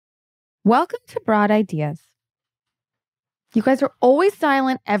Welcome to Broad Ideas. You guys are always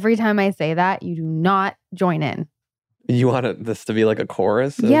silent every time I say that. You do not join in. You want this to be like a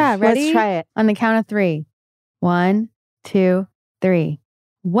chorus? Yeah, ready? Let's try it. On the count of 3. 1, 2, 3.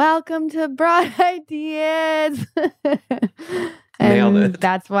 Welcome to Broad Ideas. Nailed it.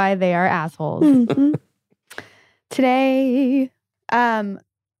 That's why they are assholes. Mhm. Today,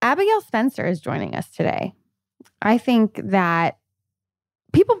 Abigail Spencer is joining us today. I think that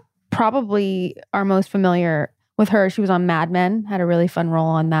people probably are most familiar with her. She was on Mad Men, had a really fun role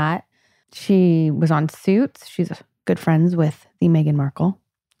on that. She was on Suits. She's good friends with the Meghan Markle.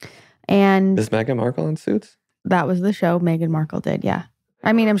 And Is Meghan Markle in Suits? that was the show Meghan Markle did, yeah.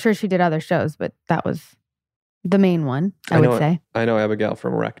 I mean, I'm sure she did other shows, but that was the main one, I would say. I know Abigail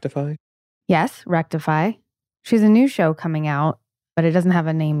from Rectify. Yes, Rectify. She's a new show coming out, but it doesn't have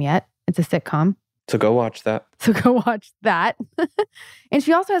a name yet. It's a sitcom. So go watch that. So go watch that. And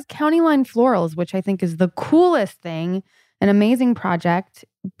she also has County Line Florals, which I think is the coolest thing. An amazing project.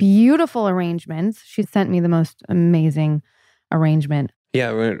 Beautiful arrangements. She sent me the most amazing arrangement.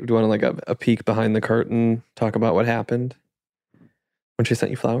 Yeah, do you want to like a peek behind the curtain, talk about what happened when she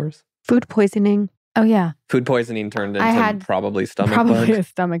sent you flowers? Food poisoning. Oh, yeah. Food poisoning turned into I had probably stomach Probably bug. a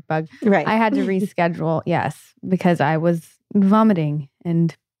stomach bug. Right. I had to reschedule, yes, because I was vomiting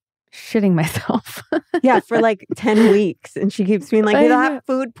and shitting myself. Yeah, for like 10 weeks. And she keeps being like, I you know. have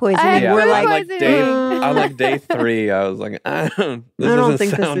food poisoning. I had Yeah, We're food like, poisoning. on like day 3, I was like, this don't doesn't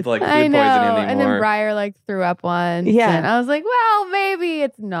think this sound is- like food I know. poisoning And then anymore. Briar like threw up once. Yeah. And I was like, well, maybe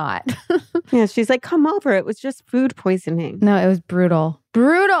it's not. yeah, she's like, come over. It was just food poisoning. No, it was brutal.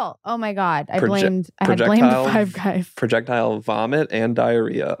 Brutal. Oh my God. I had blamed Five Guys. Projectile vomit and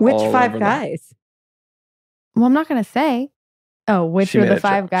diarrhea. Which all 5 over that. guys? Well, I'm not going to say. Oh, which She were made the a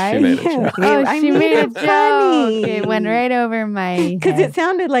 5 joke. guys? She made a Yeah. joke. Oh, I she made made a it joke. funny. It went right over my Because head. it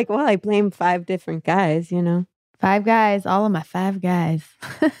sounded like, well, I blame 5 different guys, you know? 5 guys, all of my 5 guys.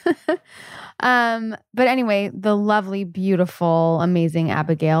 But anyway, the lovely, beautiful, amazing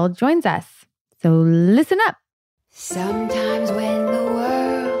Abigail joins us. So listen up. Sometimes when the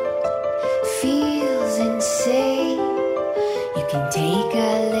world feels insane, you can take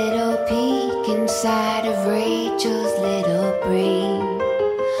a little peek inside of Rachel's little brain.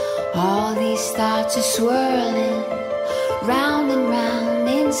 All these thoughts are swirling round and round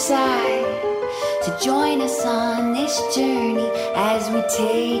inside. So join us on this journey as we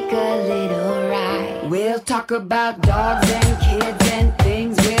take a little ride. We'll talk about dogs and kids and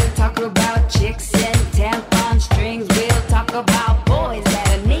things. We'll talk about chicks and tampon strings. We'll talk about boys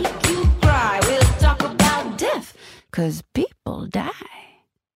that make you cry. We'll talk about death, 'cause people die.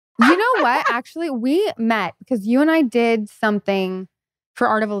 You know what? Actually, we met because you and I did something for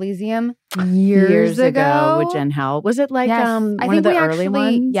Art of Elysium years ago with Jen Howell. Was it like Yes. one I think of the we early actually,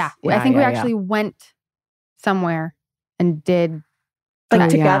 ones? Yeah, I think we actually went somewhere and did Like that.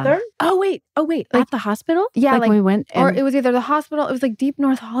 together? Oh wait, Like- at the hospital? Yeah, like- when we went. Or and- it was either the hospital, it was like deep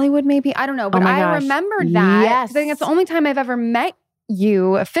North Hollywood, maybe. I don't know. But my I gosh. remembered that. Yes. 'Cause I think it's the only time I've ever met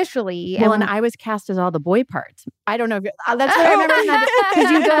you officially. well, and I was cast as all the boy parts. I don't know if that's what I remember.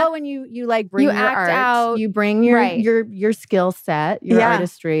 Because you go and you like bring You your act art, out. you bring your Right. your skill set, your Yeah.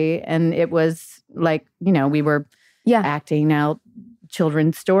 artistry, and it was like we were yeah. acting out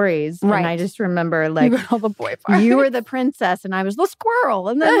children's stories, Right. and I just remember You like. got all the boy parts. You were the princess, and I was the squirrel,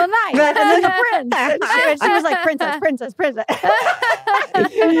 and then the knight, and then the prince. And she was like, princess. And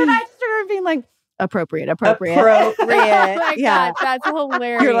then I just remember being like, appropriate. Oh my yeah. God, that's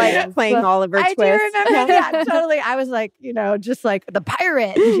hilarious. You're like playing Oliver I Twist. do remember, yeah, totally. I was like, just like the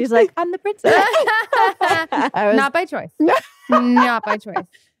pirate. And she's like, I'm the princess. I was, Not by choice. Not by choice.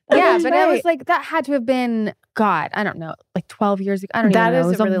 Yeah, That's but I was right. like, that had to have been, God, I don't know, like 12 years ago. I don't That even know. is It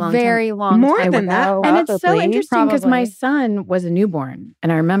was a really long time. very long More time than that, ago. and it's so Probably. interesting because my Probably. son was a newborn.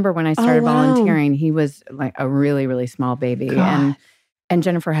 And I remember when I started wow. volunteering, he was like a really, really small baby. God. And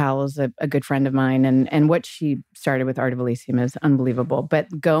Jennifer Howell is a good friend of mine. And what she started with Art of Elysium is unbelievable.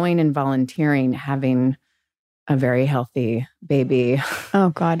 But going and volunteering, having a very healthy baby, Oh,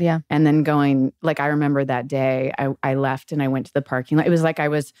 God, yeah. and then going, like, I remember that day I left and I went to the parking lot. It was like I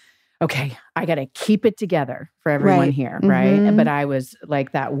was, okay, I got to keep it together for everyone Right. here, right? Mhm. But I was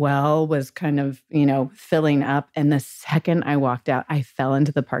like, that well was kind of, filling up. And the second I walked out, I fell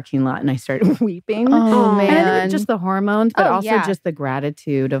into the parking lot and I started weeping. Oh, And I And I think man. it's just the hormones, but Oh, also yeah. just the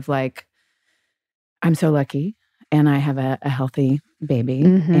gratitude of like, I'm so lucky and I have a healthy baby.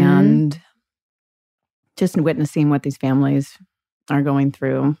 Mhm. And just witnessing what these families are going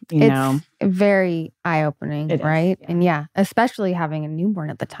through, you know. It's very eye-opening, It is, right? yeah. And yeah, especially having a newborn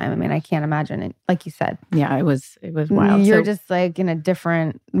at the time. I mean, I can't imagine it. Like you said, Yeah, it was wild. you're So- just like in a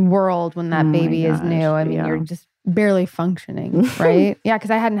different world when that Oh my baby is new. gosh, I mean, yeah. you're just barely functioning, right? Yeah,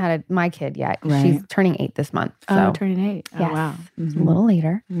 because I hadn't had my kid yet. She's Right. turning 8 this month. So Oh, turning 8. Oh, yes, wow. it's Mhm. a little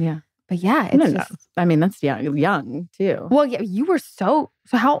later. Yeah. But yeah, it's No, just... I mean, that's young too. Well, yeah, you were so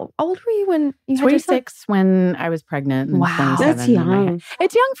how old were you when you had your son? 26 when I was pregnant. And Wow. 27 That's when I young. had-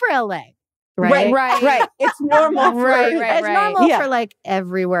 It's young for LA, right? Right. It's normal for Right. It's normal Yeah. for like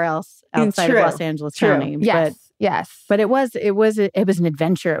everywhere else outside True. of Los Angeles True. County. Yes. But it was an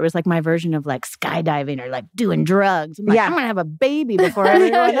adventure. It was like my version of like skydiving or like doing drugs. I'm like, Yeah. I'm gonna have a baby before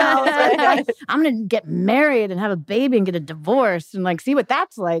everyone else. I'm gonna get married and have a baby and get a divorce and like see what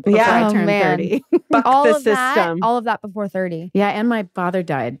that's like before Yeah. I Oh, turn man. 30. Buck all the of that, system. all of that before 30. Yeah, and my father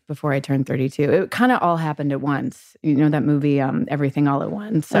died before I turned 32. It kind of all happened at once. You know that movie, Everything All at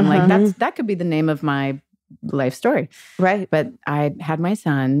Once. I'm like, that could be the name of my life story. Right. But I had my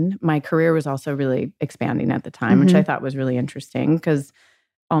son. My career was also really expanding at the time, which I thought was really interesting because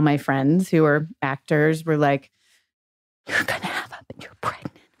all my friends who were actors were like, "You're gonna have you're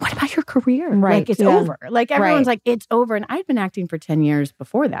pregnant. What about your career? Right. Like it's Yeah. over. Like everyone's like, it's over." And I'd been acting for 10 years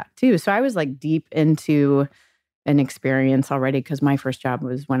before that too. So I was like deep into an experience already because my first job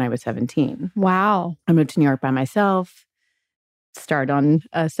was when I was 17. Wow. I moved to New York by myself, starred on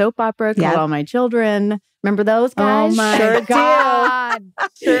a soap opera called Yeah. All My Children. Remember those Oh guys? my Sure do. God.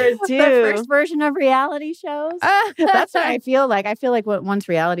 Sure The do. first version of reality shows. That's what I feel like. I feel like once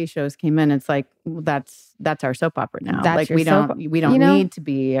reality shows came in, it's like that's our soap opera now. That's like your we soap- don't you know? need to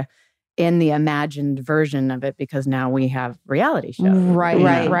be in the imagined version of it because now we have reality shows. Right, you know?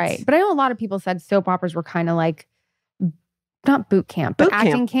 Right. right. But I know a lot of people said soap operas were kind of like not boot camp, but Boot camp.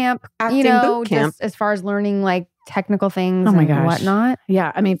 acting camp. Acting you know, boot camp. just as far as learning like technical things Oh my and gosh. whatnot.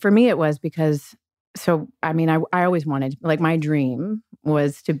 Yeah. I mean, for me, it was because, I always wanted, like, my dream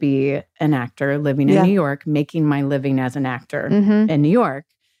was to be an actor living in Yeah. New York, making my living as an actor Mm-hmm. in New York.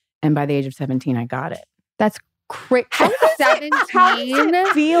 And by the age of 17, I got it. That's crazy. How does it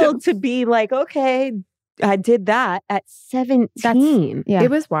feel to be like, okay, I did that at 17? Yeah. It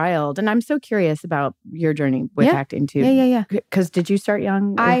was wild. And I'm so curious about your journey with Yeah. acting too. Yeah. Because did you start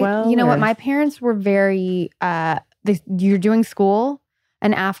young as well? You know what? or- My parents were very, you're doing school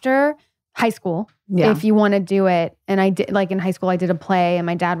and after high school, Yeah. if you want to do it. And I did, like in high school, I did a play and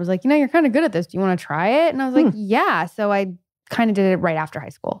my dad was like, you're kind of good at this. Do you want to try it? And I was like, yeah. So I kind of did it right after high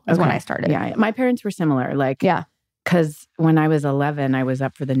school is when Okay. I started. Yeah. My parents were similar. Like, Yeah. Because when I was 11, I was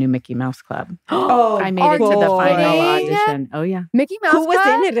up for the new Mickey Mouse Club. Oh, I made it to the final kidding? audition. Oh, yeah. Mickey Mouse Who was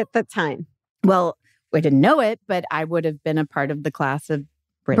Club? in it at the time? Well, I didn't know it, but I would have been a part of the class of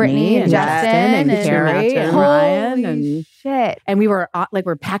Brittany Brittany and and Justin and and Carrie and Holy Ryan. And shit. we were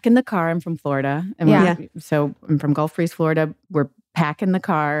we're packing the car. I'm from Florida. And Yeah. so I'm from Gulf Breeze, Florida. We're packing the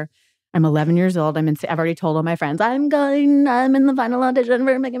car. I'm 11 years old. I've already told all my friends, I'm in the final audition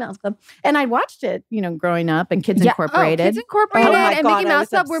for Mickey Mouse Club. And I watched it, growing up and Kids Incorporated. Oh, Kids Incorporated Oh my and God, Mickey I Mouse was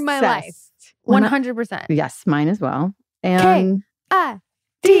Club were my life. obsessed. 100%. Yes, mine as well. And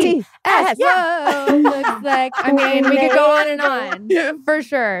D-S. Yes. Whoa. Looks like, I mean, we could go on and on. For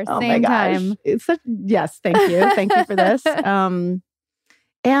sure. oh Same my gosh. time. It's such, yes, thank you. Thank you for this.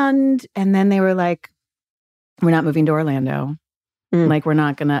 And then they were like, we're not moving to Orlando. Like, we're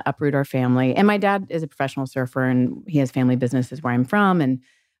not going to uproot our family. And my dad is a professional surfer and he has family businesses where I'm from. And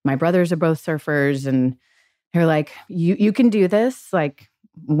my brothers are both surfers. And they're like, you can do this, like,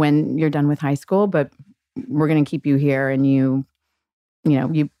 when you're done with high school, but we're going to keep you here and you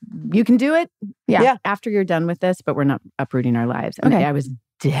can do it. Yeah. After you're done with this, but we're not uprooting our lives. And Okay. I was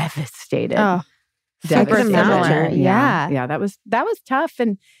devastated. Oh, I can imagine. Yeah. Yeah, that was tough.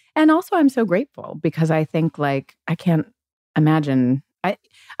 And also I'm so grateful because I think, like, I can't imagine. I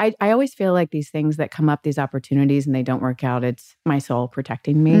always feel like these things that come up, these opportunities, and they don't work out, it's my soul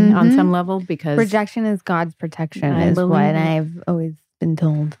protecting me on Mhm. some level because Rejection is God's protection, I is believe what it. I've always been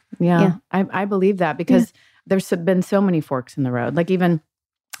told. Yeah. I believe that because there's been so many forks in the road. Like, even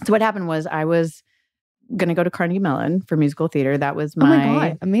so what happened was I was going to go to Carnegie Mellon for musical theater. That was Oh my my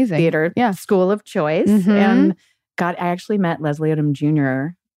God. Amazing. theater Yeah. school of choice. Mhm. And I actually met Leslie Odom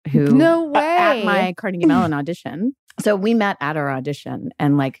Jr., who No way. at my Carnegie Mellon audition. So we met at our audition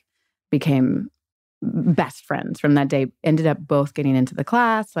and like became best friends from that day. Ended up both getting into the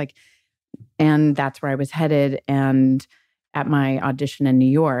class, and that's where I was headed. And at my audition in New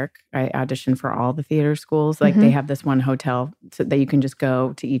York, I auditioned for all the theater schools. Like, they have this one hotel so that you can just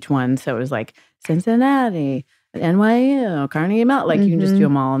go to each one. So it was like Cincinnati, NYU, Carnegie Mellon. Like, you can just do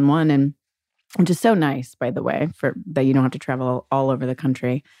them all in one. And which is so nice, by the way, for that you don't have to travel all over the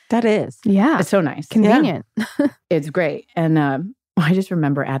country. That is. Yeah. It's so nice. Convenient. It's great. And I just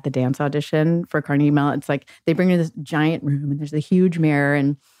remember at the dance audition for Carnegie Mellon, it's like they bring you this giant room and there's a huge mirror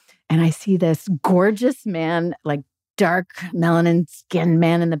and I see this gorgeous man, like dark melanin skinned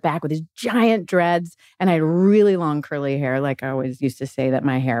man in the back with his giant dreads. And I had really long curly hair. Like I always used to say that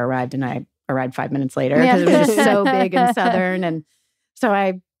my hair arrived and I arrived 5 minutes later because it was just so big and Southern. And so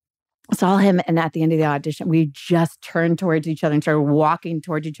I saw him. And at the end of the audition, we just turned towards each other and started walking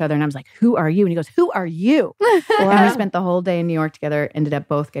towards each other. And I was like, who are you? And he goes, who are you? And we spent the whole day in New York together, ended up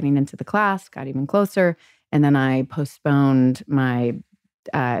both getting into the class, got even closer. And then I postponed my,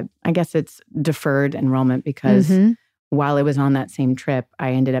 I guess it's deferred enrollment because while I was on that same trip,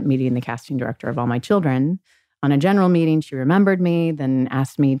 I ended up meeting the casting director of All My Children on a general meeting. She remembered me, then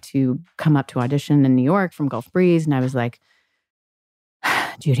asked me to come up to audition in New York from Gulf Breeze. And I was like,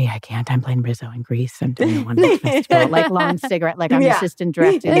 Judy, I can't. I'm playing Rizzo in Greece. I'm doing a one-night festival. Like long cigarette, like I'm assistant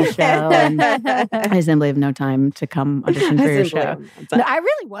directing the show. And I simply have no time to come audition for your show. No, I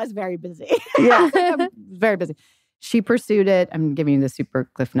really was very busy. Very busy. She pursued it. I'm giving you the super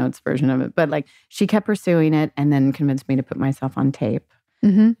Cliff Notes version of it. But like she kept pursuing it and then convinced me to put myself on tape.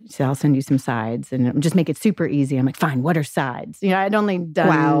 So I'll send you some sides and just make it super easy. I'm like, fine, what are sides? You know, I'd only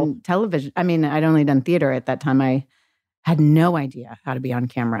done television. I mean, I'd only done theater at that time. I had no idea how to be on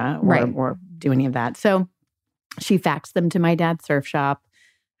camera or do any of that. So she faxed them to my dad's surf shop.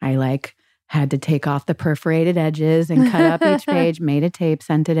 I like had to take off the perforated edges and cut up each page, made a tape,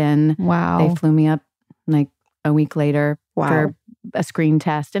 sent it in. Wow. They flew me up like a week later for a screen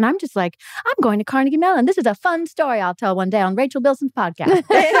test. And I'm just like, I'm going to Carnegie Mellon. This is a fun story I'll tell one day on Rachel Bilson's podcast.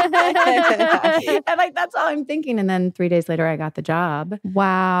 And like, that's all I'm thinking. And then 3 days later, I got the job.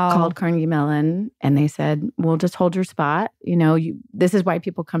 Wow. Called Carnegie Mellon. And they said, we'll just hold your spot. You know, this is why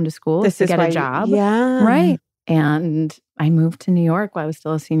people come to school to get a job. Yeah. Right. And I moved to New York while I was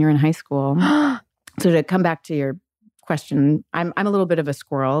still a senior in high school. So to come back to your question, I'm a little bit of a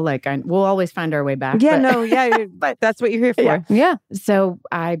squirrel. Like we'll always find our way back. Yeah, but that's what you're here for. Yeah. So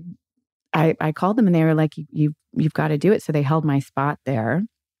I called them and they were like, you've got to do it. So they held my spot there.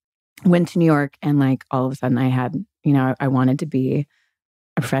 Went to New York and like all of a sudden I had, you know, I wanted to be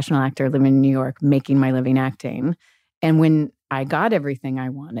a professional actor living in New York, making my living acting. And when I got everything I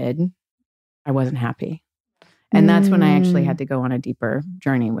wanted, I wasn't happy. And that's when I actually had to go on a deeper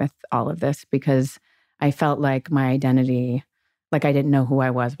journey with all of this because I felt like my identity, like I didn't know who I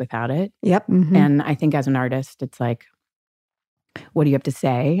was without it. Yep. And I think as an artist, it's like, what do you have to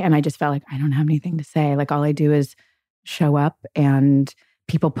say? And I just felt like I don't have anything to say. Like all I do is show up and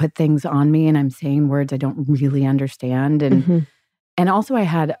people put things on me and I'm saying words I don't really understand. And also I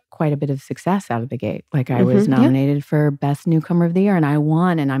had quite a bit of success out of the gate. Like I was nominated for Best Newcomer of the Year and I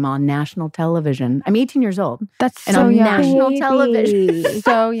won and I'm on national television. I'm 18 years old. That's and so on young. national television.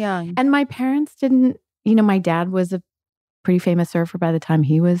 So young. And my parents didn't, you know, my dad was a pretty famous surfer by the time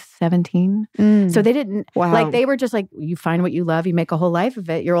he was 17. So they didn't, like they were just like, you find what you love, you make a whole life of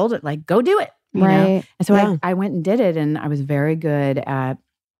it. You're older, like go do it. You know? And so I went and did it and I was very good at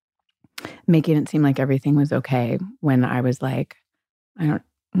making it seem like everything was okay when I was like, what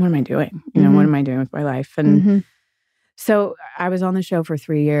am I doing? You know, what am I doing with my life? And so I was on the show for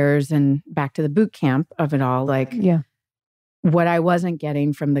 3 years and back to the boot camp of it all. Like, what I wasn't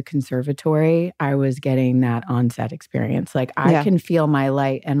getting from the conservatory, I was getting that on-set experience. Like I can feel my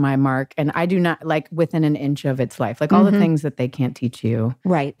light and my mark and I do not like within an inch of its life, like all the things that they can't teach you.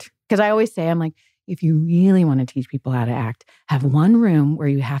 Right. Because I always say, I'm like, if you really want to teach people how to act, have one room where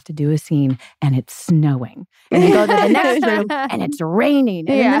you have to do a scene and it's snowing. And you go to the next room and it's raining.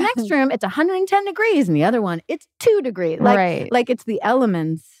 And in the next room, it's 110 degrees. And the other one, it's 2 degrees. Like, like it's the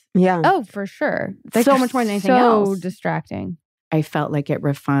elements. Yeah. Oh, for sure. Like so much more than anything else. So distracting. I felt like it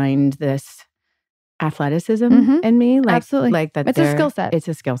refined this athleticism in me. Like, absolutely. Like that it's a skill set. It's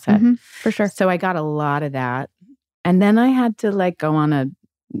a skill set. For sure. So I got a lot of that. And then I had to like go on a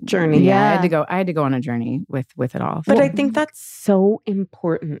journey. I had to go on a journey with it all. But I think that's so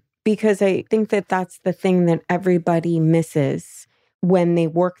important because I think that that's the thing that everybody misses when they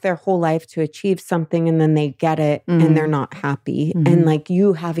work their whole life to achieve something and then they get it and they're not happy. And like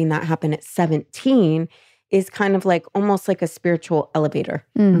you having that happen at 17 is kind of like almost like a spiritual elevator.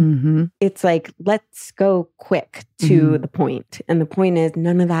 It's like, let's go quick to the point. And the point is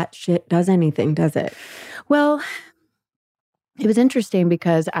none of that shit does anything, does it? Well, it was interesting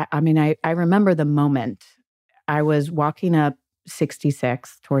because I remember the moment I was walking up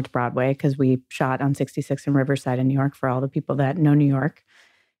 66 towards Broadway because we shot on 66 in Riverside in New York for all the people that know New York.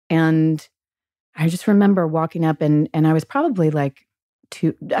 And I just remember walking up and I was probably like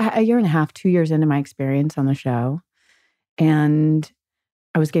a year and a half, 2 years into my experience on the show. And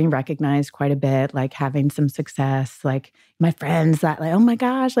I was getting recognized quite a bit, like having some success, like my friends that like, oh my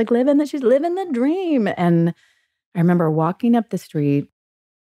gosh, like she's living the dream. And I remember walking up the street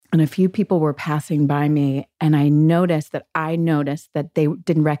and a few people were passing by me, and I noticed that they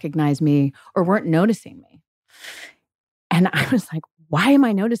didn't recognize me or weren't noticing me. And I was like, why am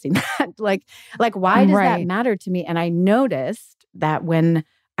I noticing that? like why does that matter to me? And I noticed that when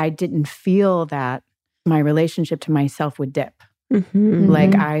I didn't feel that, my relationship to myself would dip.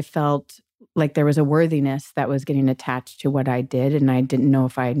 Like I felt like there was a worthiness that was getting attached to what I did, and I didn't know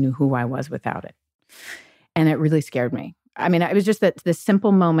if I knew who I was without it. And it really scared me. I mean, it was just that this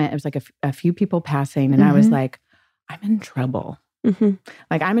simple moment. It was like a few people passing, and I was like, I'm in trouble.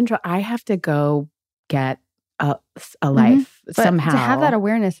 Like I'm in trouble. I have to go get a life somehow. To have that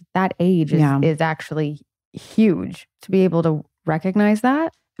awareness at that age is actually huge. To be able to recognize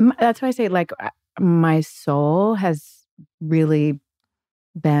that. That's why I say, like, my soul has really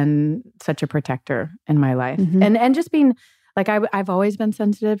been such a protector in my life, and just being like I've always been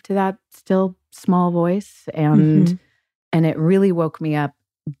sensitive to that still small voice, and it really woke me up.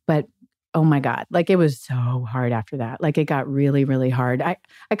 But oh my God, like it was so hard after that. Like it got really, really hard. I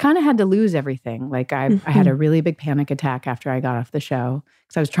kind of had to lose everything. Like I had a really big panic attack after I got off the show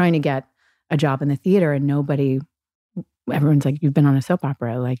because I was trying to get a job in the theater, and everyone's like, you've been on a soap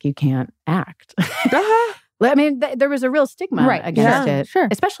opera, like you can't act. I mean, there was a real stigma against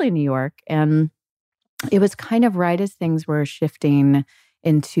it, especially in New York. And it was kind of right as things were shifting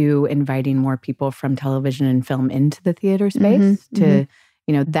into inviting more people from television and film into the theater space to,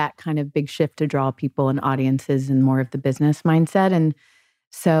 that kind of big shift to draw people and audiences and more of the business mindset. And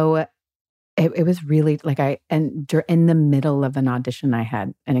so it was really like in the middle of an audition, I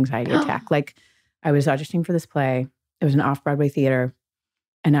had an anxiety attack. Like I was auditioning for this play. It was an off-Broadway theater.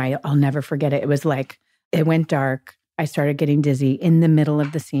 And I'll never forget it. It was like, it went dark. I started getting dizzy in the middle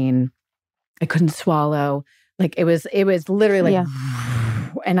of the scene. I couldn't swallow. Like it was literally like,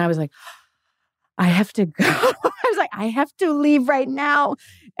 and I was like, I have to go. I was like, I have to leave right now.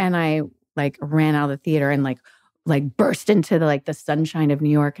 And I like ran out of the theater and like burst into the sunshine of New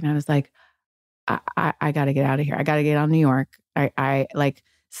York. And I was like, I got to get out of here. I got to get out of New York. I like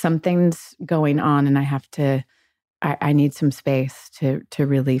something's going on, and I need some space to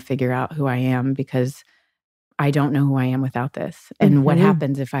really figure out who I am, because I don't know who I am without this. And what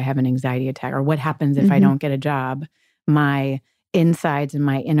happens if I have an anxiety attack, or what happens if I don't get a job? My insides and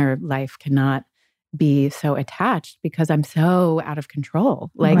my inner life cannot be so attached because I'm so out of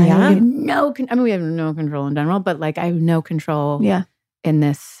control. Like we have no control in general, but like I have no control in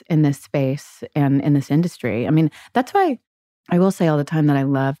this space and in this industry. I mean, that's why I will say all the time that I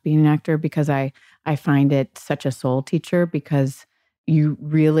love being an actor, because I find it such a soul teacher, because you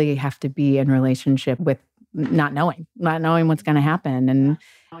really have to be in relationship with not knowing what's going to happen.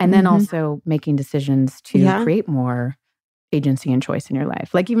 And then also making decisions to create more agency and choice in your life.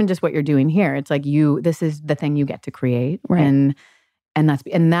 Like even just what you're doing here, it's like this is the thing you get to create. Right. And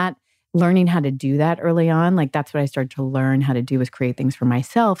that learning how to do that early on, like that's what I started to learn how to do, was create things for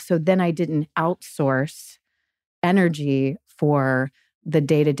myself. So then I didn't outsource energy for the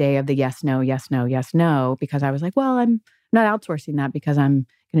day-to-day of the yes, no, yes, no, yes, no, because I was like, well, I'm not outsourcing that because I'm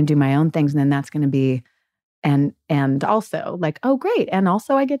going to do my own things. And then that's going to be, and also like, oh, great. And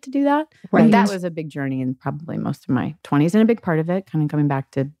also I get to do that. Right. And that was a big journey in probably most of my 20s. And a big part of it, kind of coming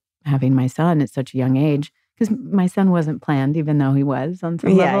back to having my son at such a young age, because my son wasn't planned, even though he was on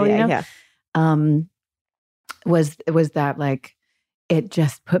some level, was that like, it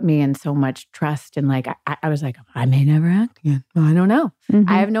just put me in so much trust. And like, I was like, I may never act again. Well, I don't know.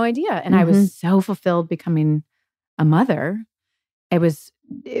 I have no idea. And I was so fulfilled becoming a mother. I loved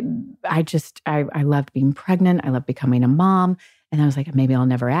being pregnant. I loved becoming a mom. And I was like, maybe I'll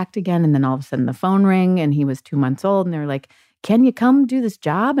never act again. And then all of a sudden the phone rang, and he was 2 months old, and they were like, can you come do this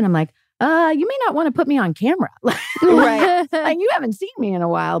job? And I'm like, you may not want to put me on camera. Right. Like you haven't seen me in a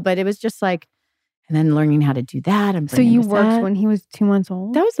while, but it was just like, and then learning how to do that. And so you worked when he was 2 months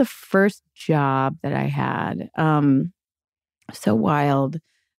old? That was the first job that I had. So wild.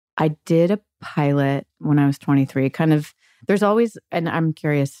 I did a pilot when I was 23. Kind of, there's always, and I'm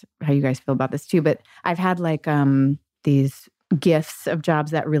curious how you guys feel about this too, but I've had like these gifts of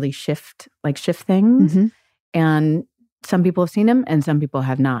jobs that really shift things. And some people have seen them and some people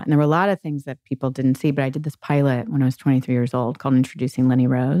have not. And there were a lot of things that people didn't see, but I did this pilot when I was 23 years old called Introducing Lenny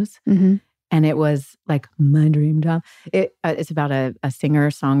Rose. And it was like my dream job. It's about a singer,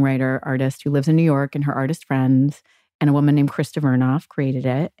 songwriter, artist who lives in New York and her artist friends. and a woman named Krista Vernoff created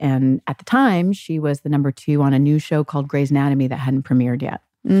it. And at the time, she was the number 2 on a new show called Grey's Anatomy that hadn't premiered yet.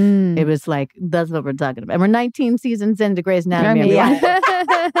 It was like, that's what we're talking about. And we're 19 seasons into Grey's Anatomy.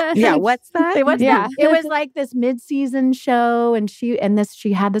 Yeah, what's that? It was like this mid-season show, and she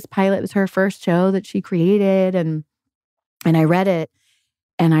had this pilot. It was her first show that she created, and I read it,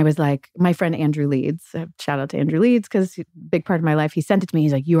 and I was like, my friend Andrew Leeds, shout out to Andrew Leeds, because big part of my life, he sent it to me.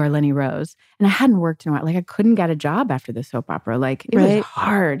 He's like, you are Lenny Rose. And I hadn't worked in a while. Like, I couldn't get a job after the soap opera. Like, it was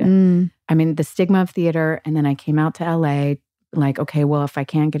hard. I mean, the stigma of theater. And then I came out to LA, like, okay, well, if I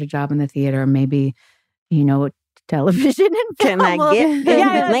can't get a job in the theater, maybe, television and film. Can I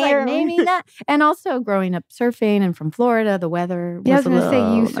get like, maybe not. And also growing up surfing and from Florida, the weather was I was going to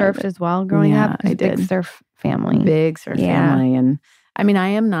say, you surfed as well growing up. I did. Big surf family. Big surf family. And I mean, I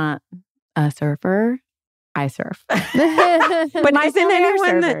am not a surfer. I surf. But isn't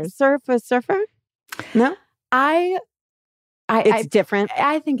anyone that surf a surfer? No? It's different.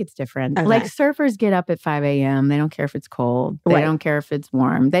 I think it's different. Okay. Like, surfers get up at 5 a.m. They don't care if it's cold. They don't care if it's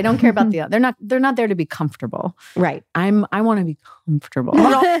warm. They don't care about they're not there to be comfortable. Right. I want to be comfortable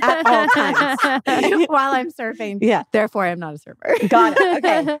at all times while I'm surfing. Yeah. Therefore, I'm not a surfer. Got it.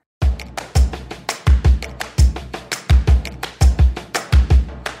 Okay.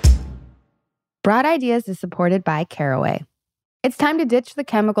 Broad Ideas is supported by Caraway. It's time to ditch the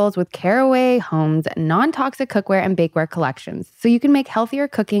chemicals with Caraway Home's non-toxic cookware and bakeware collections so you can make healthier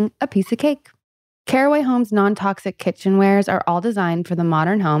cooking a piece of cake. Caraway Home's non-toxic kitchenwares are all designed for the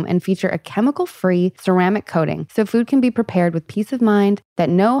modern home and feature a chemical-free ceramic coating so food can be prepared with peace of mind that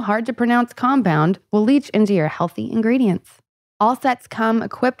no hard-to-pronounce compound will leach into your healthy ingredients. All sets come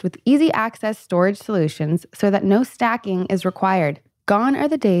equipped with easy-access storage solutions so that no stacking is required. Gone are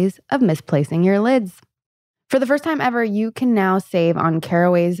the days of misplacing your lids. For the first time ever, you can now save on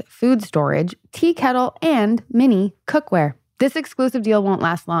Caraway's food storage, tea kettle, and mini cookware. This exclusive deal won't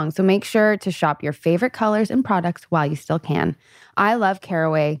last long, so make sure to shop your favorite colors and products while you still can. I love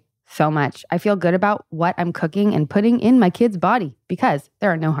Caraway so much. I feel good about what I'm cooking and putting in my kid's body because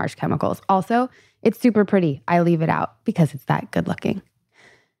there are no harsh chemicals. Also, it's super pretty. I leave it out because it's that good looking.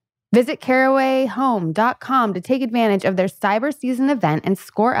 Visit carawayhome.com to take advantage of their cyber season event and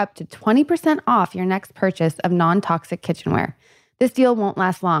score up to 20% off your next purchase of non-toxic kitchenware. This deal won't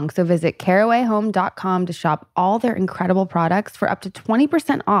last long, so visit carawayhome.com to shop all their incredible products for up to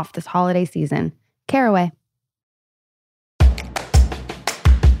 20% off this holiday season. Caraway.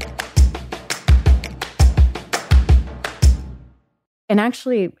 And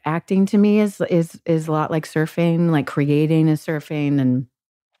actually, acting to me is a lot like surfing, like creating is surfing, and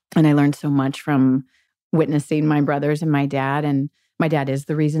I learned so much from witnessing my brothers and my dad. And my dad is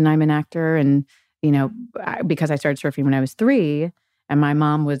the reason I'm an actor. And, because I started surfing when I was 3, and my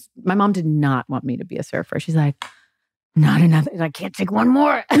mom did not want me to be a surfer. She's like, not another, I can't take one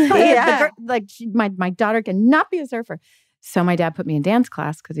more. Yeah. My daughter cannot be a surfer. So my dad put me in dance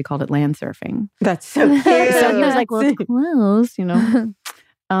class because he called it land surfing. That's so cute. So he was like, well, it's close,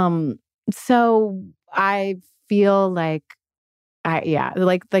 So I feel like,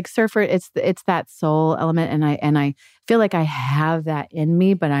 like surfer, it's that soul element. And I feel like I have that in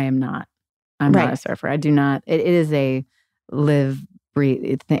me, but I am not. I'm not a surfer. I do not. It is a live,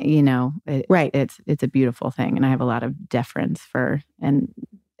 breathe thing, it's a beautiful thing. And I have a lot of deference for, and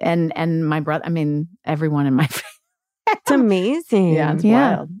my brother, I mean, everyone in my family. It's amazing. Yeah, it's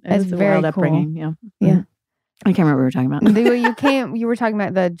wild. It's a very wild upbringing. cool. Yeah. I can't remember what we were talking about. You were talking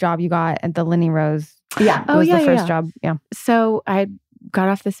about the job you got at the Lenny Rose. Yeah. It was the first job. Yeah. So I got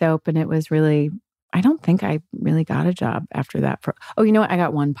off the soap, and it was really, I don't think I really got a job after that. You know what? I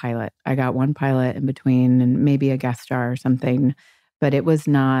got one pilot. In between, and maybe a guest star or something, but it was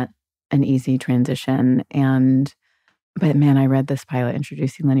not an easy transition. But man, I read this pilot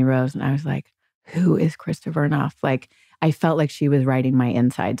introducing Lenny Rose, and I was like, who is Krista Vernoff? Like, I felt like she was writing my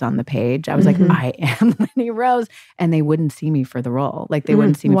insides on the page. I was like, I am Lenny Rose. And they wouldn't see me for the role. Like, they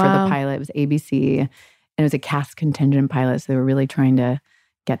wouldn't see me for the pilot. It was ABC. And it was a cast contingent pilot. So they were really trying to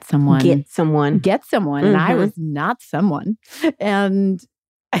get someone. And I was not someone. But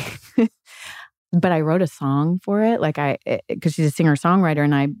I wrote a song for it. Like, because she's a singer-songwriter,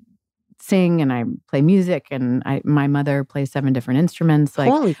 and I sing and I play music, and my mother plays 7 different instruments. Like,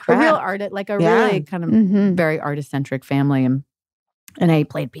 holy crap. A real artist, like a really kind of very artist-centric family. And I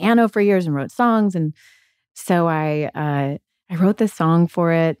played piano for years and wrote songs. And so I wrote this song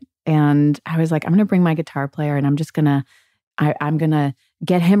for it, and I was like, I'm going to bring my guitar player, and I'm just going to, I'm going to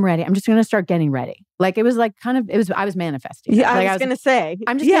get him ready. I'm just going to start getting ready. Like, it was like I was manifesting. Yeah, like, I was going to say.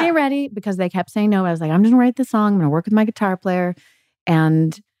 I'm just getting ready because they kept saying no. I was like, I'm just going to write the song. I'm going to work with my guitar player.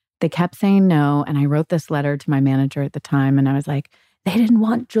 And they kept saying no. And I wrote this letter to my manager at the time. And I was like, they didn't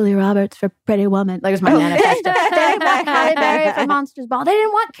want Julia Roberts for Pretty Woman. Like, it was my manifesto. They didn't want Halle Berry for Monsters Ball. They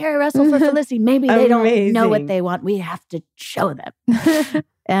didn't want Carrie Russell for Felicity. Maybe they don't know what they want. We have to show them.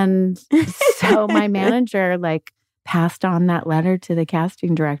 And so my manager like passed on that letter to the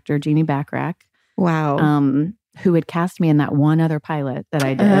casting director, Jeannie Backrack. Wow. Who had cast me in that one other pilot that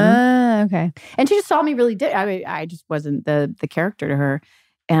I did. Okay. And she just saw me really I mean, I just wasn't the character to her.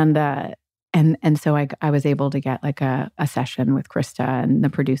 And so I was able to get like a session with Krista and the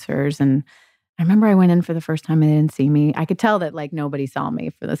producers. And I remember I went in for the first time and they didn't see me. I could tell that like nobody saw me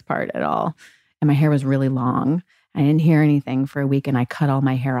for this part at all. And my hair was really long. I didn't hear anything for a week and I cut all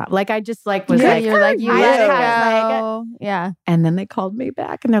my hair off. Like I just like was like, you're like, you let it go. Yeah. And then they called me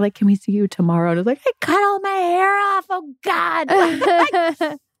back and they're like, can we see you tomorrow? And I was like, I cut all my hair off. Oh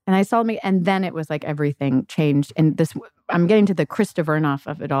God. And I saw me, and then it was like everything changed. And I'm getting to the Krista Vernoff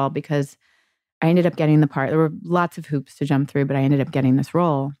of it all because I ended up getting the part. There were lots of hoops to jump through, but I ended up getting this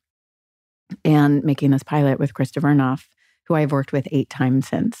role and making this pilot with Krista Vernoff, who I've worked with 8 times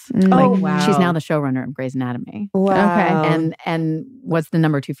since. Wow. She's now the showrunner of Grey's Anatomy. Wow. Okay. And was the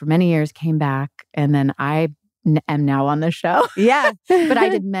number 2 for many years, came back, and then I am now on the show. Yeah. But I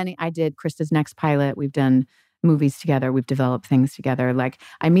did Krista's next pilot. We've done movies together. We've developed things together. Like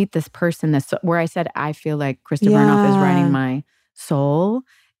I meet this person where I said, I feel like Krista Vernoff is writing my soul.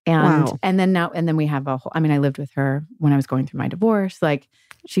 And then we have I lived with her when I was going through my divorce. Like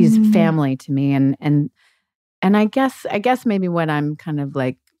she's family to me. And I guess maybe what I'm kind of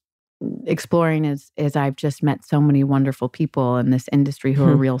like exploring is I've just met so many wonderful people in this industry who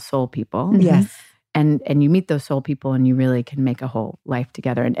are real soul people. Yes. And you meet those soul people and you really can make a whole life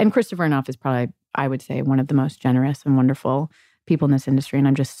together. And Krista Vernoff is probably, I would say, one of the most generous and wonderful people in this industry. And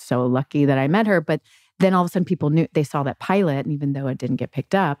I'm just so lucky that I met her. But then all of a sudden people they saw that pilot. And even though it didn't get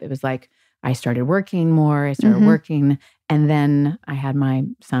picked up, it was like, I started working more. I started working. And then I had my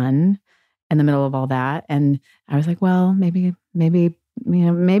son in the middle of all that. And I was like, well, maybe I'll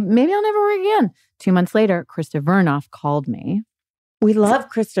never work again. 2 months later, Krista Vernoff called me. We love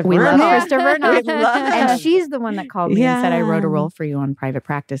Krista Vernoff. We love Krista Vernoff. We love her. And she's the one that called me and said, I wrote a role for you on Private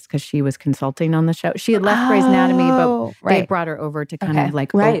Practice because she was consulting on the show. She had left Grey's Anatomy, but they brought her over to kind of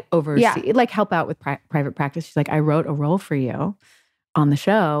like oversee, like help out with Private Practice. She's like, I wrote a role for you on the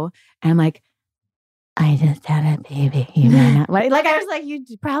show. And I'm like, I just had a baby. You may not. Like I was like, you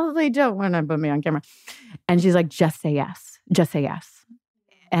probably don't want to put me on camera. And she's like, just say yes. Just say yes.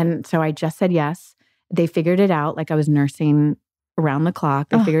 And so I just said yes. They figured it out. Like I was nursing around the clock.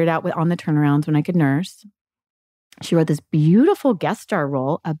 They figured it out on the turnarounds when I could nurse. She wrote this beautiful guest star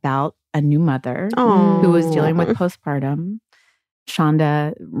role about a new mother who was dealing with postpartum.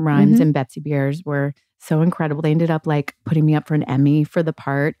 Shonda Rhimes and Betsy Beers were so incredible. They ended up like putting me up for an Emmy for the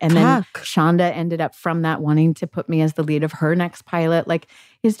part. And then Shonda ended up from that wanting to put me as the lead of her next pilot. Like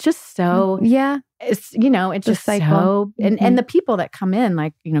it's just so, it's, it's just so, and the people that come in,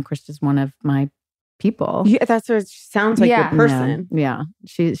 like, Krista's one of my people. Yeah, that's what it sounds like. Your person. Yeah.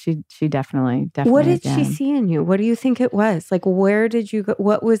 She definitely. What did she see in you? What do you think it was? Like, where did you go?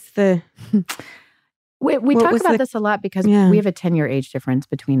 What was the... We talk about this a lot because we have a 10-year age difference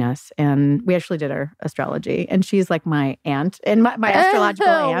between us. And we actually did our astrology. And she's like my aunt and my astrological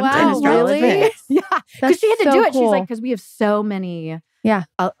aunt. Wow, in astrology. really? Yeah. Because she had to so do it. cool. She's like, because we have so many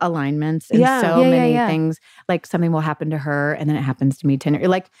alignments and so many things. Like something will happen to her and then it happens to me 10 years.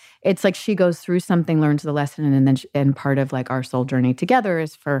 Like, it's like she goes through something, learns the lesson. And then and part of like our soul journey together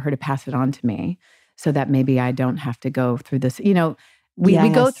is for her to pass it on to me so that maybe I don't have to go through this, We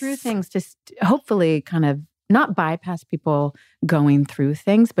go through things to hopefully kind of not bypass people going through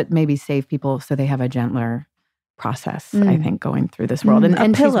things, but maybe save people so they have a gentler process, I think, going through this world. And a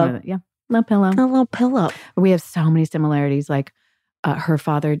pillow. A little pillow. We have so many similarities. Like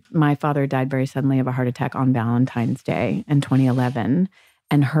my father died very suddenly of a heart attack on Valentine's Day in 2011.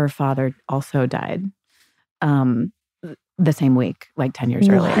 And her father also died the same week, like 10 years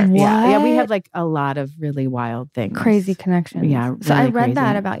earlier. What? Yeah. We have like a lot of really wild things. Crazy connections. Yeah. So I really read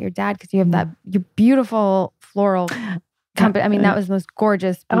that crazy. about your dad because you have your beautiful floral company. I mean, that was the most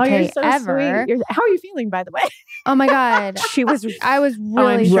gorgeous bouquet you're so ever. Sweet. How are you feeling, by the way? Oh my God. I was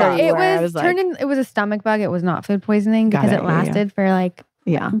really sure shocked. you It were. I was was it was a stomach bug. It was not food poisoning because it lasted for like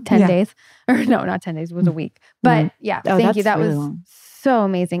 10 days. Or no, not 10 days. It was a week. But thank you. That really was long. so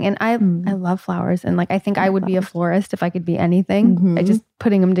amazing. And I love flowers. And like, I think I would be a florist if I could be anything. I just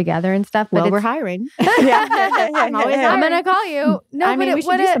putting them together and stuff. But Well, we're hiring. I'm always I'm going to call you. No, I mean, but we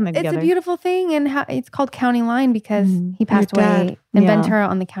should do something it's together. a beautiful thing. And it's called County Line because he passed Your dad. away in Ventura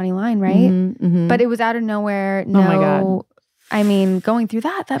on the county line, right? But it was out of nowhere. No, my God. I mean, going through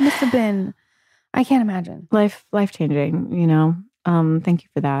that must have been, I can't imagine. Life changing, thank you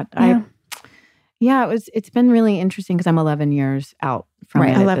for that. Yeah. It's been really interesting because I'm 11 years out from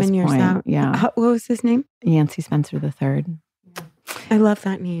it. 11 years point. out. Yeah. What was his name? Yancey Spencer III. I love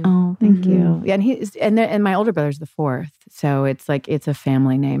that name. Oh, thank you. Yeah, and he is, and my older brother's the fourth, so it's like it's a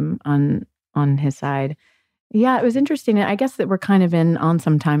family name on his side. Yeah, it was interesting. I guess that we're kind of on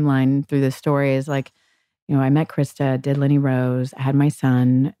some timeline through this story. Is like, I met Krista, did Lenny Rose, I had my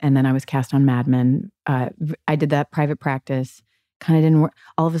son, and then I was cast on Mad Men. I did that private practice. Kind of didn't work.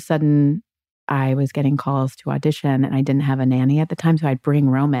 All of a sudden, I was getting calls to audition, and I didn't have a nanny at the time, so I'd bring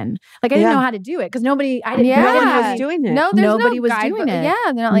Roman. Like I didn't know how to do it because nobody. I didn't. Yeah. No one was doing it. No, there's nobody no was guide doing book. it. Yeah,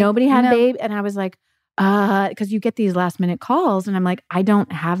 they're not like, nobody had babe, and I was like, because you get these last minute calls, and I'm like, I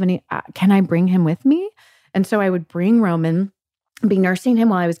don't have any. Can I bring him with me? And so I would bring Roman, be nursing him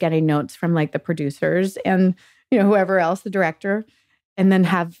while I was getting notes from like the producers and whoever else, the director, and then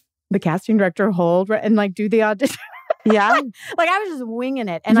have the casting director hold and like do the audition. Yeah. Like I was just winging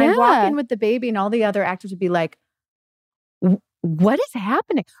it. And I'd walk in with the baby and all the other actors would be like, what is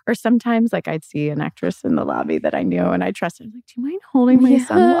happening? Or sometimes like I'd see an actress in the lobby that I knew and I trusted. I'm like, do you mind holding my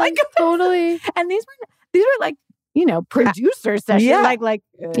son? Like, totally. And these were like, producer sessions, like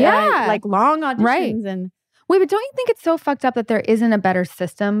long auditions. Right. And wait, but don't you think it's so fucked up that there isn't a better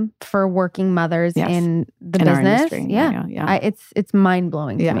system for working mothers in the business? Our industry. Yeah. It's mind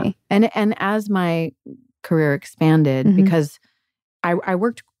blowing to me. And as my career expanded, because I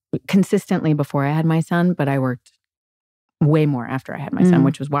worked consistently before I had my son, but I worked way more after I had my son,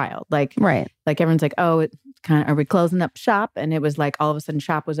 which was wild. Like, right. Like everyone's like, oh, it kind of, are we closing up shop? And it was like, all of a sudden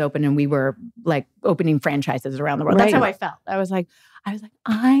shop was open and we were like opening franchises around the world. Right. That's how I felt. I was like,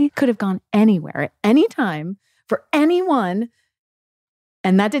 I could have gone anywhere at any time for anyone.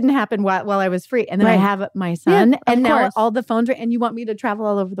 And that didn't happen while I was free. And then I have my son and now all the phones are, and you want me to travel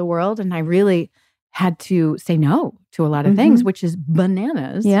all over the world. And I really had to say no to a lot of things, which is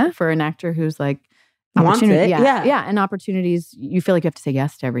bananas for an actor who's like, opportunity. Yeah. And opportunities, you feel like you have to say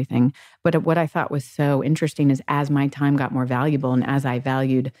yes to everything. But what I thought was so interesting is as my time got more valuable and as I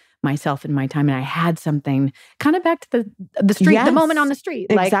valued myself and my time and I had something kind of back to the street, the moment on the street.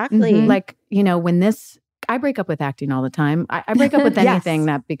 Exactly. Like, when I break up with acting all the time. I break up with anything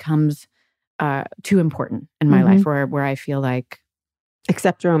that becomes too important in my life where I feel like.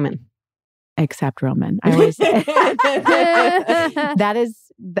 Except Roman. I always say that is,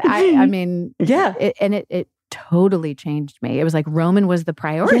 I mean, it totally changed me. It was like Roman was the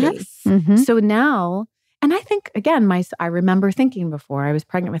priority. Yes. So now, and I think again, I remember thinking before I was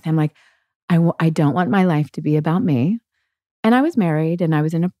pregnant with him, like, I don't want my life to be about me. And I was married and I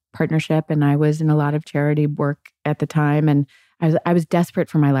was in a partnership and I was in a lot of charity work at the time. And I was desperate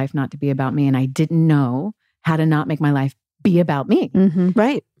for my life not to be about me. And I didn't know how to not make my life be about me.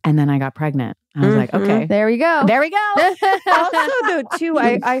 Right. And then I got pregnant. I was like, okay, there we go. Also, though, too,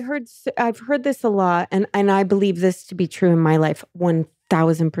 I've heard this a lot, and I believe this to be true in my life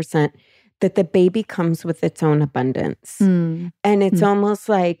 1,000%, that the baby comes with its own abundance. And it's almost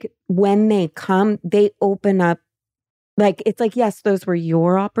like when they come, they open up. Like, it's like, yes, those were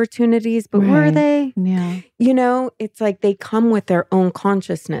your opportunities, but were they? Yeah. It's like they come with their own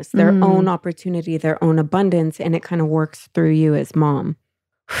consciousness, their own opportunity, their own abundance, and it kind of works through you as mom.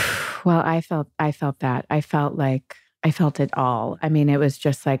 Well, I felt that. I felt it all. I mean, it was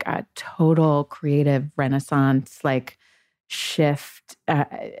just like a total creative renaissance, like shift.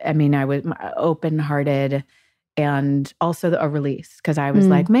 I mean, I was open-hearted and also a release because I was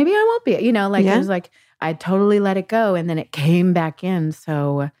like, maybe I won't be, it was like, I totally let it go. And then it came back in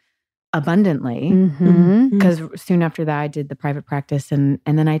so abundantly because soon after that I did the private practice and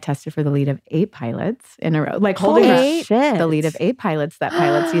then I tested for the lead of 8 pilots in a row, like holding the lead of 8 pilots that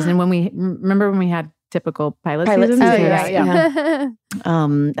pilot season when we had typical pilot seasons. Oh, yeah.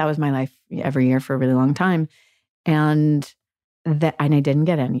 That was my life every year for a really long time. And I didn't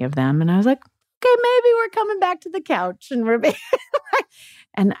get any of them. And I was like, okay, maybe we're coming back to the couch and we're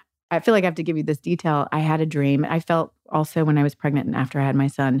and I feel like I have to give you this detail. I had a dream. I felt also when I was pregnant and after I had my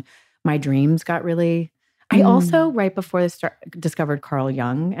son, my dreams got really. I also, right before this, discovered Carl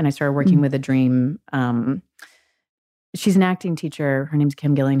Jung, and I started working with a dream. She's an acting teacher. Her name's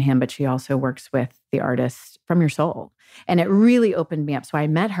Kim Gillingham, but she also works with the artist From Your Soul. And it really opened me up. So I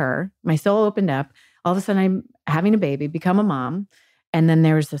met her. My soul opened up. All of a sudden, I'm having a baby, become a mom. And then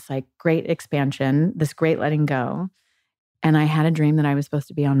there was this like great expansion, this great letting go. And I had a dream that I was supposed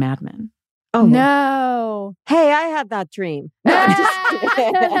to be on Mad Men. Oh, no. Hey, I had that dream.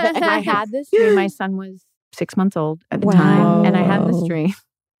 I had this dream. My son was 6 months old at the time. And I had this dream.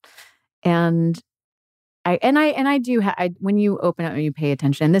 And I do. When you open up and you pay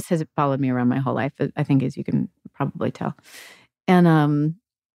attention, and this has followed me around my whole life, I think, as you can probably tell. And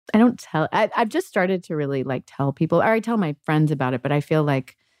I don't tell. I've just started to really like tell people, or I tell my friends about it. But I feel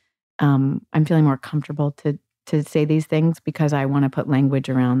like I'm feeling more comfortable to say these things because I want to put language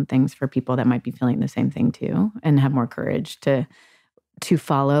around things for people that might be feeling the same thing too, and have more courage to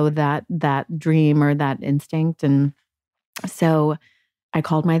follow that dream or that instinct. And so I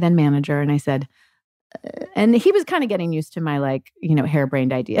called my then manager and I said, and he was kind of getting used to my like,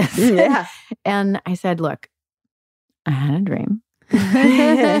 harebrained ideas. Yeah. And I said, look, I had a dream.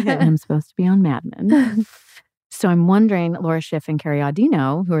 And I'm supposed to be on Mad Men. So I'm wondering, Laura Schiff and Carrie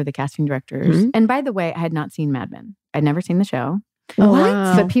Audino, who are the casting directors. And by the way, I had not seen Mad Men. I'd never seen the show. Oh,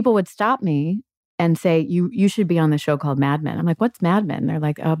 wow. But people would stop me and say, you should be on the show called Mad Men. I'm like, what's Mad Men? They're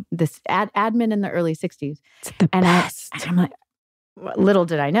like, this admin in the early 60s. It's the best. I'm like, little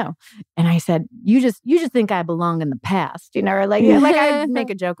did I know. And I said, you just think I belong in the past, or like I make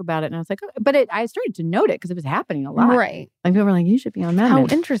a joke about it. And I was like, but I started to note it because it was happening a lot. Right. Like people were like, you should be on Mad Men.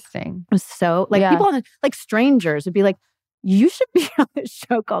 How interesting. It was so like people on like strangers would be like, you should be on this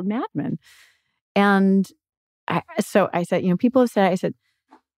show called Mad Men. And so I said, people have said, I said,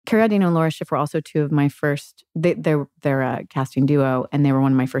 Carrie Audino and Laura Schiff were also two of my first, they're a casting duo, and they were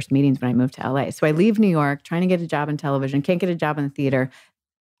one of my first meetings when I moved to LA. So I leave New York, trying to get a job in television, can't get a job in the theater.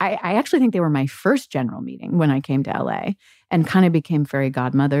 I actually think they were my first general meeting when I came to LA, and kind of became fairy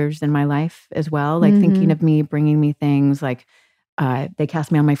godmothers in my life as well. Like thinking of me, bringing me things like, they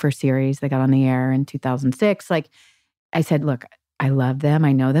cast me on my first series. They got on the air in 2006. Like I said, look, I love them.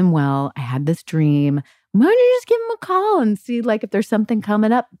 I know them well. I had this dream. Why don't you just give them a call and see like if there's something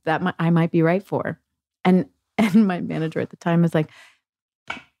coming up that I might be right for? And my manager at the time was like,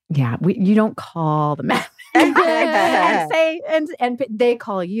 yeah, you don't call the manager and say, and they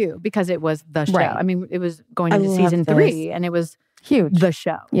call you because it was the show. Right. I mean, it was going into season 3 and it was Huge. the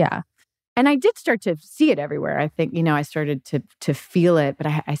show. Yeah. And I did start to see it everywhere. I think, I started to feel it, but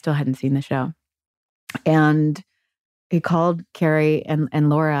I still hadn't seen the show. And he called Carrie and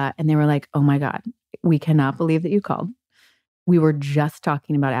Laura, and they were like, oh my God, we cannot believe that you called. We were just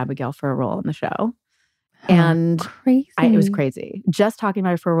talking about Abigail for a role in the show. And crazy. It was crazy. Just talking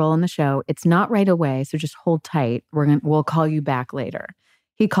about her for a role in the show. It's not right away, so just hold tight. We'll call you back later.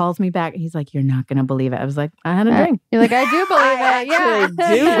 He calls me back. He's like, you're not going to believe it. I was like, I had a dream. You're like, I do believe it. I actually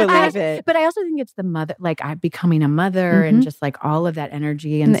do believe it. But I also think it's the mother, like I'm becoming a mother and just like all of that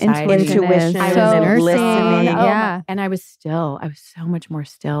energy and intuition. I so was listening. Yeah. And I was so much more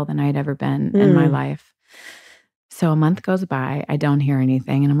still than I'd ever been in my life. So a month goes by. I don't hear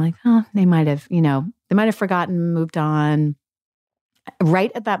anything. And I'm like, oh, they might have forgotten, moved on.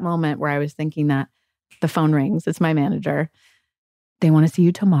 Right at that moment where I was thinking that, the phone rings. It's my manager. They want to see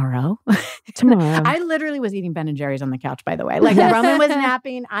you tomorrow. Tomorrow. I literally was eating Ben & Jerry's on the couch, by the way. Like Roman was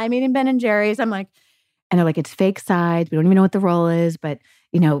napping. I'm eating Ben & Jerry's. I'm like, and they're like, it's fake sides. We don't even know what the role is, but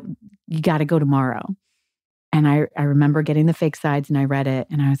you got to go tomorrow. And I remember getting the fake sides and I read it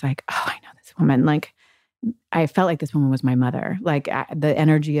and I was like, oh, I know this woman. Like, I felt like this woman was my mother. Like the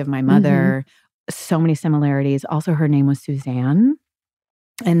energy of my mother, so many similarities. Also, her name was Suzanne.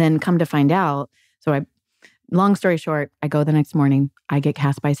 And then come to find out, long story short, I go the next morning. I get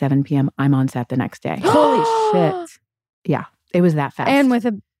cast by 7 p.m. I'm on set the next day. Holy shit. Yeah, it was that fast. And with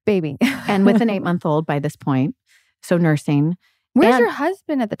a baby. and with an 8-month-old by this point. So nursing. Where's And your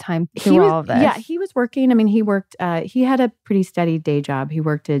husband at the time through all of this? Yeah, he was working. I mean, he worked, he had a pretty steady day job. He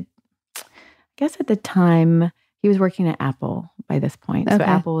worked at, I guess at the time, he was working at Apple by this point. So Okay.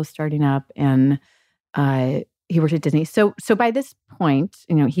 Apple was starting up and he worked at Disney. So by this point,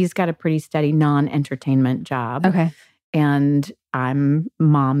 he's got a pretty steady non-entertainment job. Okay. And I'm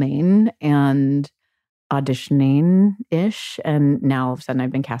momming and auditioning-ish. And now all of a sudden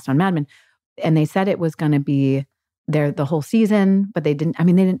I've been cast on Mad Men. And they said it was going to be there the whole season, but they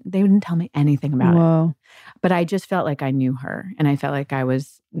didn't tell me anything about it. But I just felt like I knew her and I felt like I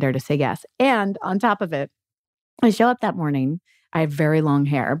was there to say yes. And on top of it, I show up that morning. I have very long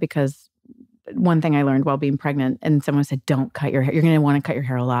hair because one thing I learned while being pregnant, and someone said, don't cut your hair. You're going to want to cut your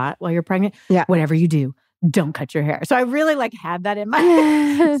hair a lot while you're pregnant. Yeah. Whatever you do, don't cut your hair. So I really had that in my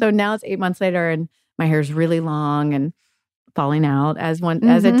head. So now it's 8 months later and my hair is really long and falling out as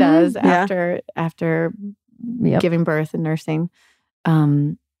it does after giving birth and nursing.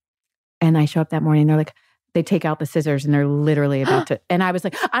 And I show up that morning, they're like, they take out the scissors and they're literally about to, and I was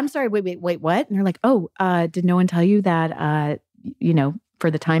like, I'm sorry, wait, what? And they're like, oh, did no one tell you that,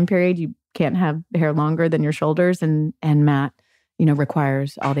 for the time period, you can't have hair longer than your shoulders? And Matt,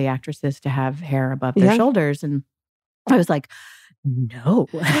 requires all the actresses to have hair above their shoulders. And I was like, no.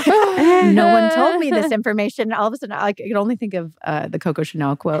 No one told me this information. All of a sudden, I could only think of the Coco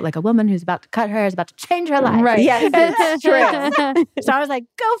Chanel quote, like a woman who's about to cut her hair is about to change her life. Right. Yes, it's true. So I was like,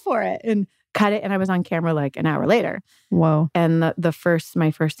 go for it. And cut it. And I was on camera like an hour later. Whoa. And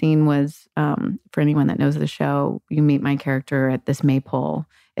my first scene was, for anyone that knows the show, you meet my character at this maypole.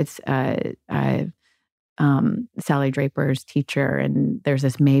 It's Sally Draper's teacher, and there's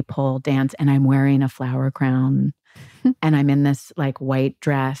this maypole dance, and I'm wearing a flower crown, and I'm in this like white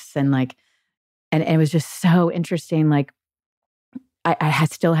dress, and it was just so interesting. Like I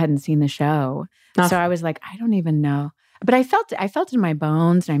still hadn't seen the show, so I was like, I don't even know. But I felt it in my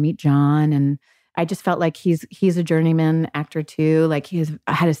bones, and I meet John, and I just felt like he's a journeyman actor too. Like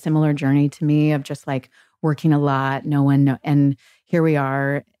had a similar journey to me of just like working a lot, and here we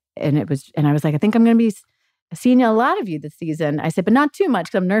are. And I was like, I think I'm going to be seeing a lot of you this season. I said, but not too much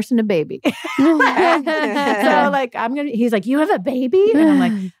because I'm nursing a baby. So like, he's like, you have a baby? And I'm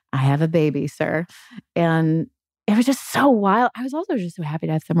like, I have a baby, sir. And it was just so wild. I was also just so happy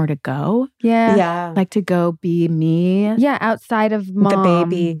to have somewhere to go. Yeah. Yeah. Like to go be me. Yeah. Outside of mom, the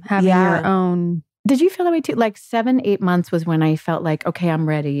baby, having your own. Did you feel that way too? Like 7-8 months was when I felt like, okay, I'm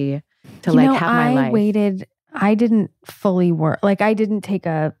ready to have my life. I waited. I didn't fully work. Like I didn't take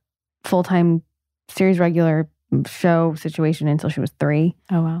a full-time series regular show situation until she was 3.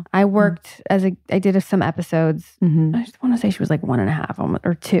 Oh, wow. I worked I did some episodes. Mm-hmm. I just want to say she was like 1.5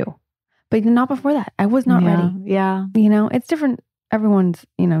 or 2, but not before that. I was not ready. Yeah. It's different. Everyone's,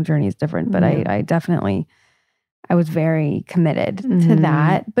 journey is different, but I definitely, I was very committed to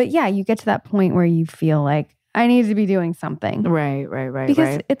that. But yeah, you get to that point where you feel like I need to be doing something. Right.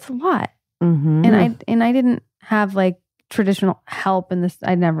 Because it's a lot. Mm-hmm. And I didn't have like traditional help in this.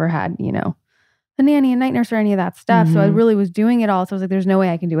 I never had, a nanny and night nurse or any of that stuff. So I really was doing it all. So I was like, there's no way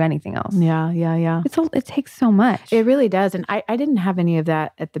I can do anything else. Yeah. It takes so much. It really does. And I didn't have any of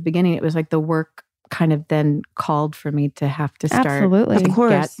that at the beginning. It was like the work kind of then called for me to have to start Absolutely. to Of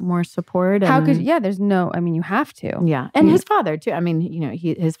course. get more support. How could, there's no, you have to. Yeah. And his father too.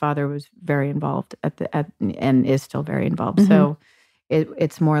 His father was very involved and is still very involved. Mm-hmm. So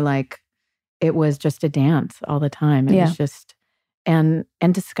it's more like it was just a dance all the time. It was just, and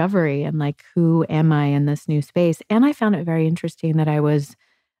discovery and like, who am I in this new space? And I found it very interesting that I was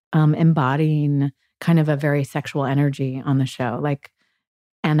embodying kind of a very sexual energy on the show. Like,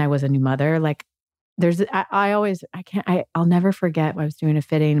 and I was a new mother. Like I'll never forget when I was doing a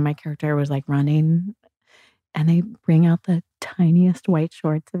fitting and my character was like running and they bring out the tiniest white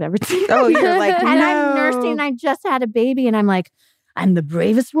shorts I've ever seen. Oh, you're like, and I'm nursing and I just had a baby and I'm like, I'm the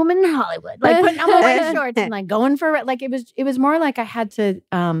bravest woman in Hollywood. Like putting on my white shorts and like going for it. Like it was more like I had to,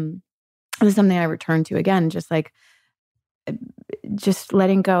 this is something I returned to again, just like, just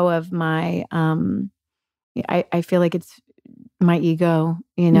letting go of my, I feel like it's my ego,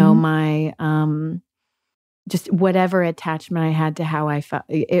 my, just whatever attachment I had to how I felt.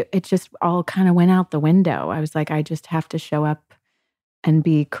 It just all kind of went out the window. I was like, I just have to show up and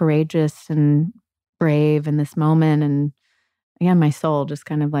be courageous and brave in this moment. And my soul just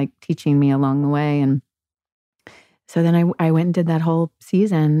kind of like teaching me along the way. And so then I went and did that whole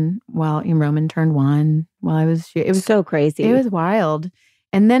season while Roman turned 1. While it was so crazy. It was wild.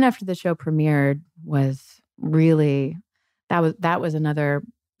 And then after the show premiered was really, that was another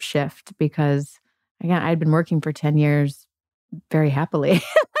shift because again, I'd been working for 10 years very happily.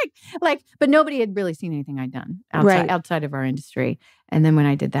 But nobody had really seen anything I'd done outside of our industry. And then when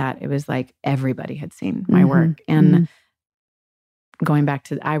I did that, it was like everybody had seen my work. And going back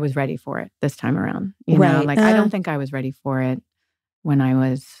to, I was ready for it this time around. I don't think I was ready for it when I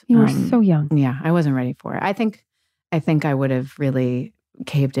was. You were so young. Yeah, I wasn't ready for it. I think I would have really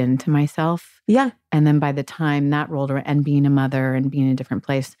caved into myself. Yeah. And then by the time that rolled around and being a mother and being in a different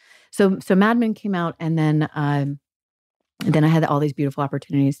place. So Mad Men came out and then I had all these beautiful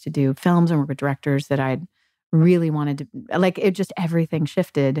opportunities to do films and work with directors that I'd really wanted to, like it just, everything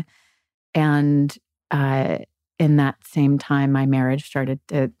shifted. And in that same time, my marriage started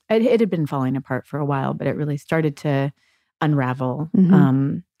to, it had been falling apart for a while, but it really started to unravel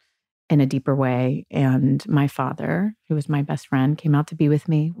in a deeper way. And my father, who was my best friend, came out to be with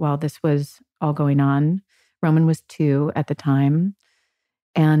me while this was all going on. Roman was 2 at the time.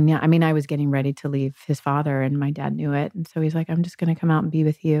 And I was getting ready to leave his father and my dad knew it. And so he's like, I'm just going to come out and be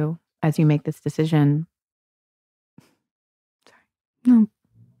with you as you make this decision. Sorry. No.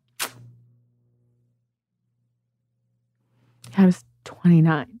 I was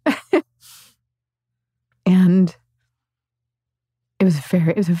 29. And it was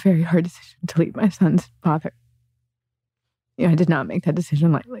a very hard decision to leave my son's father. I did not make that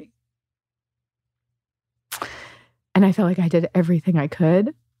decision lightly. And I felt like I did everything I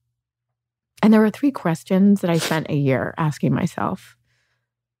could. And there were 3 questions that I spent a year asking myself.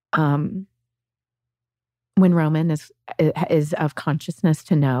 When Roman is of consciousness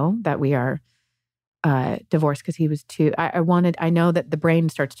to know that we are divorced because he was 2. I know that the brain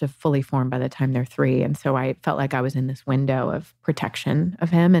starts to fully form by the time they're 3. And so I felt like I was in this window of protection of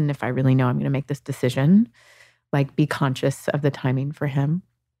him. And if I really know I'm going to make this decision, like be conscious of the timing for him.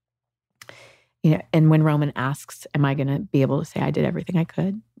 And when Roman asks, am I going to be able to say I did everything I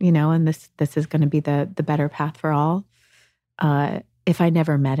could, and this is going to be the better path for all. If I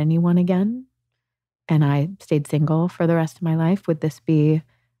never met anyone again and I stayed single for the rest of my life, would this be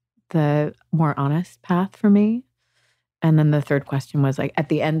the more honest path for me? And then the third question was like, at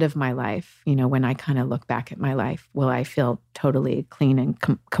the end of my life, when I kind of look back at my life, will I feel totally clean and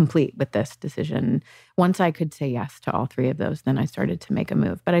complete with this decision? Once I could say yes to all 3 of those, then I started to make a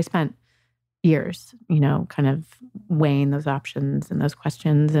move. But I spent years, kind of weighing those options and those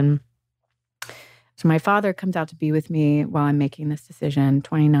questions. And so my father comes out to be with me while I'm making this decision,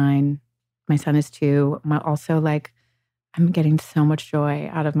 29. My son is 2. I'm getting so much joy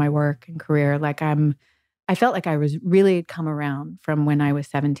out of my work and career. I felt like I was really come around from when I was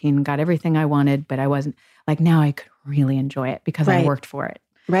 17, got everything I wanted, but I wasn't now I could really enjoy it because I worked for it.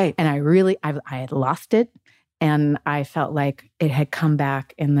 Right. And I had lost it. And I felt like it had come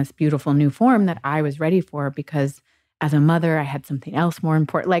back in this beautiful new form that I was ready for, because as a mother, I had something else more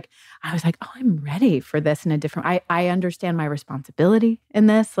important. I was like, oh, I'm ready for this in a different, I understand my responsibility in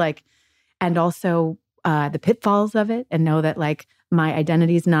this, and also the pitfalls of it, and know that my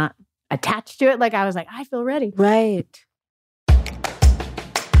identity is not attached to it. I was like, I feel ready. Right.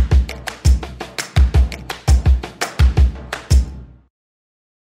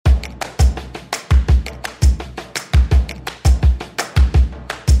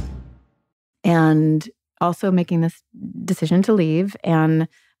 And also making this decision to leave. And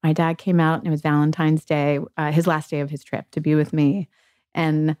my dad came out, and it was Valentine's Day, his last day of his trip, to be with me.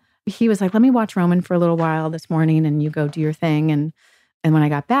 And he was like, let me watch Roman for a little while this morning, and you go do your thing. And when I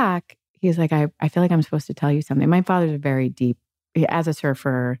got back, he was like, I feel like I'm supposed to tell you something. My father's a very deep, as a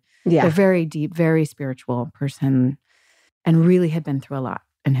surfer, a very deep, very spiritual person, and really had been through a lot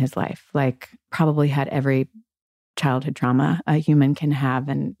in his life. Probably had every childhood trauma a human can have,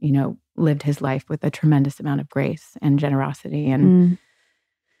 and, lived his life with a tremendous amount of grace and generosity. And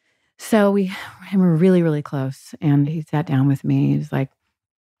so we were really, really close. And he sat down with me. He was like,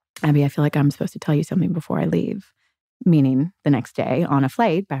 Abby, I feel like I'm supposed to tell you something before I leave. Meaning the next day on a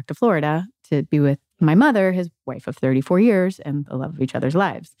flight back to Florida to be with my mother, his wife of 34 years, and the love of each other's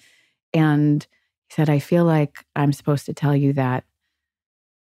lives. And he said, I feel like I'm supposed to tell you that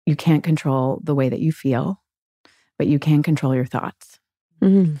you can't control the way that you feel, but you can control your thoughts.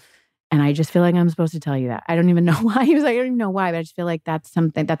 Mm-hmm. And I just feel like I'm supposed to tell you that. I don't even know why. He was like, I don't even know why, but I just feel like that's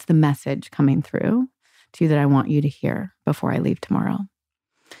the message coming through to you that I want you to hear before I leave tomorrow.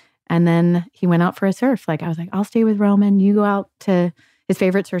 And then he went out for a surf. I was like, I'll stay with Roman. You go out to his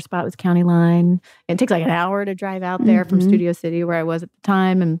favorite surf spot was County Line. It takes an hour to drive out there from Studio City, where I was at the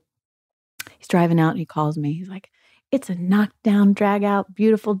time. And he's driving out and he calls me. He's like, it's a knockdown, drag out,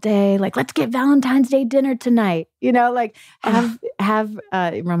 beautiful day. Let's get Valentine's Day dinner tonight. Have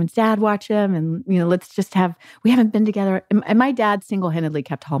Roman's dad watch him, and let's just we haven't been together. And my dad single-handedly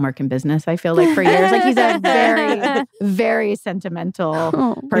kept Hallmark in business, I feel like, for years. He's a very, very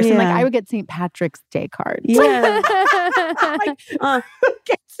sentimental person. Yeah. I would get St. Patrick's Day cards. Yeah.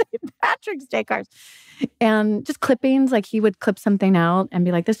 Get St. Patrick's Day cards. And just clippings, he would clip something out and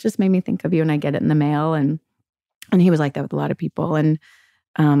be like, this just made me think of you, and I get it in the mail. And he was like that with a lot of people. And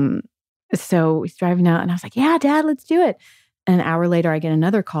so he's driving out, and I was like, yeah, Dad, let's do it. And an hour later, I get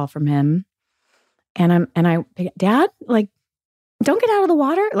another call from him. And I Dad, don't get out of the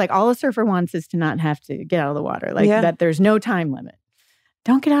water. All a surfer wants is to not have to get out of the water. That there's no time limit.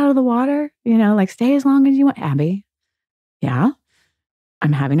 Don't get out of the water. Stay as long as you want. Abby, yeah,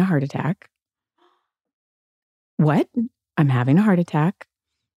 I'm having a heart attack. What? I'm having a heart attack.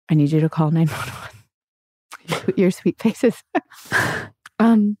 I need you to call 911. Your sweet faces.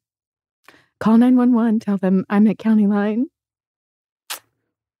 Call 911. Tell them I'm at County Line.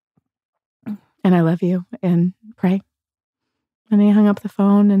 And I love you. And pray. And he hung up the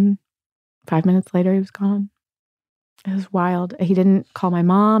phone, and 5 minutes later, he was gone. It was wild. He didn't call my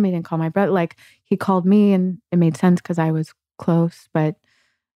mom. He didn't call my brother. He called me, and it made sense because I was close. But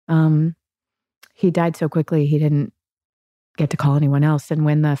he died so quickly, he didn't get to call anyone else. And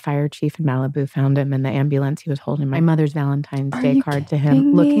when the fire chief in Malibu found him in the ambulance, he was holding my mother's Valentine's Day card to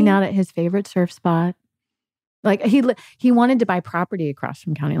him, looking out at his favorite surf spot. Like he wanted to buy property across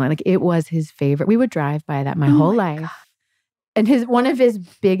from County Line. Like it was his favorite. We would drive by that my whole life. God. And one of his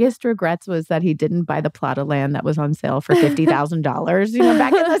biggest regrets was that he didn't buy the plot of land that was on sale for $50,000,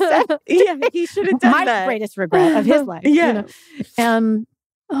 back in the 70s. Yeah, he should have done My that. greatest regret of his life. Yeah.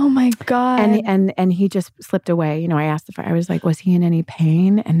 Oh my God. And he just slipped away. I asked I was like, was he in any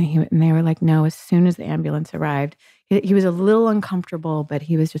pain? And they were like, no, as soon as the ambulance arrived, he was a little uncomfortable, but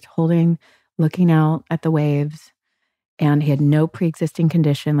he was just looking out at the waves, and he had no pre-existing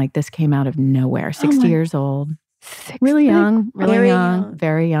condition. Like this came out of nowhere, 60 years old. Really young,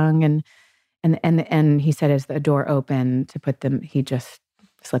 very young. And he said as the door opened to put them, he just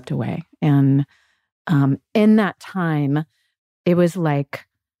slipped away. And in that time, it was like,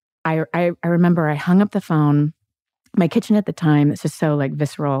 I remember I hung up the phone. My kitchen at the time, it's just so like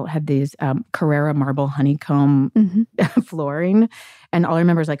visceral, had these Carrara marble honeycomb flooring. And all I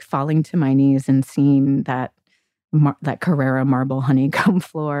remember is like falling to my knees and seeing that Carrara marble honeycomb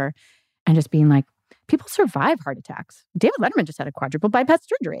floor and just being like, people survive heart attacks. David Letterman just had a quadruple bypass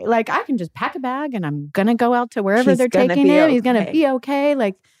surgery. Like I can just pack a bag and I'm going to go out to wherever they're taking him. He's going to be okay.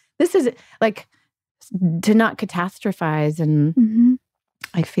 Like this is like to not catastrophize. And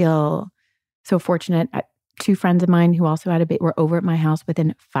I feel so fortunate. Two friends of mine who also had a baby were over at my house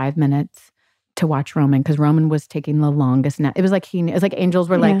within 5 minutes to watch Roman because Roman was taking the longest nap. It was like angels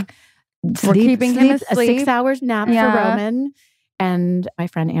were like, we're keeping him asleep. A 6 hours nap for Roman. And my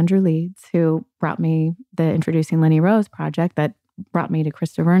friend Andrew Leeds, who brought me the Introducing Lenny Rose project that brought me to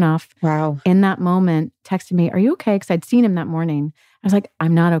Krista Vernoff. Wow. In that moment, texted me, are you okay? Because I'd seen him that morning. I was like,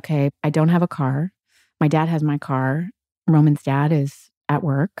 I'm not okay. I don't have a car. My dad has my car. Roman's dad is at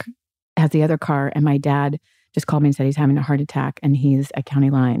work, has the other car. And my dad just called me and said he's having a heart attack and he's at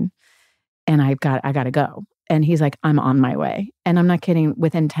County Line. And I got to go. And he's like, I'm on my way. And I'm not kidding.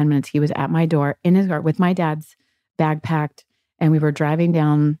 Within 10 minutes, he was at my door in his car with my dad's bag packed. And we were driving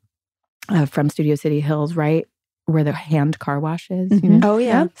down from Studio City Hills, right where the hand car wash is. Oh,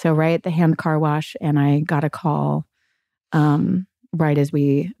 yeah. So right at the hand car wash. And I got a call right as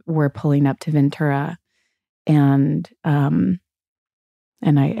we were pulling up to Ventura. And I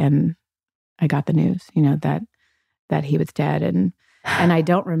got the news, that he was dead. And I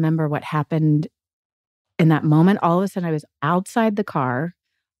don't remember what happened in that moment. All of a sudden I was outside the car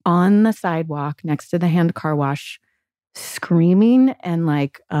on the sidewalk next to the hand car wash, screaming and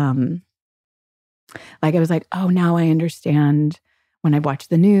like I was like, oh, now I understand when I watched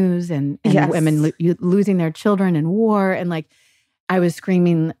the news and women losing their children in war. And like, I was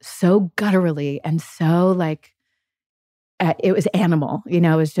screaming so gutturally and so like, it was animal, it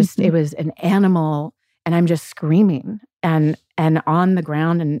was just, it was an animal and I'm just screaming and on the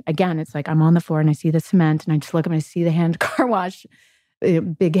ground. And again, it's like, I'm on the floor and I see the cement and I just look up and I see the hand car wash,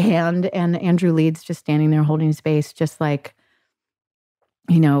 big hand, and Andrew Leeds just standing there holding space, just like,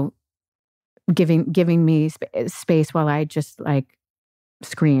 giving me space while I just like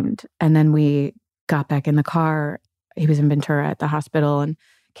screamed. And then we got back in the car. He was in Ventura at the hospital and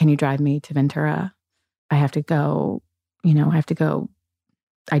can you drive me to Ventura? I have to go,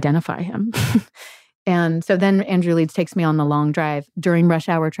 identify him. And so then Andrew Leeds takes me on the long drive during rush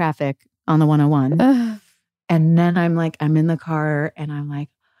hour traffic on the 101. And then I'm in the car and I'm like,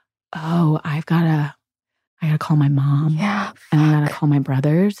 oh, I gotta call my mom. Yeah. And I gotta call my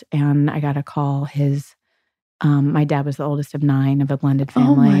brothers and I gotta call his, my dad was the oldest of 9 of a blended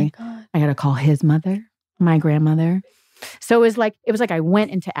family. Oh my God. I gotta call his mother, my grandmother. So it was like I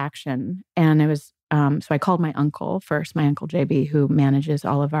went into action and it was, so I called my uncle first, my uncle JB, who manages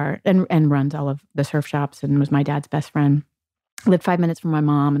all of our, and runs all of the surf shops and was my dad's best friend. Lived 5 minutes from my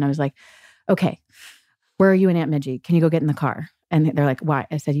mom. And I was like, okay, where are you and Aunt Midgie? Can you go get in the car? And they're like, why?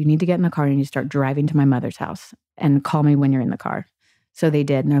 I said, you need to get in the car and you need to start driving to my mother's house and call me when you're in the car. So they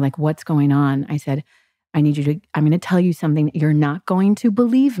did. And they're like, what's going on? I said, I'm going to tell you something. You're not going to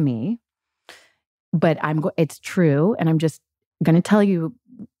believe me, but it's true. And I'm just going to tell you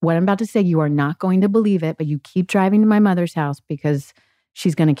what I'm about to say. You are not going to believe it, but you keep driving to my mother's house because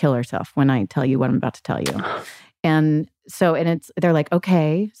she's going to kill herself when I tell you what I'm about to tell you. And so, they're like,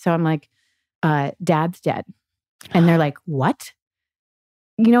 okay. So I'm like, Dad's dead. And they're like, what?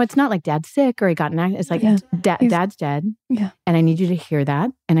 It's not like Dad's sick or he got an accident. It's like, Dad's dead. Yeah. And I need you to hear that.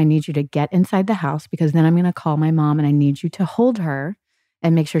 And I need you to get inside the house because then I'm going to call my mom and I need you to hold her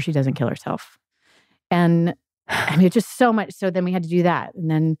and make sure she doesn't kill herself. And I mean, just so much. So then we had to do that. And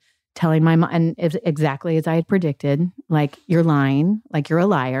then telling my mom, and it was exactly as I had predicted, like, you're lying, like, you're a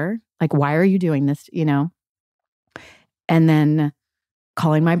liar. Like, why are you doing this? And then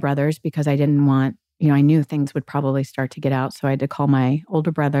calling my brothers because I didn't want, I knew things would probably start to get out. So I had to call my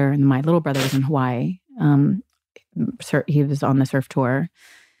older brother and my little brother was in Hawaii. he was on the surf tour.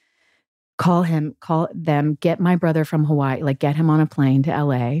 Call them, get my brother from Hawaii, like get him on a plane to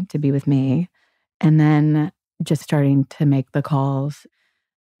LA to be with me. And then just starting to make the calls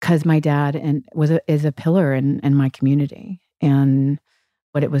because my dad is a pillar in my community, and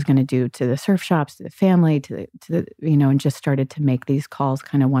what it was going to do to the surf shops, to the family, to the and just started to make these calls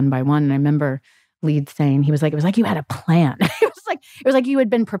kind of one by one. And I remember Lead saying, it was like you had a plan. it was like you had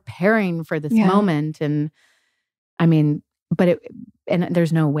been preparing for this moment. And I mean, and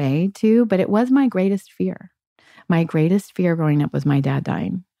there's no way to, but it was my greatest fear. My greatest fear growing up was my dad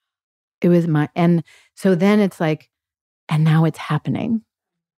dying. It was and so then it's like, and now it's happening.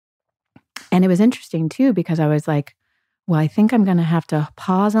 And it was interesting too, because I was like, well, I think I'm going to have to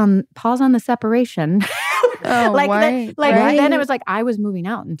pause on the separation. Oh, right. Then it was like I was moving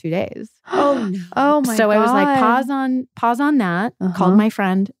out in 2 days. Oh my! So God. I was like, pause on that. Called my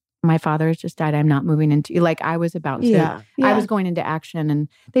friend. My father has just died. I'm not moving into I was about to. Yeah. I was going into action, and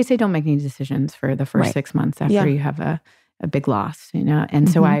they say don't make any decisions for the first 6 months after you have a big loss, And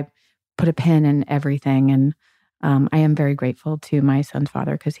so I put a pin in everything, and I am very grateful to my son's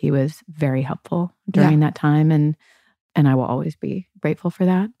father because he was very helpful during that time, and I will always be grateful for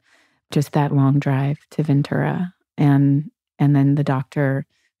that. Just that long drive to Ventura, and then the doctor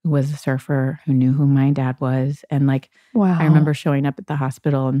who was a surfer who knew who my dad was, and wow. I remember showing up at the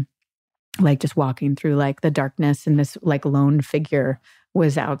hospital and just walking through the darkness, and this lone figure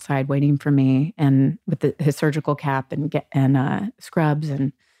was outside waiting for me, and with his surgical cap and scrubs,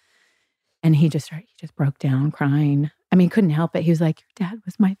 and he just broke down crying. I mean, couldn't help it. He was like, "Your dad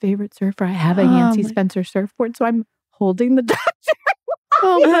was my favorite surfer. I have a Yancey Spencer surfboard, so I'm holding the doctor."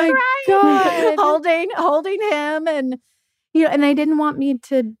 Oh my God. holding him, and and they didn't want me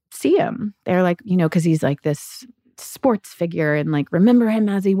to see him. They're like, because he's this sports figure, and remember him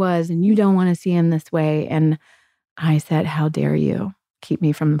as he was, and you don't want to see him this way. And I said, how dare you keep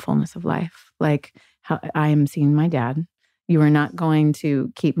me from the fullness of life? How I am seeing my dad. You are not going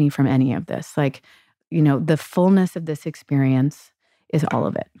to keep me from any of this. The fullness of this experience is all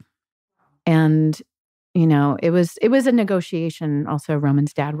of it. And it was a negotiation. Also,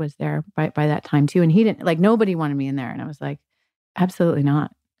 Roman's dad was there by that time too. And he didn't, nobody wanted me in there. And I was like, absolutely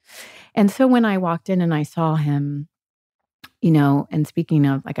not. And so when I walked in and I saw him, and speaking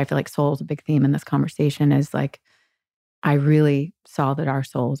of, I feel like soul is a big theme in this conversation, is I really saw that our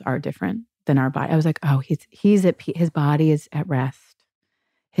souls are different than our body. I was like, oh, his body is at rest.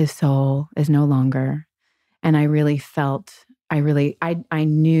 His soul is no longer. And I really felt, I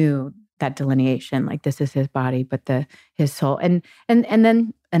knew that delineation, this is his body, but his soul. And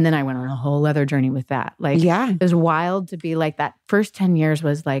then I went on a whole other journey with that. It was wild to be that first 10 years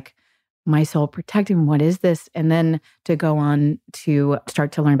was my soul protecting, what is this? And then to go on to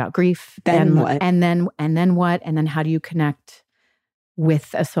start to learn about grief. Then what? And then what? And then how do you connect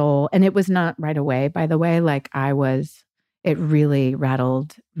with a soul? And it was not right away, by the way. It really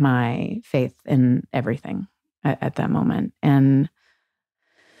rattled my faith in everything at that moment. And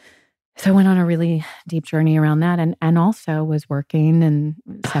so I went on a really deep journey around that, and also was working and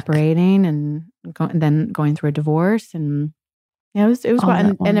separating, and then going through a divorce, and it was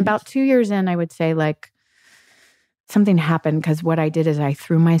wild. And about 2 years in, I would say something happened, because what I did is I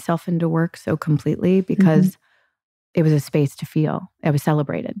threw myself into work so completely, because it was a space to feel. I was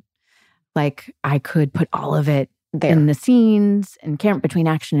celebrated. I could put all of it there in the scenes and between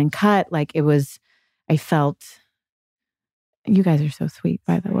action and cut. I felt. You guys are so sweet,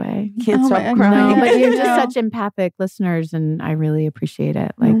 by the way. Can't stop crying. No, but you're just such empathic listeners, and I really appreciate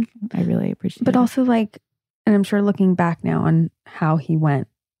it. I really appreciate it. But also, and I'm sure looking back now on how he went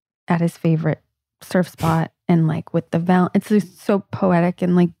at his favorite surf spot, and with the it's just so poetic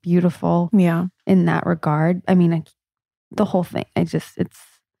and beautiful. Yeah. In that regard. I mean, the whole thing.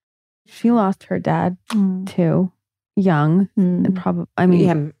 She lost her dad too, young, and probably. I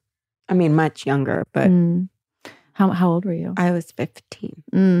mean, much younger, but. How old were you? I was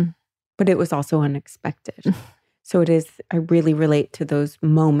 15. But it was also unexpected. So I really relate to those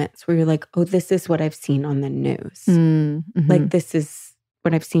moments where you're like, oh, this is what I've seen on the news. This is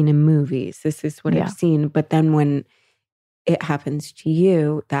what I've seen in movies. This is what I've seen. But then when it happens to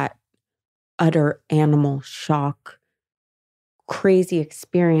you, that utter animal shock, crazy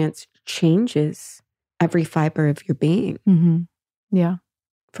experience changes every fiber of your being. Mm-hmm. Yeah.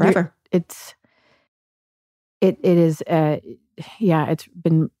 Forever. It is, it's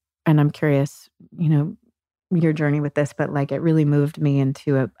been, and I'm curious, your journey with this, but it really moved me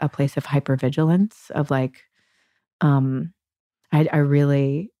into a place of hypervigilance of I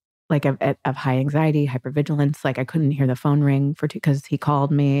really, of high anxiety, hypervigilance. I couldn't hear the phone ring because he called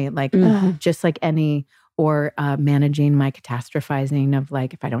me, just any or managing my catastrophizing of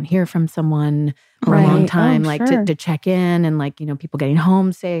like, if I don't hear from someone for a long time, like to check in and like, people getting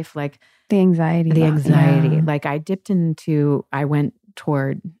home safe, like the anxiety. Yeah. Like I went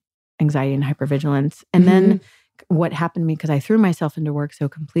toward anxiety and hypervigilance. And then what happened to me, because I threw myself into work so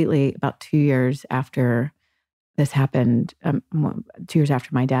completely about 2 years after this happened, 2 years after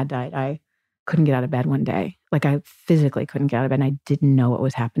my dad died, I couldn't get out of bed one day. Like I physically couldn't get out of bed and I didn't know what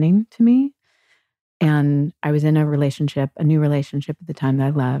was happening to me. And I was in a new relationship at the time that I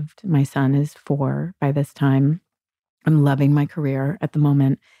loved. My son is 4 by this time. I'm loving my career at the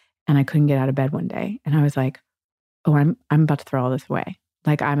moment. And I couldn't get out of bed one day. And I was like, oh, I'm about to throw all this away.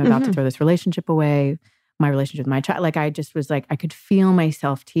 Like I'm about to throw this relationship away, my relationship with my child. Like I just was like, I could feel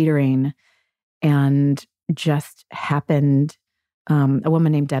myself teetering. And just happened, a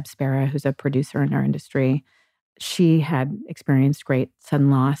woman named Deb Spera, who's a producer in our industry, she had experienced great sudden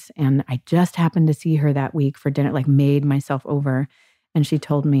loss. And I just happened to see her that week for dinner, like made myself over. And she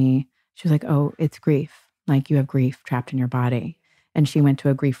told me, she was like, oh, it's grief. Like you have grief trapped in your body. And she went to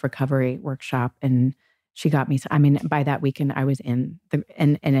a grief recovery workshop and she got me. I mean, by that weekend, I was and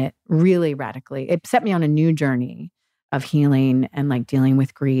it really radically, it set me on a new journey of healing and like dealing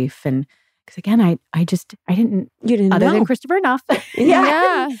with grief. And because again, I didn't other know. than Christopher enough.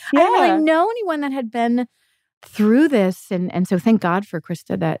 Yeah. I didn't really know anyone that had been through this. And so thank God for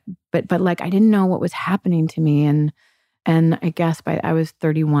Krista but like, I didn't know what was happening to me. And I guess I was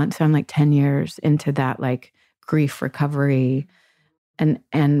 31, so I'm like 10 years into that like grief recovery.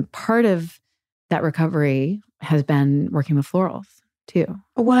 And part of that recovery has been working with florals too.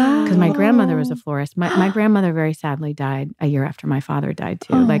 Wow. Because my grandmother was a florist. My grandmother very sadly died a year after my father died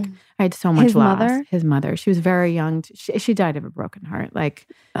too. Like I had so much His loss. mother? His mother. She was very young. She died of a broken heart. Like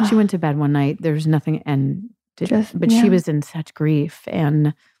she went to bed one night. There was nothing she was in such grief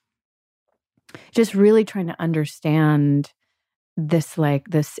and just really trying to understand this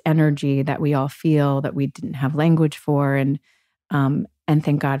energy that we all feel that we didn't have language for. And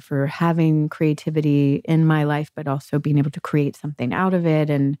thank God for having creativity in my life, but also being able to create something out of it.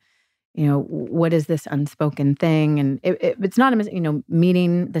 And, what is this unspoken thing? And it's not,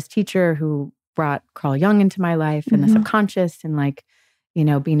 meeting this teacher who brought Carl Jung into my life and the subconscious and like,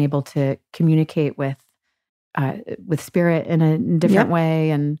 being able to communicate with spirit in a different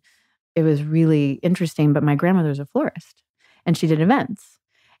way. And it was really interesting. But my grandmother was a florist and she did events.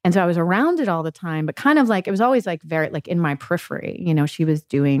 And so I was around it all the time, but kind of like, it was always like very like in my periphery, she was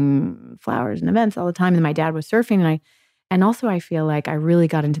doing flowers and events all the time. And my dad was surfing. And also I feel like I really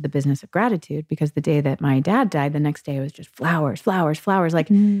got into the business of gratitude because the day that my dad died, the next day it was just flowers, flowers, flowers. Like,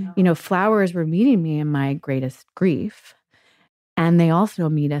 flowers were meeting me in my greatest grief. And they also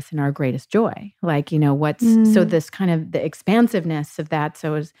meet us in our greatest joy. Like, so this kind of the expansiveness of that.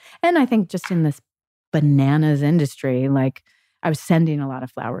 And I think just in this bananas industry, like I was sending a lot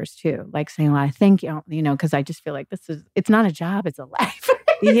of flowers too, like saying a lot of thank you, because I just feel like it's not a job, it's a life.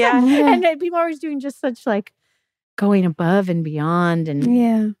 And people are always doing just such like going above and beyond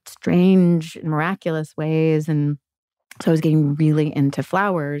and strange and miraculous ways. And so I was getting really into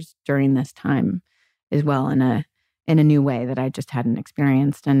flowers during this time as well in a new way that I just hadn't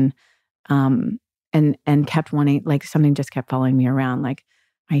experienced. And kept wanting, like something just kept following me around, like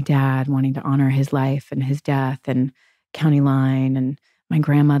my dad wanting to honor his life and his death and county line and my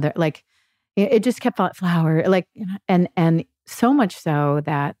grandmother, like it just kept flower, like, and so much so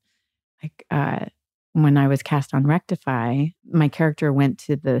that like, when I was cast on Rectify, my character went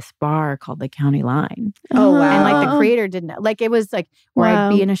to this bar called the County Line. Oh, wow. And like the creator didn't, like it was like where I'd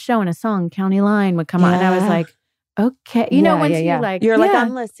be in a show and a song, County Line would come on. And I was like, okay. Once you like, you're like,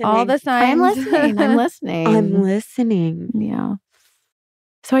 I'm listening. All the signs. I'm listening. I'm listening. Yeah.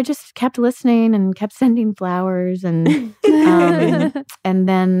 So I just kept listening and kept sending flowers. And and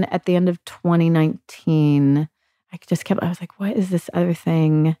then at the end of 2019, I was like, what is this other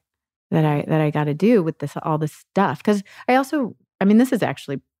thing that I got to do with all this stuff? Because this is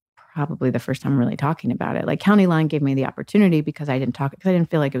actually probably the first time I'm really talking about it. Like County Line gave me the opportunity because I didn't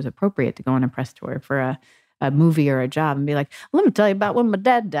feel like it was appropriate to go on a press tour for a movie or a job and be like, let me tell you about when my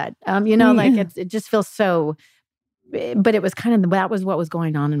dad died. Like it just feels so, but it was kind of, that was what was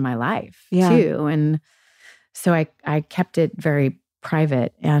going on in my life too. And so I kept it very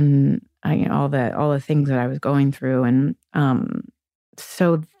private and all the things that I was going through. And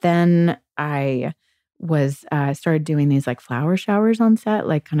so then I was started doing these like flower showers on set,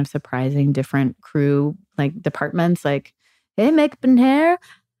 like kind of surprising different crew, like departments, like, hey, makeup and hair,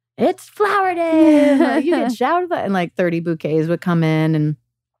 it's flower day. You get showered, and like 30 bouquets would come in. And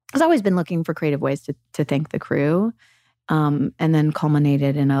I've always been looking for creative ways to thank the crew. And then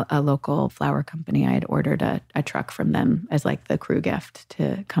culminated in a local flower company. I had ordered a truck from them as like the crew gift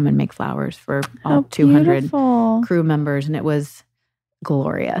to come and make flowers for all 200 crew members. And it was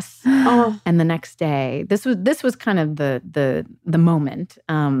glorious. And the next day, this was kind of the moment.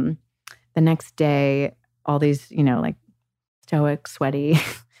 The next day, all these, like stoic, sweaty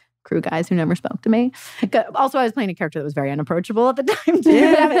crew guys who never spoke to me. Also, I was playing a character that was very unapproachable at the time too.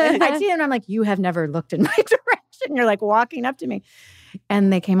 I see them and I'm like, you have never looked in my direction. You're like walking up to me.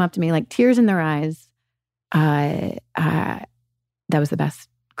 And they came up to me like tears in their eyes. That was the best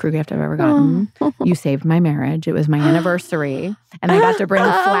crew gift I've ever gotten. You saved my marriage. It was my anniversary. And I got to bring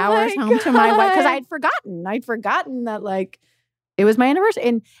flowers home to my wife because I'd forgotten that like it was my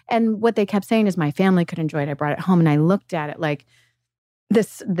anniversary. And what they kept saying is my family could enjoy it. I brought it home and I looked at it like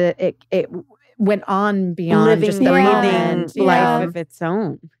it went on beyond living, just the breathing life of its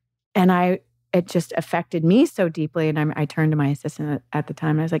own. And it just affected me so deeply. And I turned to my assistant at the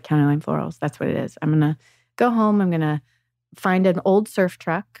time. And I was like, County Line Florals, that's what it is. I'm going to go home. I'm going to find an old surf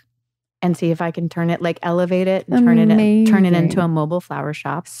truck and see if I can turn it, like elevate it and turn it into a mobile flower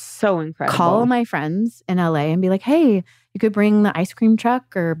shop. So incredible. Call my friends in LA and be like, hey, you could bring the ice cream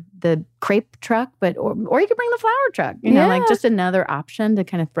truck or the crepe truck, or you could bring the flower truck, like just another option to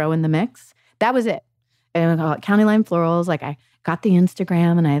kind of throw in the mix. That was it. And I call it County Line Florals. Like I got the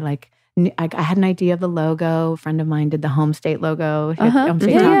Instagram and I had an idea of the logo. A friend of mine did the Home State logo. Home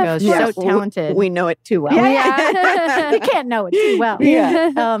State Tacos. So talented. We know it too well. Yeah. You can't know it too well.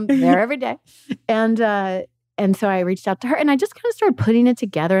 Yeah. There every day. And so I reached out to her and I just kind of started putting it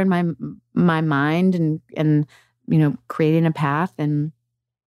together in my mind and creating a path and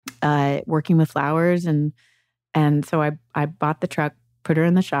working with flowers. And so I bought the truck, put her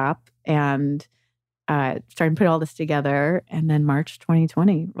in the shop and started to put all this together. And then March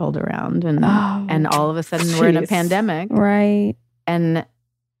 2020 rolled around and all of a sudden we're in a pandemic. Right. And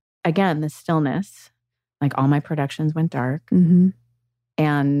again, the stillness, like all my productions went dark. Mm-hmm.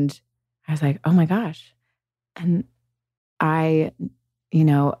 And I was like, oh my gosh. And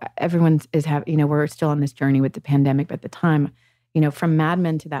everyone is we're still on this journey with the pandemic. But at the time, from Mad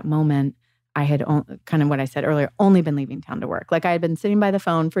Men to that moment, I had kind of what I said earlier, only been leaving town to work. Like I had been sitting by the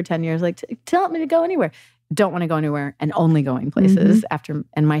phone for 10 years, like, tell me to go anywhere. Don't want to go anywhere and only going places after.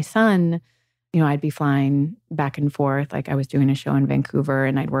 And my son, I'd be flying back and forth. Like I was doing a show in Vancouver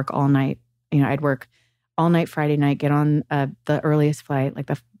and I'd work all night. I'd work all night Friday night, get on the earliest flight, like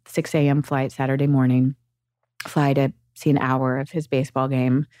the 6 a.m. flight Saturday morning, fly to see an hour of his baseball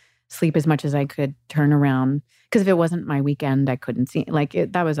game, sleep as much as I could, turn around. Because if it wasn't my weekend, I couldn't see.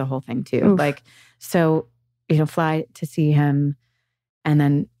 That was a whole thing too. Oof. So fly to see him, and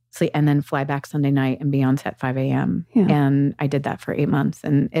then sleep, and then fly back Sunday night and be on set 5 a.m. Yeah. And I did that for 8 months,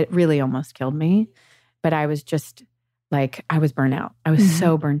 and it really almost killed me. But I was just I was burnt out. I was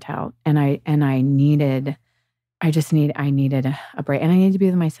so burnt out, and I needed a break, and I needed to be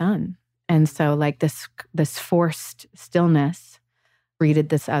with my son. And so this forced stillness breeded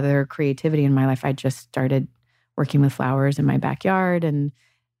this other creativity in my life. I just started working with flowers in my backyard and,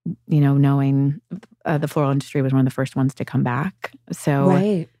 knowing the floral industry was one of the first ones to come back. So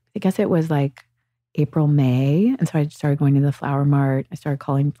I guess it was April, May. And so I started going to the flower mart. I started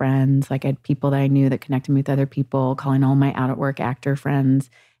calling friends. I had people that I knew that connected me with other people, calling all my out at work actor friends.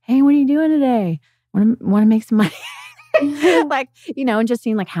 Hey, what are you doing today? Want to make some money? And just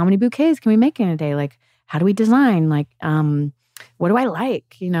seeing how many bouquets can we make in a day? How do we design? What do I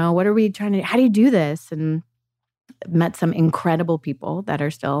like? What are we trying to, how do you do this? And met some incredible people that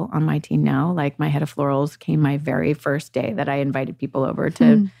are still on my team now. My head of florals came my very first day that I invited people over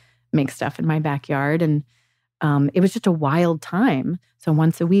to make stuff in my backyard. And it was just a wild time. So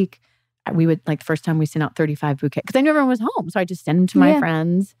once a week, we would, the first time we sent out 35 bouquets, because I knew everyone was home. So I just send them to my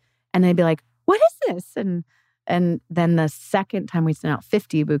friends and they'd be like, what is this? And then the second time we sent out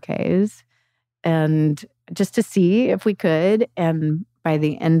 50 bouquets and just to see if we could. And by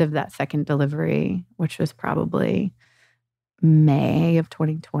the end of that second delivery, which was probably May of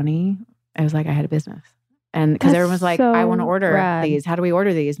 2020, I was like, I had a business. And because everyone was like, I want to order these. How do we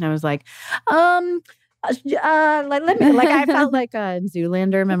order these? And I was like, let me, I felt like a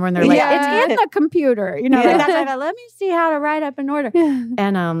Zoolander. Remember when they're like, it's in the computer, that's what I thought, let me see how to write up an order. Yeah.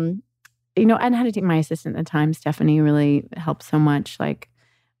 And, and how to take my assistant at the time, Stephanie, really helped so much.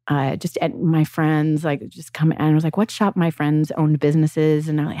 Just at my friends, just come and I was like, what shop? My friends owned businesses.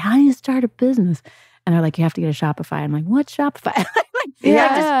 And they're like, how do you start a business? And they're like, you have to get a Shopify. I'm like, what Shopify?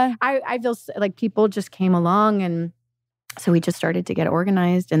 I feel like people just came along. And so we just started to get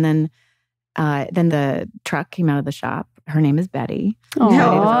organized. And then the truck came out of the shop. Her name is Betty.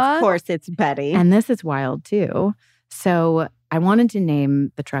 No, of course it's Betty. And this is wild too. So I wanted to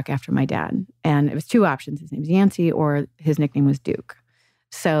name the truck after my dad. And it was two options. His name's Yancey or his nickname was Duke.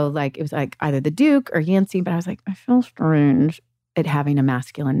 So like, it was like either the Duke or Yancey, but I was like, I feel strange it having a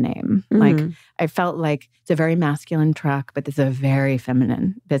masculine name. Like I felt like it's a very masculine truck, but this is a very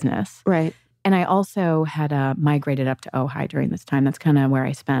feminine business. Right. And I also had migrated up to Ojai during this time. That's kind of where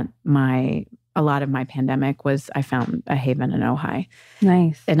I spent a lot of my pandemic was I found a haven in Ojai.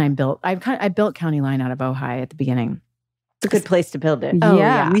 Nice. And I built County Line out of Ojai at the beginning. It's a good place to build it. Oh,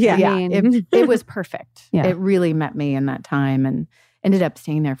 yeah. yeah. I mean- It was perfect. Yeah. It really met me in that time and ended up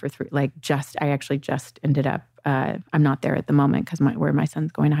staying there for I actually just ended up, I'm not there at the moment because where my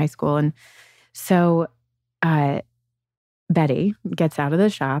son's going to high school. And so Betty gets out of the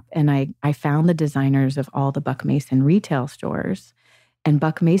shop and I found the designers of all the Buck Mason retail stores. And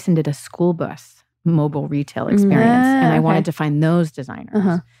Buck Mason did a school bus mobile retail experience. And I wanted to find those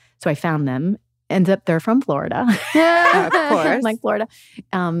designers. So I found them. Ends up they're from Florida. Of course. Like Florida.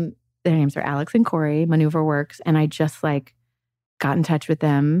 Their names are Alex and Corey, Maneuver Works. And I just like got in touch with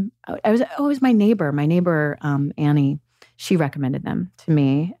them. It was my neighbor. My neighbor, Annie, she recommended them to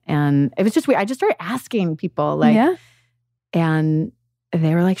me. And it was just weird. I just started asking people like, and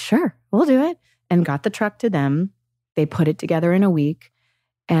they were like, sure, we'll do it. And got the truck to them. They put it together in a week.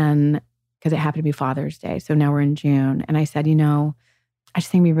 And because it happened to be Father's Day. So now we're in June. And I said, I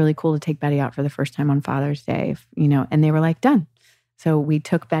just think it'd be really cool to take Betty out for the first time on Father's Day, and they were like, done. So we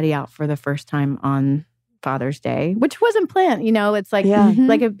took Betty out for the first time on Father's Day, which wasn't planned. It's like,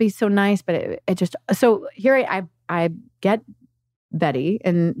 like it'd be so nice, but it just, so here I get Betty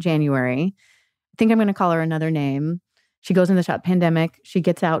in January. I think I'm going to call her another name. She goes in the shop, pandemic. She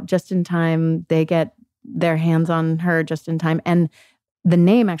gets out just in time. They get their hands on her just in time. And the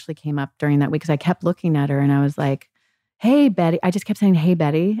name actually came up during that week because I kept looking at her and I was like, hey, Betty. I just kept saying, hey,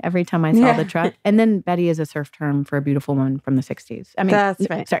 Betty, every time I saw the truck. And then Betty is a surf term for a beautiful woman from the 60s. I mean, that's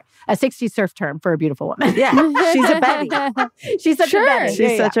right. Sorry, a 60s surf term for a beautiful woman. Yeah, she's a Betty. She's such a Betty.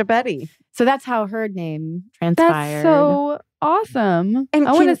 She's such a Betty. So that's how her name transpired. That's so awesome. And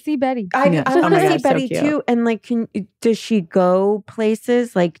I want to see Betty. I want Oh my to God, see Betty so cute. too. And like, does she go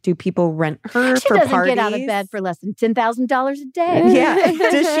places? Like, do people rent her She for doesn't parties? get out of bed for less than $10,000 a day. Yeah.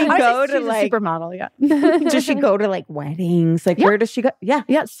 Does she go to she's like a supermodel? Yeah. Does she go to like weddings? Like, where does she go? Yeah.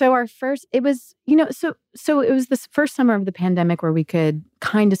 Yeah. So our first, it was, so it was this first summer of the pandemic where we could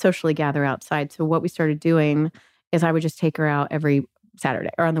kind of socially gather outside. So what we started doing is I would just take her out every Saturday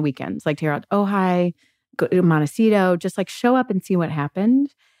or on the weekends, like take her out to Ojai, go to Montecito, just like show up and see what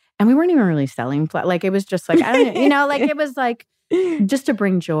happened. And we weren't even really selling. Like, it was just like, I don't know, like it was like just to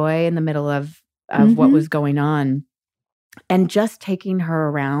bring joy in the middle of what was going on and just taking her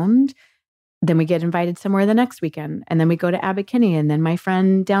around. Then we get invited somewhere the next weekend. And then we go to Abiquinney and then my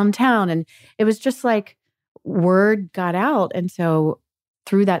friend downtown. And it was just like word got out. And so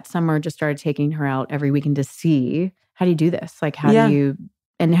through that summer, just started taking her out every weekend to see, how do you do this? Like, how do you,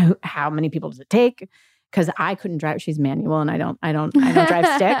 and how many people does it take? Because I couldn't drive. She's manual and I don't drive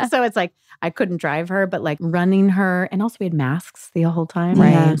stick. So it's like, I couldn't drive her, but like running her. And also we had masks the whole time.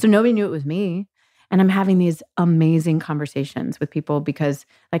 Right. So nobody knew it was me. And I'm having these amazing conversations with people because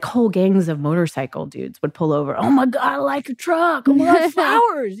like whole gangs of motorcycle dudes would pull over. Oh my God, I like your truck. Oh my God,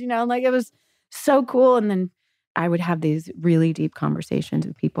 flowers. Like it was so cool. And then I would have these really deep conversations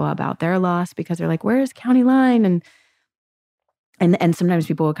with people about their loss because they're like, where's County Line? And sometimes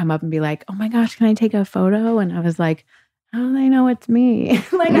people would come up and be like, oh my gosh, can I take a photo? And I was like, how do they know it's me?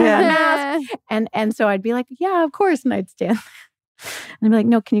 Like I have a mask. And so I'd be like, yeah, of course. And I'd stand and I'd be like,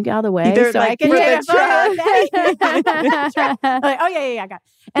 no, can you get out of the way They're so like, I can for take the a photo? Like, oh yeah, I got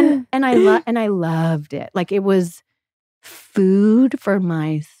it. And I loved it. Like it was food for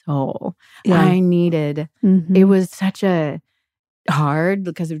my soul. Yeah. I needed, it was such a hard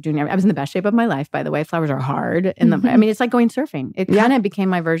because of doing, I was in the best shape of my life, by the way. Flowers are hard. And I mean, it's like going surfing. It kind of became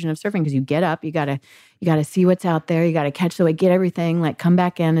my version of surfing because you get up, you gotta see what's out there. You gotta catch the wave, get everything, like come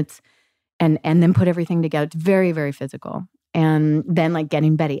back in. And then put everything together. It's very, very physical. And then like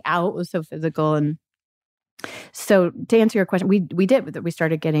getting Betty out was so physical. And so to answer your question, we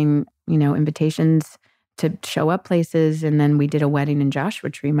started getting, invitations to show up places. And then we did a wedding in Joshua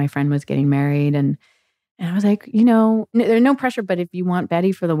Tree. My friend was getting married and I was like, there's no pressure, but if you want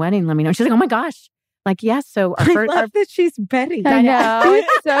Betty for the wedding, let me know. She's like, oh my gosh. Like, yes. So I love that she's Betty. I know.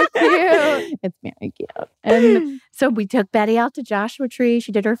 It's so cute. It's very cute. And so we took Betty out to Joshua Tree.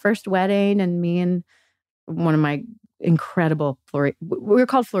 She did her first wedding and me and one of my incredible we're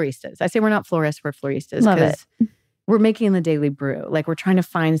called floristas. I say we're not florists, we're floristas. Love it. We're making the daily brew. Like we're trying to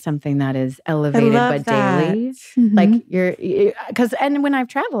find something that is elevated but daily. Mhm. Like because and when I've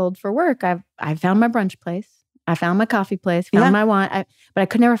traveled for work, I've found my brunch place I found my coffee place, found my wine, but I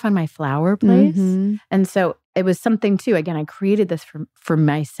could never find my flower place. Mhm. And so it was something too. Again, I created this for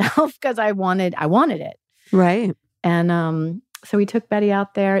myself because I wanted it. Right. And so we took Betty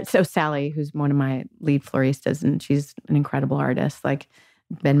out there. So Sally, who's one of my lead floristas, and she's an incredible artist, like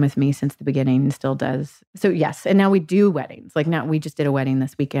been with me since the beginning and still does. So yes, and now we do weddings. Like now we just did a wedding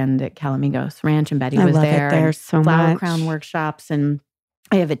this weekend at Calamigos Ranch, and Betty was love there. it there so flower much. crown workshops, and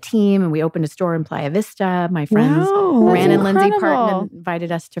I have a team, and we opened a store in Playa Vista. My friends Wow. Ran That's and Lindsay incredible. Parton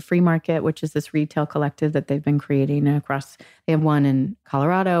invited us to Free Market, which is this retail collective that they've been creating across. They have one in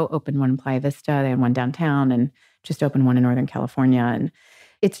Colorado, opened one in Playa Vista. They had one downtown, and just opened one in Northern California. And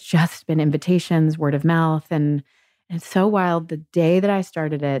it's just been invitations, word of mouth. And it's so wild. The day that I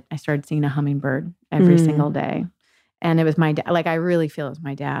started it, I started seeing a hummingbird every single day. And it was my dad. Like, I really feel it was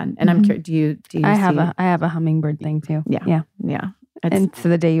my dad. And I'm curious, do you I see? have a hummingbird thing too. Yeah. And so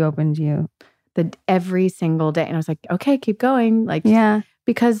the day you opened, Every single day. And I was like, okay, keep going. Like,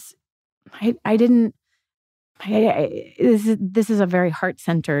 because I didn't, this is a very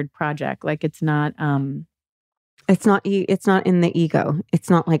heart-centered project. Like, it's not It's not in the ego. It's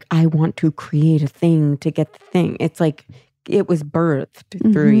not like I want to create a thing to get the thing. It's like it was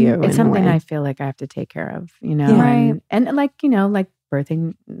birthed through you. It's something I feel like I have to take care of, Right. And like, like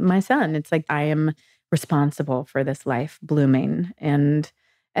birthing my son. It's like I am responsible for this life blooming, and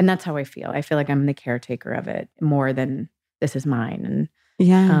that's how I feel. I feel like I'm the caretaker of it more than this is mine.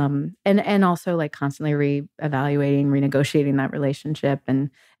 And and also like constantly reevaluating, renegotiating that relationship.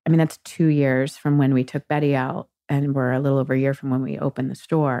 And I mean, that's 2 years from when we took Betty out, and we're a little over a year from when we opened the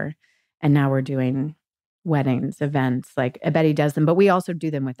store. And now we're doing weddings, events, like Betty does them, but we also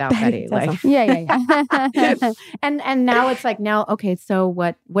do them without Betty. Like, yeah. and now it's like, okay, so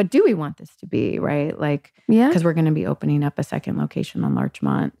what do we want this to be, right? Like, Yeah. because we're going to be opening up a second location on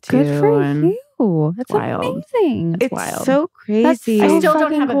Larchmont too. Good for and you. That's wild. amazing. It's wild. so crazy. I so still don't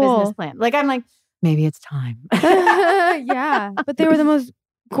fucking have a cool. business plan. Like, I'm like, maybe it's time. Yeah, but they were the most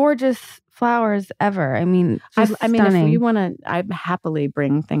gorgeous flowers ever. I mean, just I mean, stunning. if you want to, I happily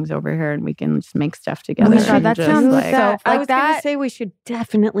bring things over here and we can just make stuff Oh together. my God, and that just, sounds like, so. I Like was going to that. say we should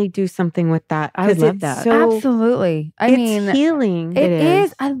definitely do something with that. I would 'cause love it's that. So, Absolutely. I it's mean, healing. it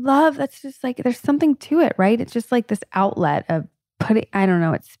is. is. I love. That's just like there's something to it, right? It's just like this outlet of putting. I don't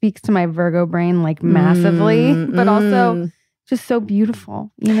know. It speaks to my Virgo brain like massively, but also just so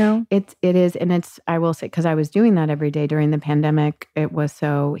beautiful. It is. And it's, I will say, because I was doing that every day during the pandemic, it was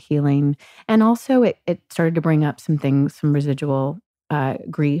so healing. And also it started to bring up some things, some residual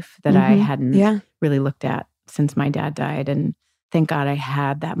grief that I hadn't really looked at since my dad died. And thank God I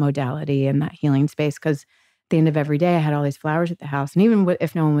had that modality and that healing space, because at the end of every day, I had all these flowers at the house. And even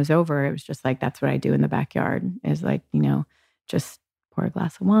if no one was over, it was just like, that's what I do in the backyard, is like, just pour a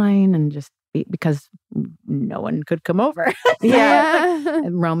glass of wine and just because no one could come over.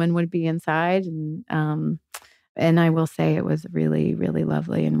 And Roman would be inside. And I will say it was really, really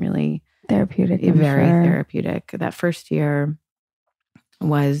lovely and really Therapeutic. very therapeutic. That first year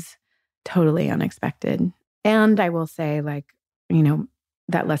was totally unexpected. And I will say, like,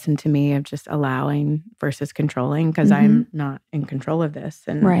 that lesson to me of just allowing versus controlling, because I'm not in control of this.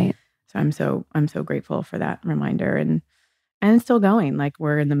 And Right. so I'm so grateful for that reminder. And it's still going. Like,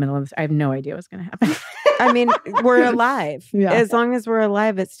 we're in the middle of this. I have no idea what's going to happen. I mean, we're alive. Yeah. As long as we're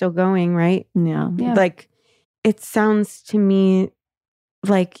alive, it's still going, right? Yeah. Like, it sounds to me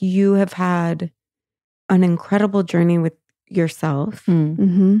like you have had an incredible journey with yourself.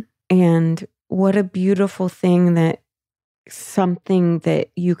 Mm-hmm. And what a beautiful thing that something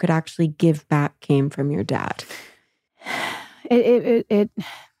that you could actually give back came from your dad.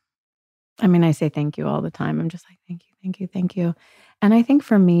 I mean, I say thank you all the time. I'm just like, thank you, thank you, thank you. And I think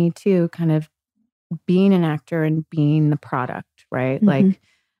for me too, kind of being an actor and being the product, right? Mm-hmm. Like,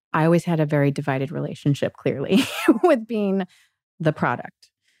 I always had a very divided relationship, clearly, with being the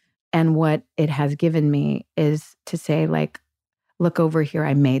product. And what it has given me is to say, like, look over here,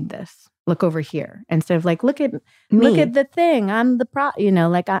 I made this. Look over here. Instead of like, look at the thing. I'm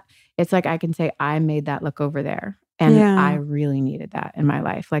the it's like I can say, I made that, look over there. And I really needed that in my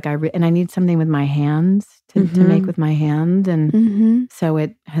life. Like, and I need something with my hands to make with my hand. And so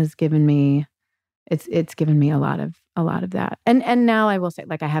it has given me, it's given me a lot of that. And now I will say,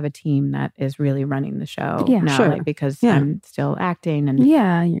 like, I have a team that is really running the show now, like, because I'm still acting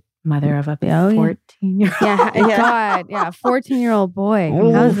and mother of a 14-year-old. God. Yeah. 14-year-old boy.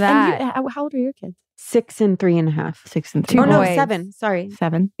 How's that? How old are your kids? 6 and 3.5. 6 and 3. Two Oh, no, boys. 7. Sorry.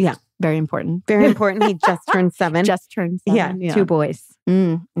 7. Yeah. Very important. Very important. He just turned 7. Just turned 7. Yeah. 2 boys.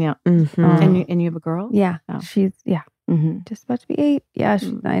 Yeah. Mhm. And you have a girl? Yeah. Oh. She's, just about to be 8. Yeah.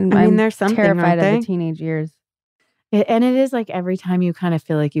 I mean, there's something, terrified aren't of they? the teenage years. And it is like every time you kind of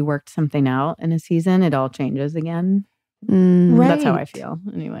feel like you worked something out in a season, it all changes again. Right. That's how I feel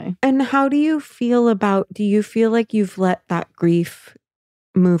anyway. And how do you feel do you feel like you've let that grief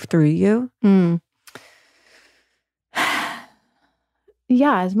move through you?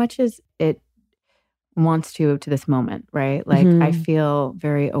 Yeah, as much as it wants to this moment, right? Like I feel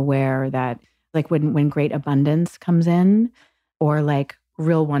very aware that like when great abundance comes in, or like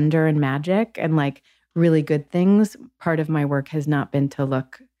real wonder and magic and like really good things, part of my work has not been to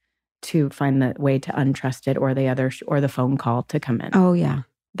look to find the way to untrust it or the other or the phone call to come in. Oh yeah.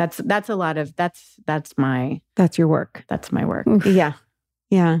 That's a lot of that's your work. That's my work. Yeah.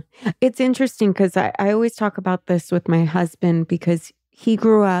 Yeah. It's interesting because I always talk about this with my husband because he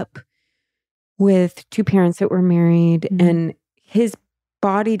grew up with two parents that were married and his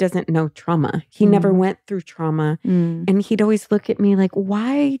body doesn't know trauma. He never went through trauma. And he'd always look at me like,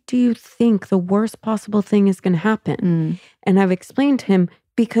 why do you think the worst possible thing is going to happen? And I've explained to him,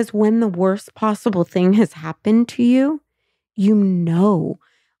 because when the worst possible thing has happened to you, you know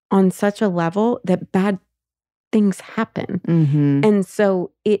on such a level that bad things happen. And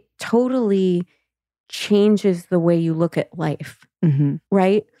so it totally changes the way you look at life,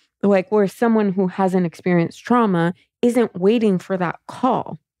 right? Like where someone who hasn't experienced trauma isn't waiting for that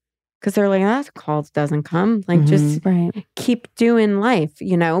call because they're like, that call doesn't come. Like just keep doing life,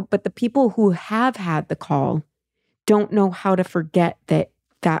 you know? But the people who have had the call don't know how to forget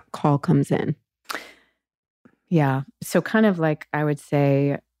that call comes in. Yeah. So kind of like I would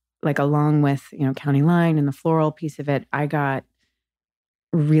say, like along with, County Line and the floral piece of it, I got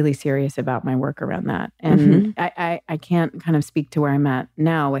really serious about my work around that. And I can't kind of speak to where I'm at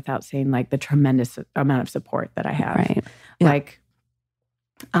now without saying like the tremendous amount of support that I have. Right. Like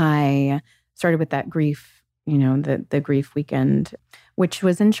I started with that grief, the grief weekend, which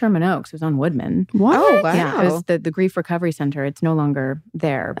was in Sherman Oaks. It was on Woodman. What? Oh, wow. Yeah, it was the Grief Recovery Center. It's no longer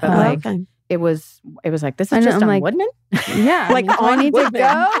there, but it was like, this is just on like, Woodman? Yeah. Like, I need Woodman. to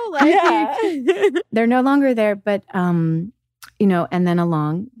go. Like, They're no longer there, but, and then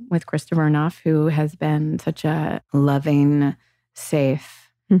along with Krista Vernoff, who has been such a loving,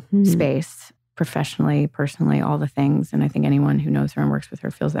 safe space, professionally, personally, all the things. And I think anyone who knows her and works with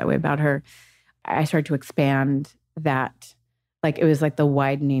her feels that way about her. I started to expand that. Like, it was like the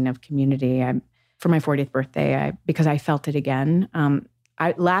widening of community. For my 40th birthday, because I felt it again.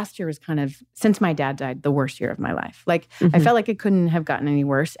 Last year was kind of, since my dad died, the worst year of my life. Like, I felt like it couldn't have gotten any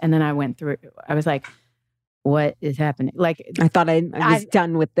worse. And then I went through it. I was like, what is happening? Like, I thought I was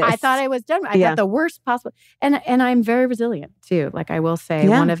done with this. I thought I was done. I thought the worst possible. And I'm very resilient too. Like, I will say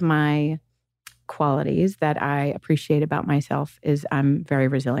one of my qualities that I appreciate about myself is I'm very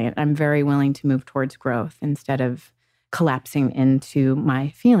resilient. I'm very willing to move towards growth instead of collapsing into my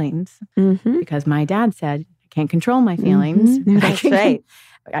feelings, because my dad said, I can't control my feelings. That's right.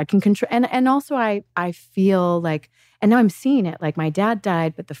 I can control. And also I feel like, and now I'm seeing it, like my dad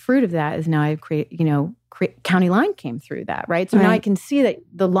died, but the fruit of that is now I've created, County Line came through that, right? So now I can see that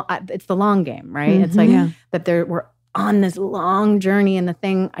it's the long game, right? It's like that we're on this long journey, and the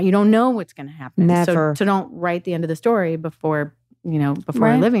thing, you don't know what's going to happen. Never. So don't write the end of the story before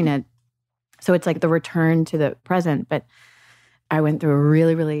living it. So it's like the return to the present. But I went through a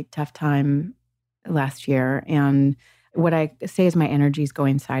really, really tough time last year. And what I say is my energy is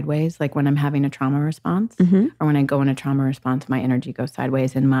going sideways. Like when I'm having a trauma response or when I go in a trauma response, my energy goes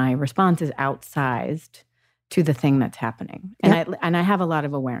sideways and my response is outsized to the thing that's happening. And I have a lot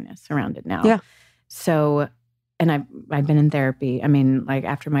of awareness around it now. Yeah. So, and I've been in therapy. I mean, like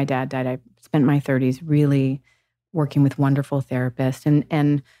after my dad died, I spent my 30s really working with wonderful therapists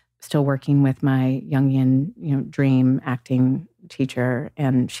and still working with my Jungian, dream acting teacher,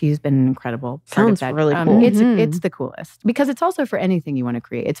 and she's been an incredible part Sounds of that. really cool. It's the coolest because it's also for anything you want to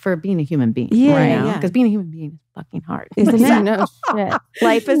create. It's for being a human being, yeah. Because being a human being is fucking hard, Isn't it? No shit.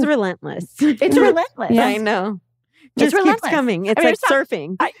 Life is relentless. It's relentless. Yeah, I know. It's Just keeps relentless. coming. It's like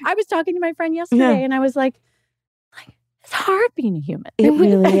surfing. I was talking to my friend yesterday, and I was like, it's hard being a human. It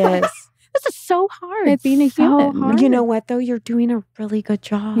really is. This is so hard. It's being a so human. hard. You know what, though? You're doing a really good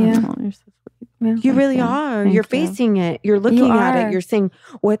job. Yeah. Oh, you're so sweet. Yeah, You really thank are. Thank You're you. facing it. You're looking at are. it. You're saying,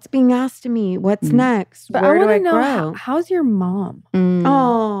 what's being asked of me? What's next? But Where I do I want to know grow? how's your mom?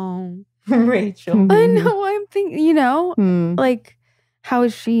 Oh, Rachel. I know. I'm thinking. Like, how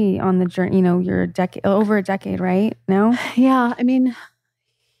is she on the journey? You're over a decade, right? No. Yeah, I mean,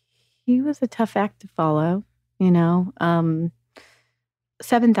 he was a tough act to follow.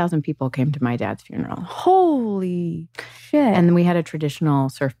 7,000 people came to my dad's funeral. Holy shit! And we had a traditional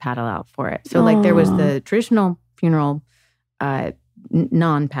surf paddle out for it. So like there was the traditional funeral,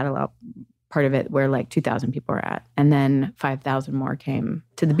 non-paddle out part of it where like 2,000 people were at. And then 5,000 more came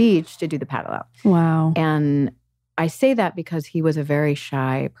to the beach to do the paddle out. Wow. And I say that because he was a very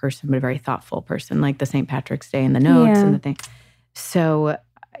shy person, but a very thoughtful person, like the St. Patrick's Day and the notes and the thing. So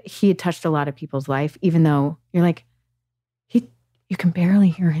he had touched a lot of people's life, even though you're like, you can barely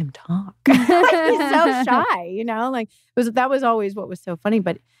hear him talk. Like, he's so shy, you know, like that was always what was so funny,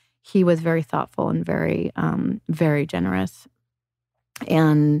 but he was very thoughtful and very, very generous.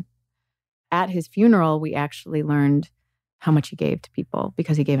 And at his funeral, we actually learned how much he gave to people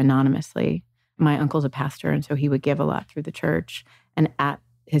because he gave anonymously. My uncle's a pastor, and so he would give a lot through the church. And at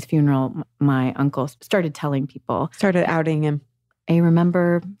his funeral, my uncle started telling people. Started outing him. Hey,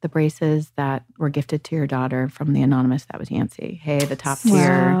 remember the braces that were gifted to your daughter from the anonymous? That was Yancey. Hey, the top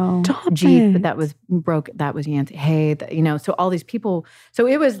tier Jeep that was broke. That was Yancey. Hey, so all these people. So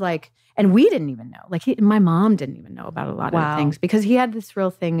it was like, and we didn't even know. Like my mom didn't even know about a lot of things because he had this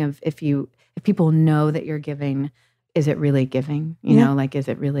real thing of if people know that you're giving, is it really giving? You know, like is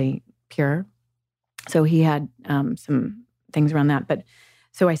it really pure? So he had some things around that. But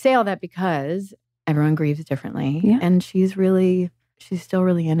so I say all that because everyone grieves differently. Yeah. And she's still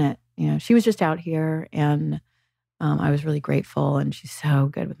really in it. You know, she was just out here and I was really grateful. And she's so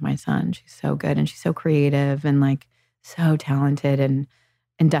good with my son. She's so good. And she's so creative and like so talented and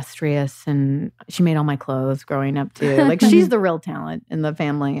industrious. And she made all my clothes growing up too. Like she's the real talent in the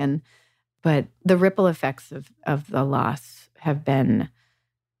family. But the ripple effects of the loss have been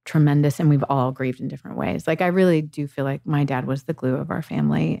tremendous, and we've all grieved in different ways. Like I really do feel like my dad was the glue of our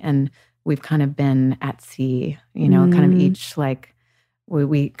family, and we've kind of been at sea, you know, kind of each like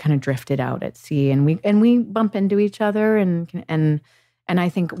we kind of drifted out at sea, and we bump into each other, and I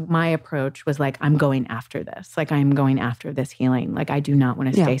think my approach was like, I'm going after this, like I'm going after this healing, like I do not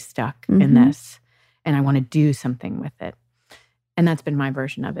want to stay stuck in this, and I want to do something with it, and that's been my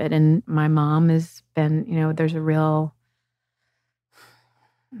version of it. And my mom has been, you know, there's a real.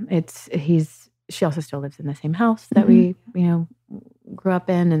 She also still lives in the same house that we, you know, grew up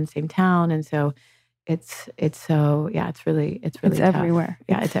in the same town. And so it's really tough. Everywhere.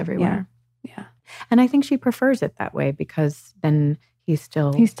 Yeah, it's everywhere. Yeah. And I think she prefers it that way because then he's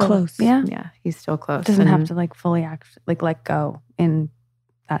still close. Yeah. Yeah. He's still close. Doesn't have to like fully let go in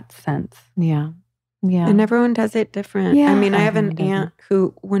that sense. Yeah. Yeah. And everyone does it different. Yeah. I mean, I have an aunt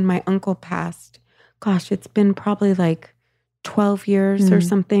who, when my uncle passed, gosh, it's been probably like 12 years or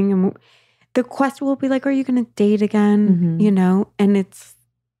something. And the question will be like, are you going to date again? You know? And it's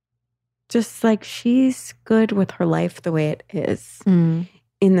just like, she's good with her life the way it is in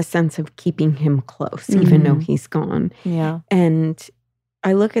the sense of keeping him close, even though he's gone. Yeah. And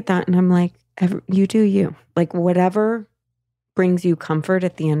I look at that and I'm like, you do you. Like whatever brings you comfort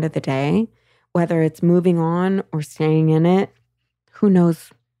at the end of the day, whether it's moving on or staying in it, who knows?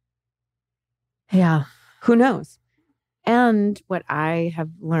 Yeah. Who knows? And what I have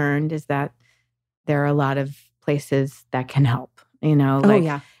learned is that there are a lot of places that can help, you know,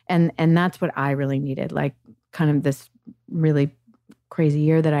 and that's what I really needed. Like kind of this really crazy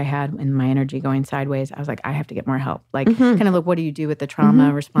year that I had and my energy going sideways. I was like, I have to get more help. Like kind of like, what do you do with the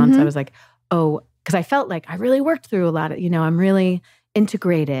trauma response? I was like, because I felt like I really worked through a lot of, you know, I'm really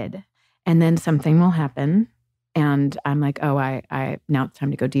integrated, and then something will happen. And I'm like, I now it's time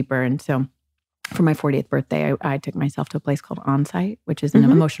to go deeper. And so for my 40th birthday, I took myself to a place called Onsite, which is an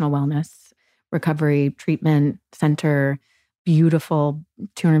emotional wellness recovery treatment center, beautiful,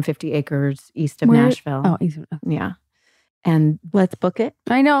 250 acres east of Nashville. Oh, east. Yeah. And let's book it.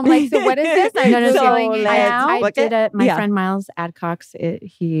 I know. I'm like, so what is this? I'm filling it out. I did it. My friend Miles Adcox,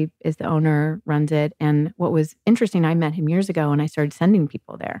 he is the owner, runs it. And what was interesting, I met him years ago and I started sending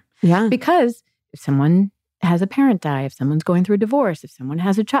people there. Yeah. Because if someone has a parent die, if someone's going through a divorce, if someone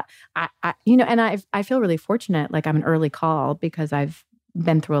has a child, I feel really fortunate. Like I'm an early call because I've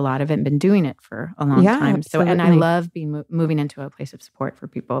been through a lot of it and been doing it for a long time. Absolutely. So, and I love moving into a place of support for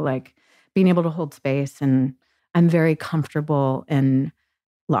people, like being able to hold space. And I'm very comfortable in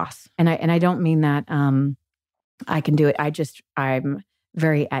loss. And I don't mean that I can do it. I'm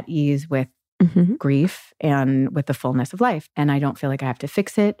very at ease with grief and with the fullness of life. And I don't feel like I have to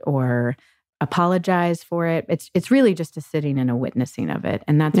fix it or apologize for it. It's really just a sitting and a witnessing of it.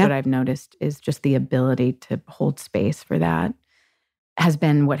 And that's what I've noticed is just the ability to hold space for that has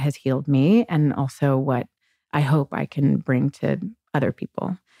been what has healed me and also what I hope I can bring to other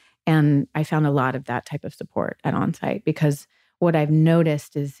people. And I found a lot of that type of support at Onsite because what I've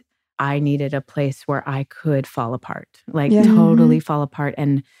noticed is I needed a place where I could fall apart, like totally fall apart.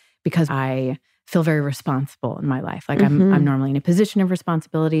 And because I feel very responsible in my life. Like I'm normally in a position of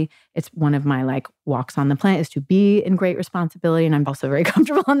responsibility. It's one of my like walks on the planet is to be in great responsibility. And I'm also very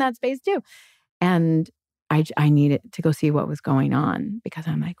comfortable in that space too. And I needed to go see what was going on because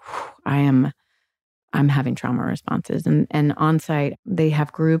I'm like, I'm having trauma responses. And on site, they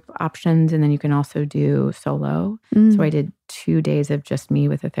have group options and then you can also do solo. So I did 2 days of just me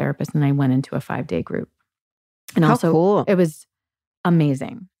with a therapist and I went into a 5-day group. And How also cool. it was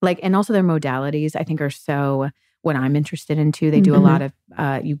amazing. Like, and also their modalities I think are so what I'm interested in too. They do a lot of,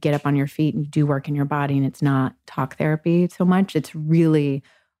 you get up on your feet and you do work in your body and it's not talk therapy so much. It's really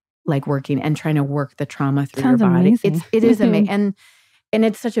like working and trying to work the trauma through your body. Amazing. It is amazing. And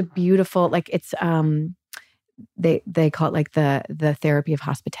it's such a beautiful, like it's, they call it like the therapy of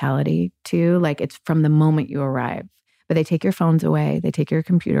hospitality too. Like it's from the moment you arrive, but they take your phones away. They take your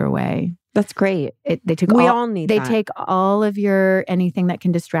computer away. That's great. We all need They that. take all of your, anything that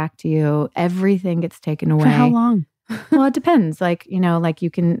can distract you. Everything gets taken away. For how long? Well, it depends. Like, you know, like you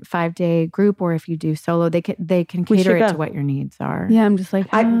can 5-day group or if you do solo, they can cater it to what your needs are. Yeah, I'm just like,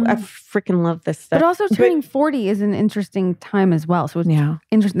 I freaking love this stuff. but also turning 40 is an interesting time as well. So it's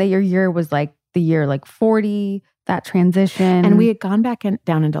interesting that your year was like the year like 40, that transition. And we had gone back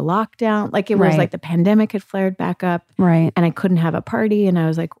down into lockdown. Like it was like the pandemic had flared back up. Right. And I couldn't have a party. And I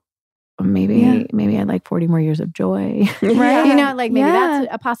was like, well, maybe I'd like 40 more years of joy. Right. You know, like maybe that's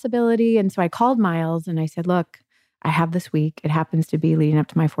a possibility. And so I called Miles and I said, look, I have this week. It happens to be leading up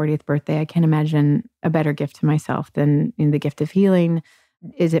to my 40th birthday. I can't imagine a better gift to myself than the gift of healing.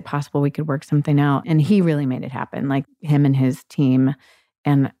 Is it possible we could work something out? And he really made it happen, like him and his team.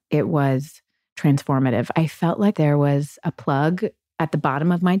 And it was transformative. I felt like there was a plug at the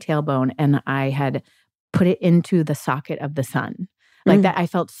bottom of my tailbone and I had put it into the socket of the sun. Like that, I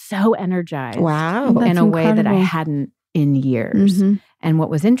felt so energized. Wow. In a way that I hadn't in years. And what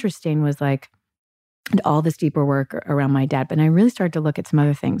was interesting was like, all this deeper work around my dad. But I really started to look at some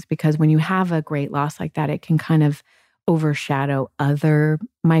other things because when you have a great loss like that, it can kind of overshadow other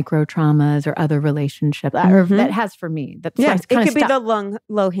micro traumas or other relationships. Or that has for me. That's it could be the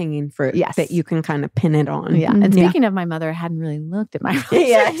low-hanging fruit that you can kind of pin it on. Yeah. And speaking of my mother, I hadn't really looked at my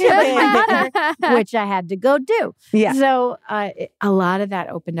relationship which I had to go do. Yeah. So a lot of that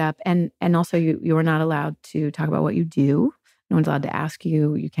opened up. And also you were not allowed to talk about what you do. No one's allowed to ask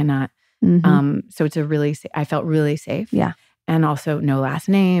you. You cannot. So it's I felt really safe. Yeah. And also no last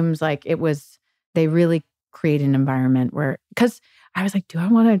names. Like they really create an environment where, because I was like, do I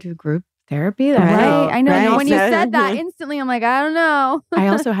want to do group therapy? I know. Right. When you said that instantly, I'm like, I don't know. I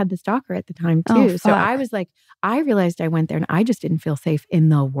also had the stalker at the time too. So I was like, I realized I went there and I just didn't feel safe in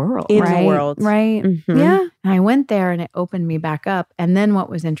the world. Right. Yeah. And I went there and it opened me back up. And then what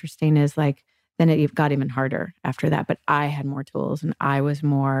was interesting is like, then it got even harder after that. But I had more tools and I was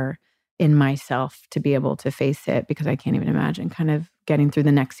more in myself to be able to face it because I can't even imagine kind of getting through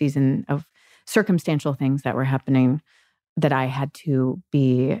the next season of circumstantial things that were happening that I had to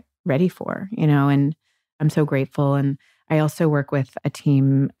be ready for, you know, and I'm so grateful. And I also work with a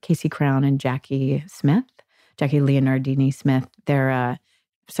team, Casey Crown and Jackie Leonardini Smith. They're a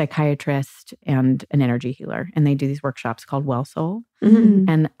psychiatrist and an energy healer. And they do these workshops called Well Soul.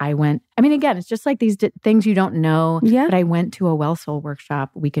 And I went, I mean, again, it's just like these things you don't know. Yeah. But I went to a Well Soul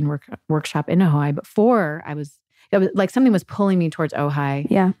weekend workshop in Ojai. Before it was like something was pulling me towards Ojai.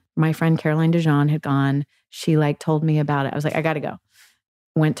 Yeah. My friend Caroline Dijon had gone. She like told me about it. I was like, I got to go.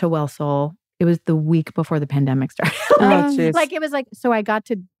 Went to Well Soul. It was the week before the pandemic started. Like it was like, so I got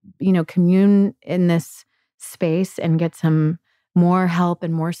to, you know, commune in this space and get some more help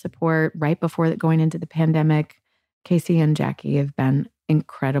and more support right before going into the pandemic. Casey and Jackie have been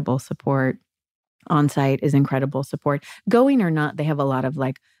incredible support. On site is incredible support. Going or not, they have a lot of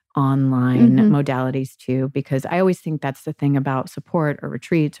like online modalities too, because I always think that's the thing about support or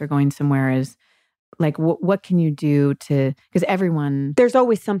retreats or going somewhere is like, what can you do to, because everyone. There's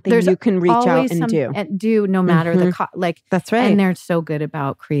always something you can reach out and do. No matter the like. That's right. And they're so good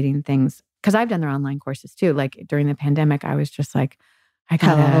about creating things. Because I've done their online courses too. Like during the pandemic, I was just like, I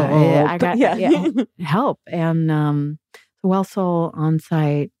got help. And Well Soul on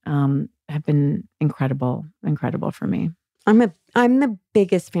site have been incredible for me. I'm the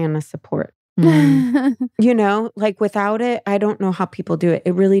biggest fan of support. You know, like without it, I don't know how people do it.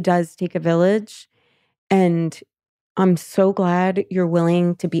 It really does take a village. And I'm so glad you're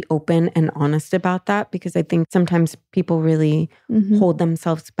willing to be open and honest about that, because I think sometimes people really hold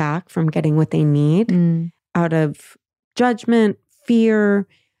themselves back from getting what they need out of judgment, fear.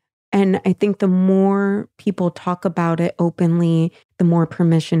 And I think the more people talk about it openly, the more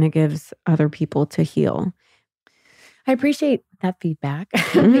permission it gives other people to heal. I appreciate that feedback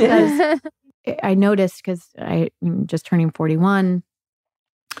because I noticed because I'm just turning 41,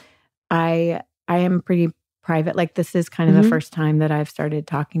 I am pretty private. Like this is kind of the first time that I've started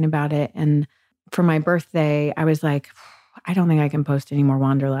talking about it. And for my birthday, I was like, I don't think I can post any more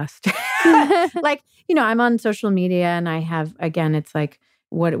Wanderlust. Like, I'm on social media and I have, again, it's like,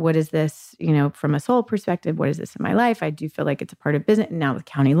 what is this, from a soul perspective? What is this in my life? I do feel like it's a part of business now with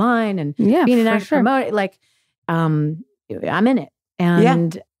County Line and being an actor, promote, like, I'm in it.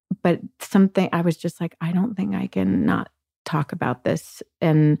 And, but something, I was just like, I don't think I can not talk about this.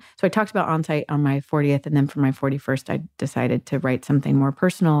 And so I talked about Onsite on my 40th. And then for my 41st, I decided to write something more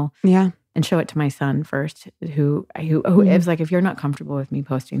personal. And show it to my son first, who is like, if you're not comfortable with me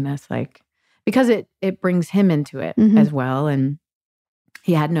posting this, like, because it brings him into it as well. And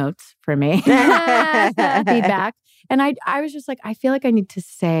he had notes for me, feedback. And I was just like, I feel like I need to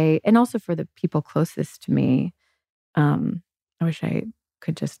say, and also for the people closest to me, I wish I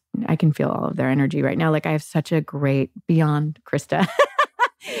could I can feel all of their energy right now. Like I have such a great, beyond Krista,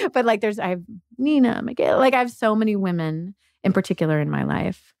 but like I have Nina, Miguel, like I have so many women in particular in my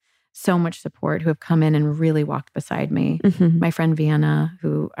life, so much support who have come in and really walked beside me. My friend Vienna,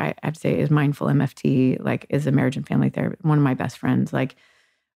 who I have to say is mindful MFT, like is a marriage and family therapist, one of my best friends. Like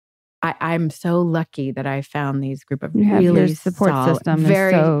I'm so lucky that I found these group of really your support system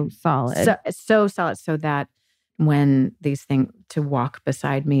is so solid. So solid, so that when these things to walk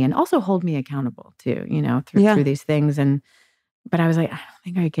beside me and also hold me accountable too, through these things. But I was like, I don't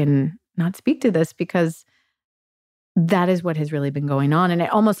think I can not speak to this because that is what has really been going on. And it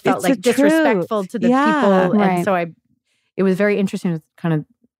almost felt like disrespectful to the people. Right. And so it was very interesting. It was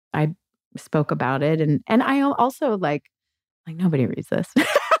I spoke about it. And I also like nobody reads this.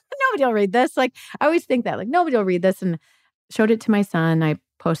 Nobody will read this. Like, I always think that, like, nobody will read this. And showed it to my son. I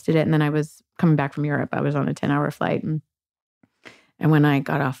posted it. And then I was coming back from Europe. I was on a 10-hour flight. And when I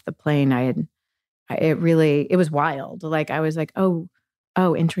got off the plane, it was wild. Like, I was like, oh,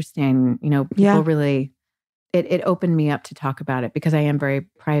 interesting. People really, it opened me up to talk about it because I am very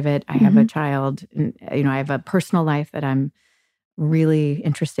private. I have a child and, I have a personal life that I'm really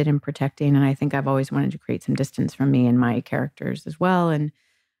interested in protecting. And I think I've always wanted to create some distance from me and my characters as well.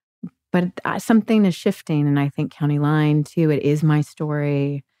 But something is shifting. And I think County Line too, it is my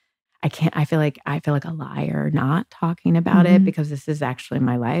story. I feel like a liar not talking about it because this is actually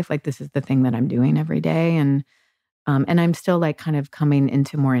my life. Like this is the thing that I'm doing every day. And I'm still like kind of coming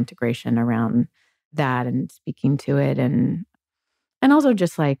into more integration around that and speaking to it. And also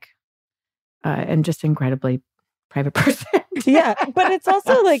just like, and just incredibly private person. But it's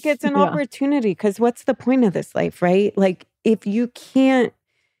also like, it's an opportunity because what's the point of this life, right? Like if you can't,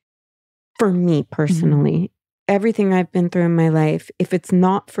 for me personally, everything I've been through in my life, if it's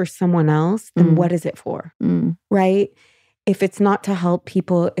not for someone else, then what is it for? Right? If it's not to help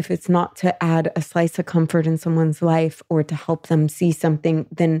people, if it's not to add a slice of comfort in someone's life or to help them see something,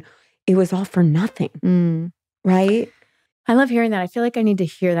 then it was all for nothing. Right? I love hearing that. I feel like I need to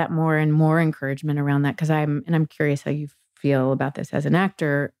hear that more and more encouragement around that because I'm curious how you feel about this as an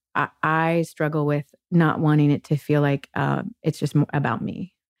actor. I struggle with not wanting it to feel like it's just about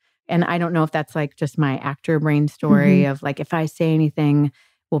me. And I don't know if that's like just my actor brain story of like, if I say anything,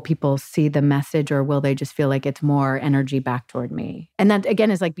 will people see the message or will they just feel like it's more energy back toward me? And that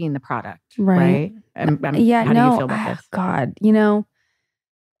again is like being the product, right? How do you feel about this? God,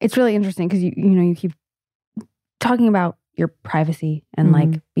 it's really interesting because you keep talking about your privacy and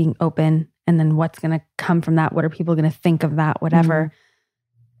like being open and then what's going to come from that. What are people going to think of that? Whatever.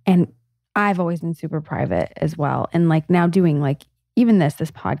 And I've always been super private as well. And like now doing like, even this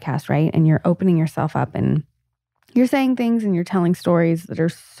podcast, right? And you're opening yourself up and you're saying things and you're telling stories that are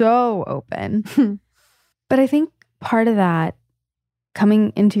so open. But I think part of that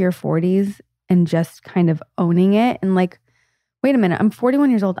coming into your 40s and just kind of owning it and like, wait a minute, I'm 41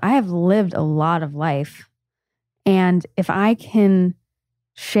 years old. I have lived a lot of life. And if I can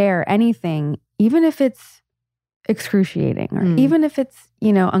share anything, even if it's excruciating or even if it's,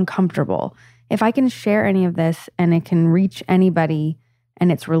 uncomfortable, if I can share any of this and it can reach anybody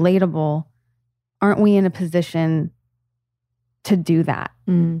and it's relatable, aren't we in a position to do that?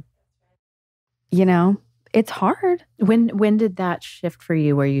 It's hard. When did that shift for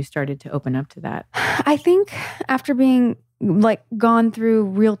you where you started to open up to that? I think after being like gone through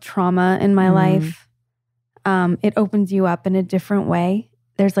real trauma in my life, it opens you up in a different way.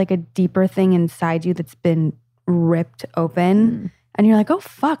 There's like a deeper thing inside you that's been ripped open. And you're like, oh,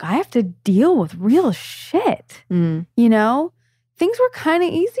 fuck, I have to deal with real shit. Things were kind of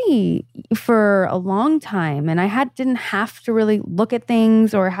easy for a long time. And I didn't have to really look at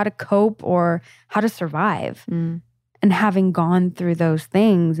things or how to cope or how to survive. And having gone through those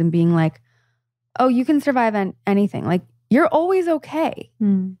things and being like, oh, you can survive anything. Like, you're always okay.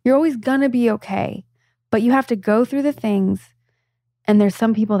 You're always gonna be okay. But you have to go through the things, and there's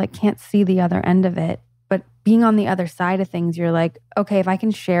some people that can't see the other end of it. But being on the other side of things, you're like, okay, if I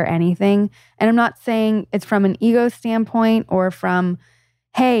can share anything, and I'm not saying it's from an ego standpoint or from,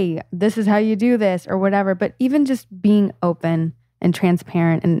 hey, this is how you do this or whatever, but even just being open and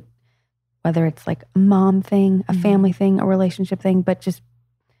transparent, and whether it's like a mom thing, a family thing, a relationship thing, but just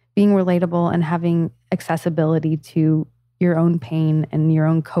being relatable and having accessibility to your own pain and your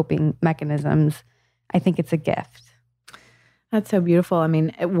own coping mechanisms, I think it's a gift. That's so beautiful. I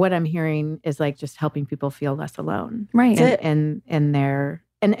mean, what I'm hearing is like just helping people feel less alone. Right. And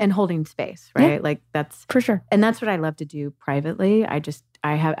and holding space, right? Yeah. Like that's For sure. and that's what I love to do privately. I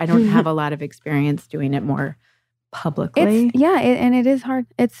don't have a lot of experience doing it more publicly. And it is hard.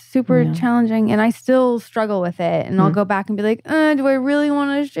 It's super challenging, and I still struggle with it. And I'll go back and be like, do I really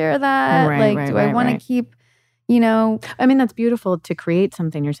want to share that? Do I want to keep, I mean, that's beautiful to create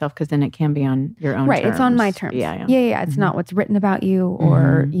something yourself, because then it can be on your own terms. It's on my terms. Yeah. It's not what's written about you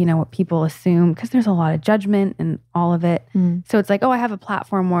or, what people assume, because there's a lot of judgment and all of it. So it's like, I have a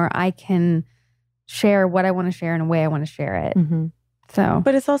platform where I can share what I want to share in a way I want to share it. So,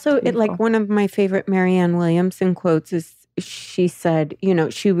 but it's also like one of my favorite Marianne Williamson quotes is, she said,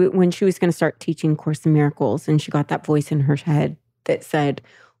 when she was going to start teaching Course in Miracles, and she got that voice in her head that said,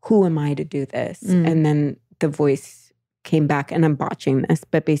 who am I to do this? And then the voice came back, and I'm botching this,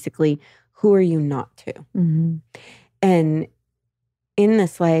 but basically, who are you not to? And in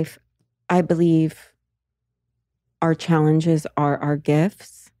this life, I believe our challenges are our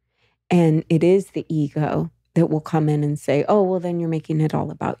gifts, and it is the ego that will come in and say, oh, well, then you're making it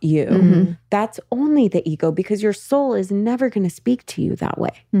all about you. That's only the ego, because your soul is never going to speak to you that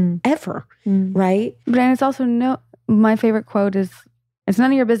way, ever, right? But and it's also my favorite quote is, it's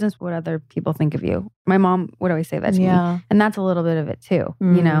none of your business what other people think of you. My mom would always say that to me. And that's a little bit of it too,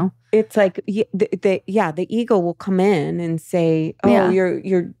 It's like, the ego will come in and say, oh,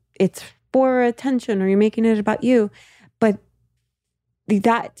 you're it's for attention, or you're making it about you. But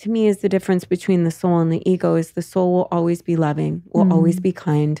that to me is the difference between the soul and the ego, is the soul will always be loving, will always be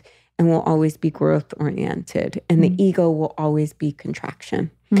kind, and will always be growth oriented. And the ego will always be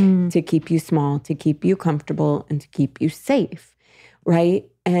contraction to keep you small, to keep you comfortable, and to keep you safe. Right?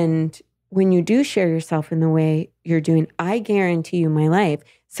 And when you do share yourself in the way you're doing, I guarantee you my life,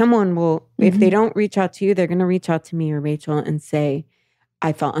 someone will, if they don't reach out to you, they're going to reach out to me or Rachel and say,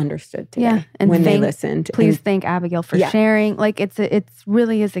 I felt understood today when they listened. Please thank Abigail for sharing. Like it's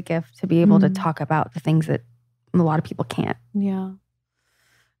really is a gift to be able to talk about the things that a lot of people can't. Yeah.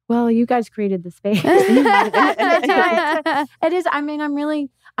 Well, you guys created the space. It is. I mean,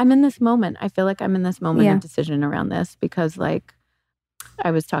 I'm in this moment. I feel like I'm in this moment of decision around this, because like, I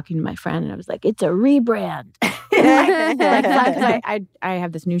was talking to my friend and I was like, it's a rebrand. I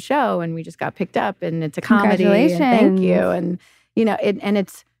have this new show and we just got picked up, and it's a comedy. Congratulations. And thank you. And, and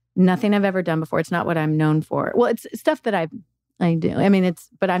it's nothing I've ever done before. It's not what I'm known for. Well, it's stuff that I do. I mean,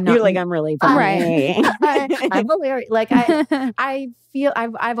 but I'm not. You're like, I'm really funny. Right. I'm hilarious. Like I feel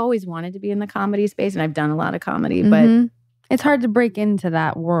I've always wanted to be in the comedy space, and I've done a lot of comedy, but it's hard to break into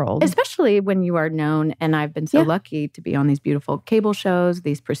that world. Especially when you are known, and I've been so lucky to be on these beautiful cable shows,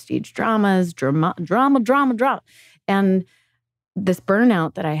 these prestige dramas, drama. And this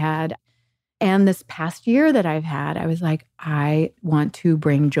burnout that I had, and this past year that I've had, I was like, I want to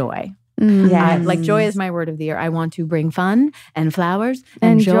bring joy. Like joy is my word of the year. I want to bring fun and flowers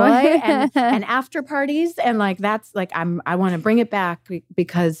and joy and after parties. And like, that's like, I want to bring it back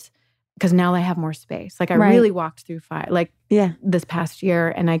because now I have more space. Like I really walked through fire, like this past year,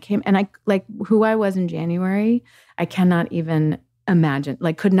 and I like who I was in January, I cannot even imagine,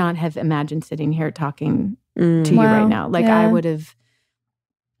 like could not have imagined sitting here talking to you right now. Like I would have,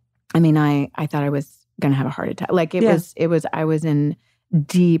 I mean, I thought I was going to have a heart attack. Like I was in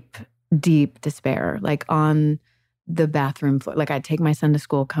deep despair, like on the bathroom floor. Like I'd take my son to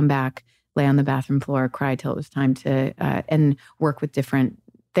school, come back, lay on the bathroom floor, cry till it was time to, and work with different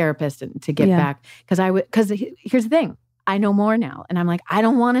therapists to get back. Because here's the thing, I know more now. And I'm like, I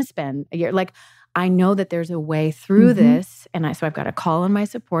don't want to spend a year. Like, I know that there's a way through this. And so I've got to call on my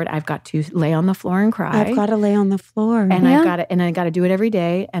support. I've got to lay on the floor and cry. I've got to lay on the floor. And I got to do it every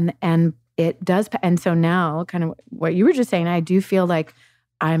day. And it does. And so now, kind of what you were just saying, I do feel like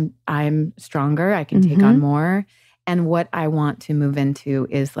I'm stronger. I can take on more. And what I want to move into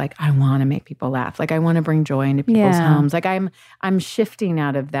is like, I want to make people laugh. Like I want to bring joy into people's homes. Like I'm shifting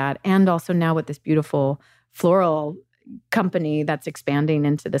out of that. And also now with this beautiful floral, company that's expanding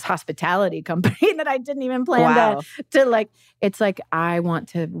into this hospitality company that I didn't even plan to like. It's like I want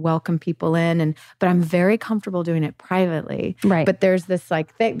to welcome people in, but I'm very comfortable doing it privately. Right. But there's this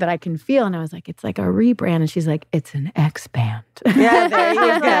like thing that I can feel, and I was like, it's like a rebrand, and she's like, it's an expand. Yeah, there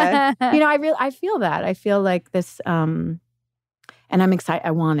you go. You know, I feel that. I feel like this, and I'm excited.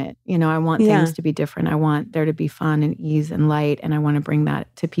 I want it. You know, I want things to be different. I want there to be fun and ease and light, and I want to bring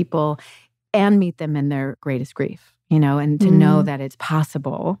that to people and meet them in their greatest grief. You know, and to know that it's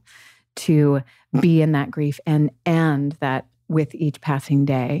possible to be in that grief, and that with each passing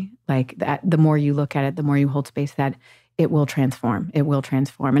day, like that, the more you look at it, the more you hold space, that it will transform. It will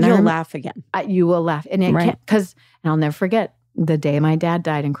transform, and you'll laugh again. You will laugh, and it can't, because, and I'll never forget the day my dad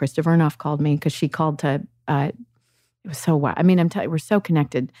died, and Krista Vernoff called me because she called to. It was so wild. I mean, I'm telling you, we're so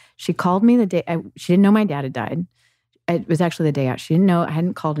connected. She called me the day she didn't know my dad had died. It was actually the day out. She didn't know. I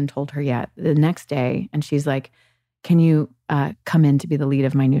hadn't called and told her yet. The next day, and she's like, "Can you come in to be the lead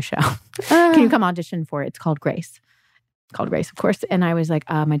of my new show? Can you come audition for it? It's called Grace." It's called Grace, of course. And I was like,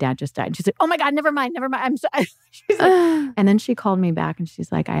 my dad just died. She's like, "Oh my God, never mind. I'm sorry." She's like, and then she called me back and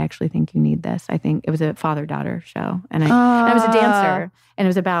she's like, "I actually think you need this." I think it was a father-daughter show. And I was a dancer. And it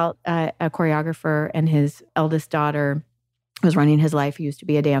was about a choreographer, and his eldest daughter was running his life. He used to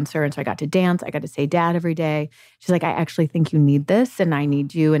be a dancer. And so I got to dance. I got to say dad every day. She's like, "I actually think you need this, and I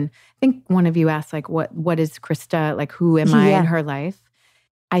need you." And I think one of you asked, like, what is Krista? Like, who am I in her life?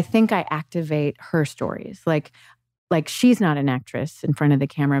 I think I activate her stories. Like she's not an actress in front of the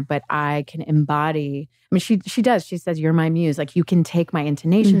camera, but I can embody. I mean, she does. She says, "You're my muse." Like, you can take my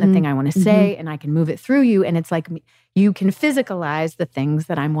intonation, the thing I want to say, and I can move it through you. And it's like you can physicalize the things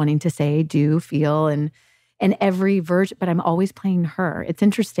that I'm wanting to say, do, feel, and every version. But I'm always playing her. It's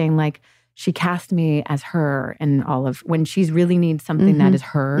interesting. Like, she cast me as her, and all of when she really needs something that is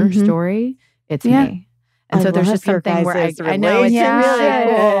her story, it's me. And so there's just something where I know it's really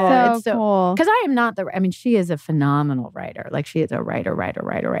cool. It's so cool. Because I am not I mean, she is a phenomenal writer. Like, she is a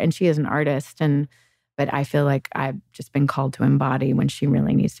writer. And she is an artist. But I feel like I've just been called to embody when she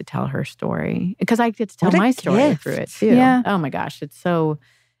really needs to tell her story. Because I get to tell my story through it too. Yeah. Oh my gosh. It's so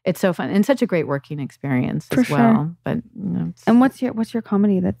fun. And such a great working experience as well. But, you know, and what's your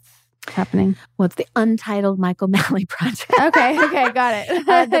comedy that's happening? Well, it's the Untitled Michael Malley Project. Okay, got it.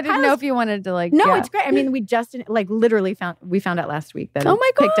 I didn't know if you wanted to No, it's great. I mean, we just literally found out last week that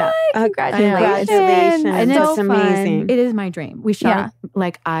it picked up. Congratulations. And it's amazing. It is my dream. We shot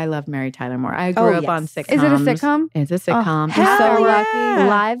I love Mary Tyler Moore. I grew up on sitcoms. Is it a sitcom? It's a sitcom. You're so lucky.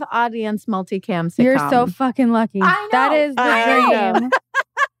 Live audience multicam sitcom. You're so fucking lucky. I know. That is the dream.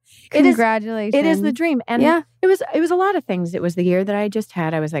 Congratulations. It is the dream. And it was a lot of things. It was the year that I just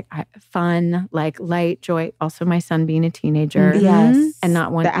had. I was like, fun, like light, joy. Also, my son being a teenager. Yes. And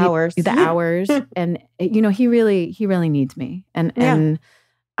not one the hours. The hours. And, you know, he really needs me. And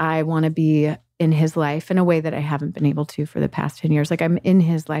I want to be in his life in a way that I haven't been able to for the past 10 years. Like, I'm in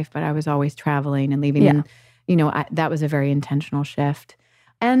his life, but I was always traveling and leaving. And, you know, that was a very intentional shift.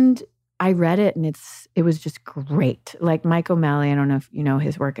 And I read it, and it was just great. Like, Mike O'Malley, I don't know if you know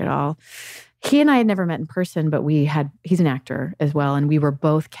his work at all. He and I had never met in person, but he's an actor as well. And we were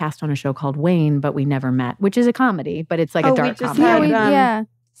both cast on a show called Wayne, but we never met, which is a comedy, but it's like a dark comedy.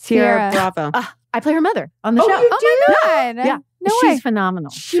 Sierra Bravo. I play her mother on the show. Oh my God. Yeah. No She's way.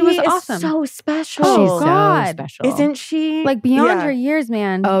 phenomenal. She was is awesome. so special. She's God. so special. Isn't she? Like, beyond her years,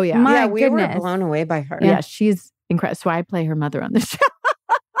 man. Oh, yeah. My we goodness. were blown away by her. Yeah, she's incredible. So I play her mother on the show.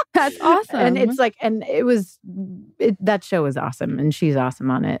 That's awesome. And it's like, and that show is awesome, and she's awesome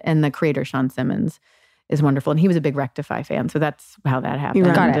on it. And the creator, Sean Simmons, is wonderful. And he was a big Rectify fan. So that's how that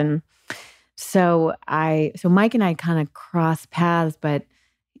happened. Got it. And so Mike and I kind of crossed paths, but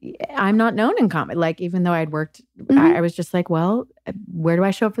I'm not known in comedy. Like, even though I'd worked, I was just like, well, where do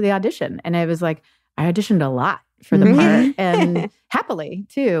I show up for the audition? And it was like, I auditioned a lot for the part, and happily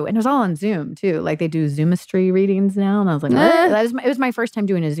too. And it was all on Zoom too. Like, they do Zoomistry readings now. And I was like, it was my first time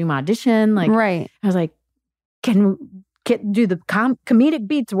doing a Zoom audition. Like, I was like, do the comedic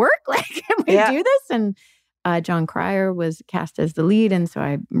beats work? Like, can we do this? And John Cryer was cast as the lead. And so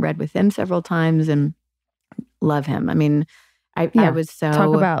I read with him several times and love him. I mean, I was so...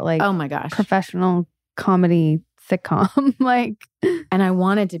 Talk about, like, oh my gosh, professional comedy sitcom. Like, and I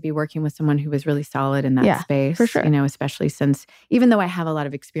wanted to be working with someone who was really solid in that space. For sure. You know, especially since, even though I have a lot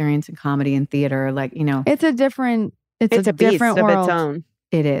of experience in comedy and theater, like, you know... It's a different beast different of world. its own.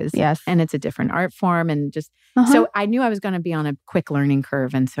 It is. Yes. And it's a different art form, and just... So I knew I was going to be on a quick learning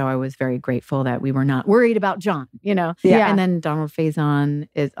curve. And so I was very grateful that we were not worried about John, you know? Yeah. And then Donald Faison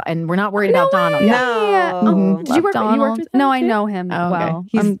is, and we're not worried about Donald. No. Did you work with him No, too? I know him well.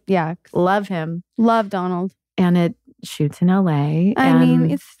 He's, yeah. Love him. Love Donald. And shoots in LA. I mean,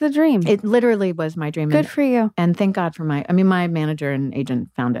 it's the dream. It literally was my dream. Good for you. And thank God for my manager and agent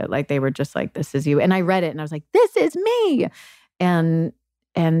found it. Like they were just like, this is you. And I read it and I was like, this is me. And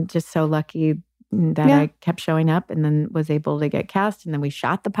just so lucky that I kept showing up and then was able to get cast. And then we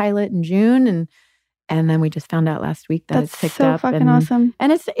shot the pilot in June and then we just found out last week that it's picked up. That's so fucking awesome.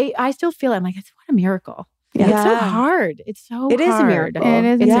 And I still feel it. I'm like, what a miracle. Yeah. It's so hard. It's so hard. It is a miracle.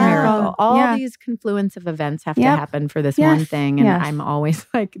 It's a Yeah. miracle. All these confluence of events have to happen for this one thing. And I'm always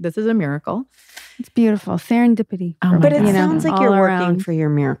like, this is a miracle. It's beautiful. Serendipity. Oh my But it God. sounds like all you're around. working for your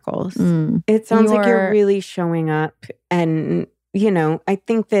miracles. Mm. It sounds like You're- you're really showing up. And, I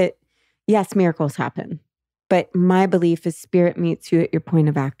think that, yes, miracles happen. But my belief is spirit meets you at your point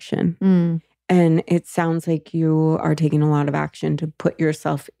of action. Mm. And it sounds like you are taking a lot of action to put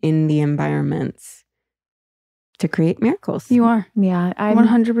yourself in the environments to create miracles. You are. Yeah.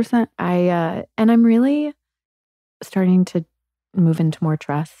 100%. And I'm really starting to move into more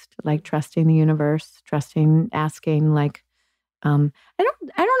trust, like trusting the universe, asking, like, I don't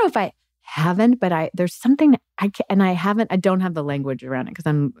know if I haven't, but there's something I don't have the language around it because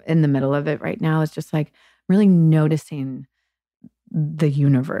I'm in the middle of it right now. It's just like really noticing the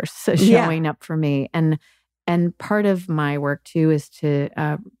universe showing up for me. And part of my work too is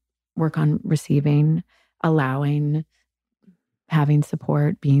to work on receiving, allowing, having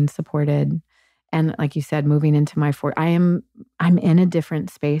support, being supported. And like you said, moving into my I'm in a different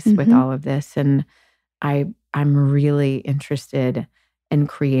space with all of this. And I'm really interested in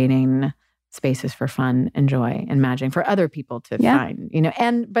creating spaces for fun and joy and magic for other people to find,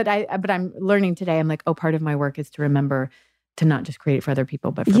 but I'm learning today, I'm like, part of my work is to remember to not just create it for other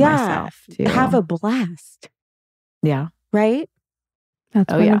people, but for myself too. Have a blast. Yeah. Right?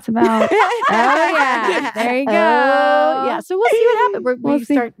 That's what it's about. Oh yeah. There you go. Yeah. So we'll see what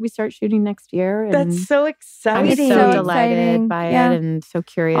happens. We start shooting next year. And That's so exciting. I'm so delighted by it and so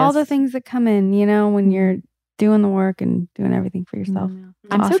curious. All the things that come in, when you're doing the work and doing everything for yourself.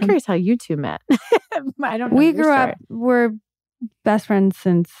 I'm so curious how you two met. I don't know. We grew up, we're best friends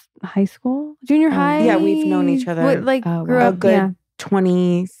since high school, junior high. Yeah, we've known each other. Grew up good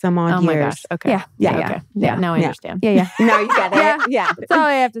 20 some odd years. My gosh. Okay. Yeah. Now I understand. Yeah. Now you get it. Yeah. That's all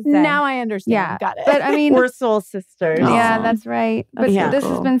I have to say. Now I understand. Yeah. Got it. But I mean, we're soul sisters. Yeah, that's right. But this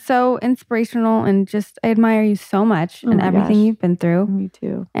has been so inspirational and just, I admire you so much and everything you've been through. Me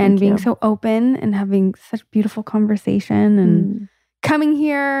too. And being so open and having such beautiful conversation and coming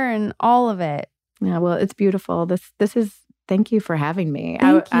here and all of it. Yeah, well, it's beautiful. This is, thank you for having me.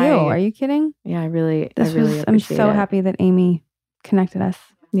 Thank you. Are you kidding? Yeah, I really I'm so happy that Amy connected us.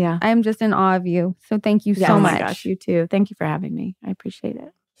 Yeah. I'm just in awe of you. So thank you so much. Oh my gosh, you too. Thank you for having me. I appreciate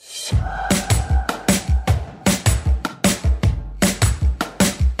it.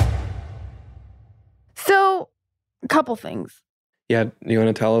 So, a couple things. Yeah. You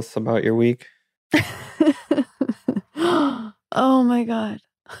want to tell us about your week? Oh my God.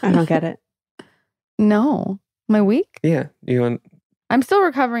 I don't get it. No. My week? Yeah. I'm still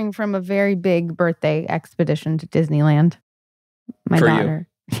recovering from a very big birthday expedition to Disneyland. My For you? daughter.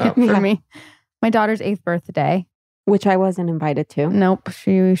 Oh. For me. My daughter's 8th birthday. Which I wasn't invited to. Nope.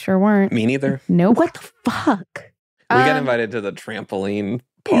 She sure weren't. Me neither. Nope. What the fuck? We got invited to the trampoline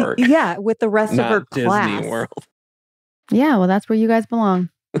park. Yeah, with the rest of her Not Disney class. World. Yeah, well, that's where you guys belong.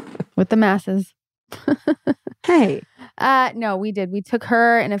 With the masses. Hey. No, we did. We took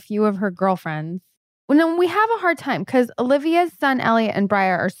her and a few of her girlfriends. Well, no, we have a hard time because Olivia's son, Elliot, and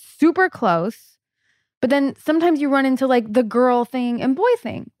Briar are super close. But then sometimes you run into like the girl thing and boy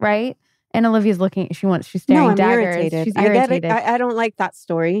thing, right? And Olivia's she's staring daggers. Irritated. She's I irritated. get it. I don't like that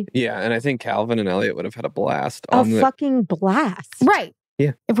story. Yeah. And I think Calvin and Elliot would have had a blast A on the fucking blast. Right.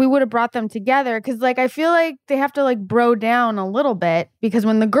 Yeah. If we would have brought them together, because like I feel like they have to like bro down a little bit because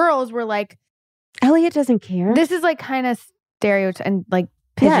when the girls were like, Elliot doesn't care. this is like kind of stereotype and like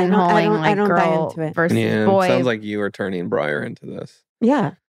Yeah, no, pigeonholing I don't buy girl into it. versus Yeah. boy. Sounds like you were turning Briar into this.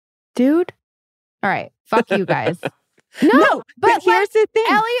 Yeah. Dude. All right. Fuck you guys. No, but like, here's the thing.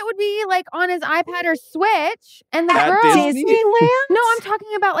 Elliot would be like on his iPad or Switch, and the At girls. Disney? Disneyland? No, I'm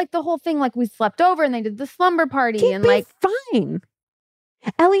talking about like the whole thing. Like we slept over, and they did the slumber party, He'd and be like fine.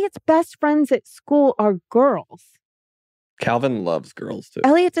 Elliot's best friends at school are girls. Calvin loves girls too.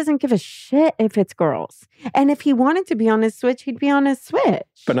 Elliot doesn't give a shit if it's girls. And if he wanted to be on his Switch, he'd be on his Switch.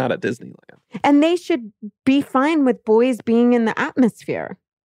 But not at Disneyland. And they should be fine with boys being in the atmosphere.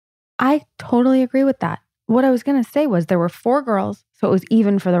 I totally agree with that. What I was gonna say was there were 4 girls, so it was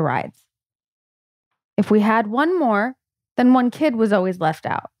even for the rides. If we had one more, then one kid was always left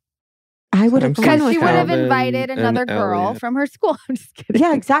out. I would have I'm gone Because with she would her. have Calvin invited and another girl Elliot. from her school. I'm just kidding.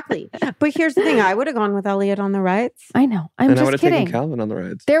 Yeah, exactly. But here's the thing. I would have gone with Elliot on the rides. I know. I'm And I would just have taken kidding. Calvin on the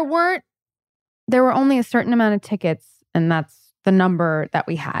rides. There were only a certain amount of tickets, and that's the number that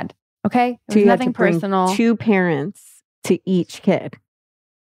we had. Okay? So It was you had to nothing bring personal. 2 parents to each kid.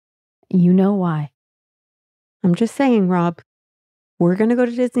 You know why. I'm just saying, Rob, we're going to go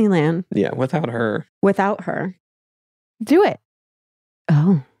to Disneyland Yeah, without her. without her. Do it.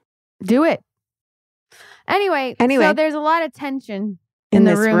 Oh, Do it. Anyway, so there's a lot of tension in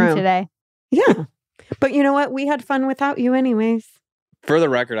the this room today. Yeah. But you know what? We had fun without you anyways. For the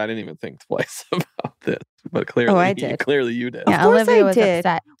record, I didn't even think twice about this, but clearly, I did. Clearly, you did. Yeah, course Olivia I was did.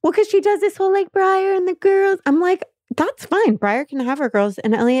 upset. Well, because she does this whole like Briar and the girls. I'm like, that's fine. Briar can have her girls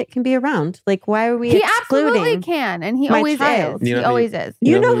and Elliot can be around. Like, why are we He excluding? absolutely can, and he my always child? is. You He know, always is.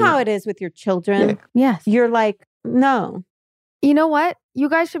 You know who- how it is with your children. Yeah. Yes. You're like, no. You know what? You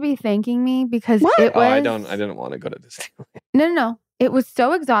guys should be thanking me because What? it was. I didn't want to go to Disneyland. No. It was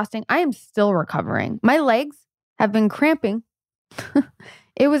so exhausting. I am still recovering. My legs have been cramping.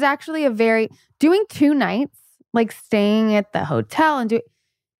 It was actually doing 2 nights, like staying at the hotel and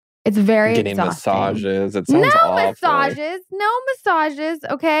it's very Getting exhausting. massages. It sounds awful. No massages.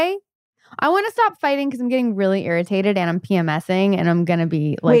 Okay. I want to stop fighting because I'm getting really irritated and I'm PMSing and I'm going to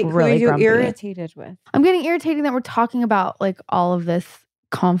be like Wait, really who are you grumpy. irritated with? I'm getting irritated that we're talking about like all of this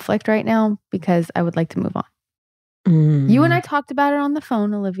conflict right now because I would like to move on. You and I talked about it on the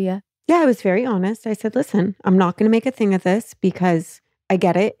phone, Olivia. Yeah, I was very honest. I said, listen, I'm not going to make a thing of this because I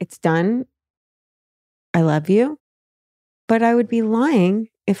get it. It's done. I love you. But I would be lying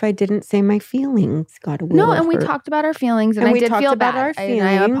if I didn't say my feelings got a wheel No, of and we hurt. talked about our feelings and And I we did talked feel about bad. our I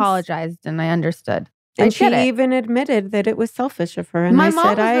feelings. apologized and I understood. I And she get it. even admitted that it was selfish of her. And My I mom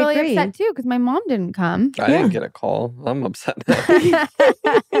said, was I really agree. upset too because my mom didn't come. I didn't get a call. I'm upset now.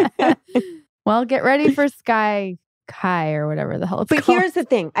 Well, get ready for Sky Kai or whatever the hell it's But called. here's the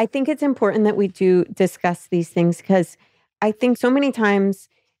thing. I think it's important that we do discuss these things because I think so many times,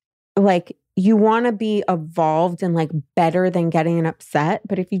 like, you want to be evolved and like better than getting upset.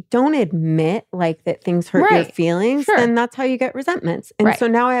 But if you don't admit like that things hurt your Right. feelings, Sure. then that's how you get resentments. And Right. so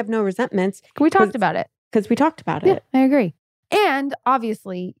now I have no resentments We talked about it. because we talked about Yeah, it. I agree. And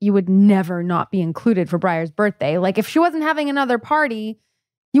obviously, you would never not be included for Briar's birthday. Like, if she wasn't having another party,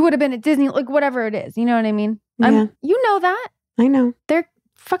 you would have been at Disney, like, whatever it is. You know what I mean? Yeah. You know that. I know. They're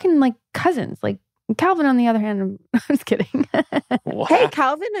fucking like cousins. Like, Calvin, on the other hand, I'm just kidding. Wow. Hey,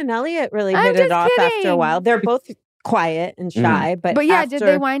 Calvin and Elliot really I'm hit just it off after a kidding. while. They're both quiet and shy, but yeah, after, did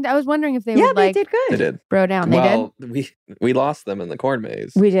they wind? I was wondering if they Yeah, would they like did good. They did. bro down. They Well, we lost them in the corn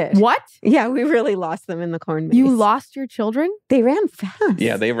maze. We did. What? Yeah, we really lost them in the corn maze. You lost your children? They ran fast.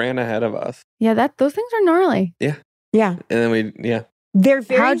 Yeah, they ran ahead of us. Yeah, those things are gnarly. Yeah. And then They're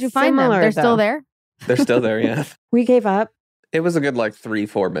very How'd you find them? similar, They're still though. there? they're still there. Yeah. We gave up It was a good like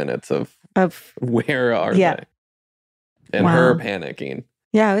 3-4 minutes of of where are Yeah. they? And Wow. her panicking.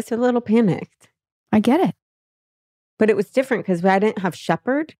 yeah, I was a little panicked. I get it. But it was different because I didn't have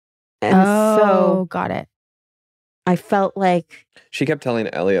Shepherd. And Oh, so got it. I felt like She kept telling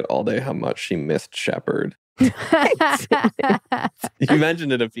Elliot all day how much she missed Shepard. You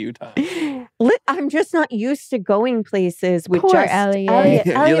mentioned it a few times. I'm just not used to going places with Poor just Elliot.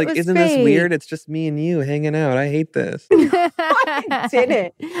 You're Elliot like, was isn't this great. weird? It's just me and you hanging out. I hate this. I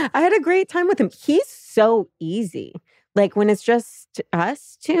didn't. I had a great time with him. He's so easy. Like when it's just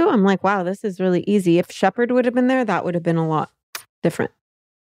us two, I'm like, wow, this is really easy. If Shepherd would have been there, that would have been a lot different.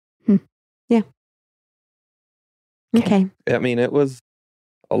 Yeah. Okay. I mean, it was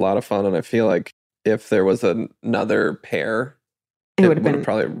a lot of fun. And I feel like if there was another pair, It it would have would been have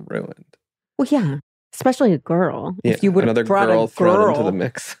probably ruined. Well, yeah. Especially a girl. Yeah, If you would another have brought girl a thrown girl into the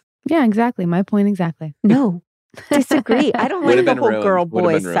mix. Yeah, exactly. My point exactly. No. Disagree. I don't Would like have the been whole ruined. girl Would have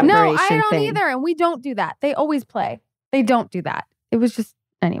boy been ruined. separation No, I don't thing. either. And we don't do that. They always play. They don't do that. It was just,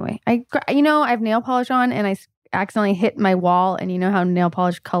 anyway. I have nail polish on and I accidentally hit my wall. And you know how nail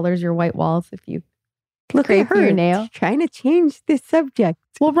polish colors your white walls if you Look at scrape her your nail? trying to change this subject.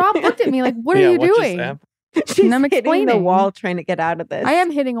 Well, Rob looked at me like, what are Yeah, you what just doing? happened? She's And I'm hitting the explaining. wall trying to get out of this. I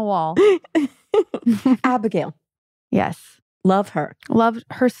am hitting a wall. Abigail. Yes. Love her. Loved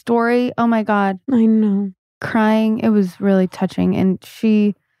her story. Oh my God. I know. Crying. It was really touching. And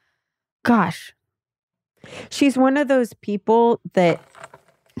gosh. She's one of those people that.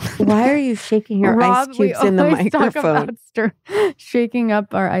 Why are you shaking your Rob, ice we cubes in the always talk microphone? about shaking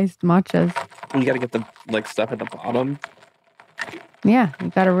up our iced matchas. You got to get the stuff at the bottom. Yeah, you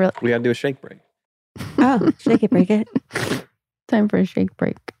got to really We got to do a shake break. Oh, shake it, break it. time for a shake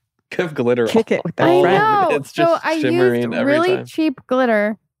break. Give glitter Kick it with all the I friend. know. It's So just I shimmering used every really time. cheap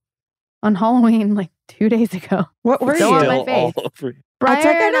glitter on Halloween like 2 days ago. What were Still you? on my Still face. all over you. Briar It's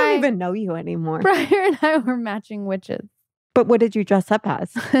like I and don't even know you anymore. Briar and I were matching witches. But what did you dress up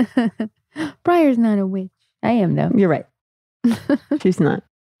as? Briar's not a witch. I am though. You're right. She's not.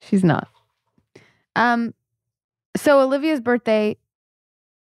 She's not. So Olivia's birthday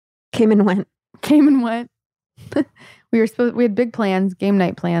Came and went. came and went. We had big plans, game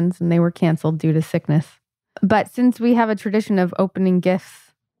night plans, and they were canceled due to sickness. But since we have a tradition of opening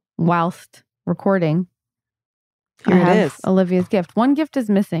gifts whilst recording, I Here it have is. Olivia's gift. One gift is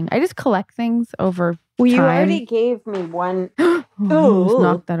missing. I just collect things over Well, you time. already gave me one. Oh, I almost Ooh.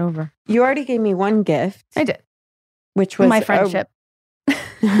 knocked that over. You already gave me one gift, I did. which was My friendship.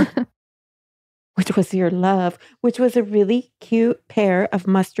 which was your love, which was a really cute pair of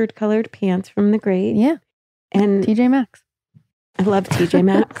mustard-colored pants from the grade. Yeah. And TJ Maxx. I love TJ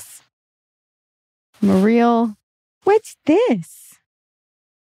Maxx. I'm a real. What's this?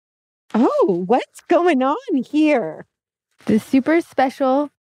 Oh, what's going on here? The super special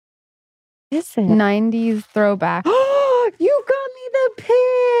Is it? 90s throwback. Oh, you got me the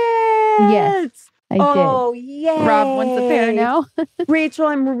pants. Yes, I Oh, yay. did. Rob wants a pair now. Rachel,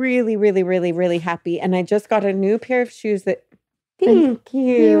 I'm really, really, really, really happy. And I just got a new pair of shoes that. Thank you.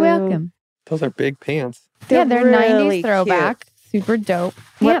 You're welcome. Those are big pants. They're 90s really throwback. Super dope.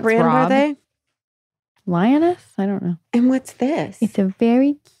 What Pants, brand are Rob. they? Lioness? I don't know. And what's this? It's a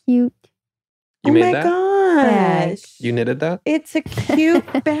very cute. You oh made my that? gosh. You knitted that? It's a cute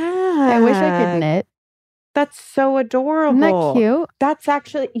bag. I wish I could knit. That's so adorable. Isn't that cute? That's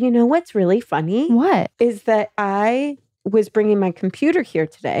actually, you know what's really funny? What? Is that I was bringing my computer here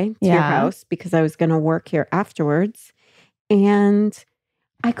today to your Yeah. house because I was going to work here afterwards. And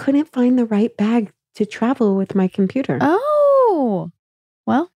I couldn't find the right bag to travel with my computer. Oh.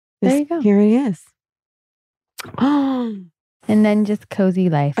 Well, there you go. Here it is. Oh, And then just cozy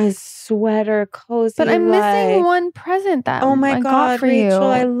life. a sweater, cozy. But I'm missing life. one present that Oh my I got God, for Rachel, you.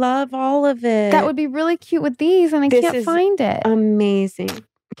 I love all of it. That would be really cute with these, and I This can't is find it. amazing.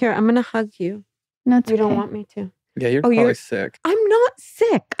 Here, I'm going to hug you. No, it's You don't okay. want me to. Yeah, you're Oh, probably you're- sick. I'm not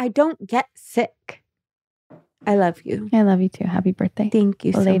sick. I don't get sick. I love you. I love you too. Happy birthday. Thank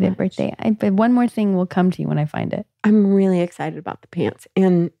you so Belated much. birthday. But one more thing will come to you when I find it. I'm really excited about the pants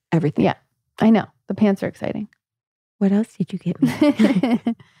and everything. Yeah. I know. The pants are exciting. What else did you get me?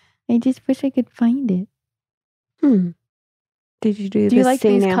 I just wish I could find it. Did you do Do you the like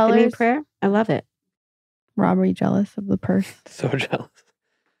St. these Anthony colors? prayer? I love it. Rob, are you jealous of the purse So jealous.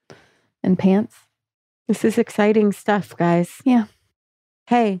 and pants? This is exciting stuff, guys. Yeah.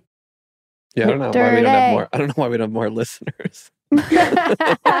 Hey. Yeah, I don't know why we don't have Dirty. more. I don't know why we don't have more listeners.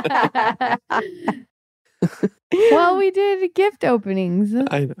 Well, we did gift openings.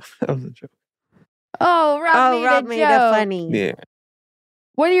 I know that was a joke. Oh, Rob Rob made made a it joke. funny. Yeah,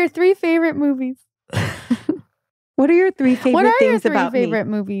 What are your 3 favorite movies? What are your 3 favorite What are your things 3 about favorite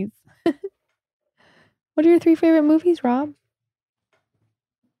movies? What are your 3 favorite movies, Rob?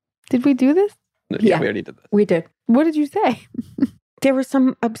 Did we do this? yeah, Yeah. we already did that. me? We did. What did you say? There was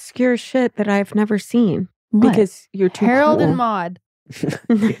some obscure shit that I've never seen What? because you're too Harold cool. and Maude.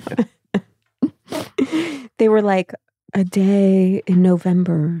 They were like a day in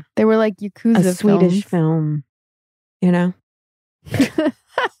November, They were like Yakuza a Swedish films. film, you know?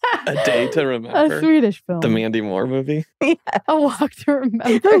 A Day to Remember. A Swedish film. The Mandy Moore movie. A Walk to Remember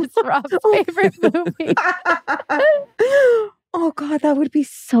is Rob's favorite movie. Oh God, that would be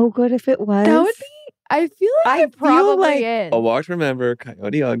so good if it was. That would be. I feel like I it feel probably like- is. A Walk to Remember,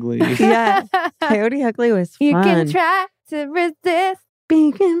 Coyote Ugly. Yeah. Coyote Ugly was fun. You can try to resist.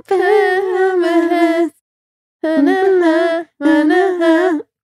 Being famous.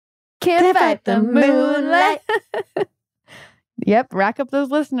 Can't fight the moonlight. Yep, rack up those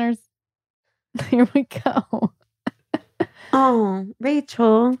listeners. Here we go. Oh,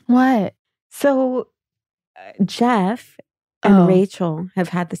 Rachel. What? So Jeff and Oh. Rachel have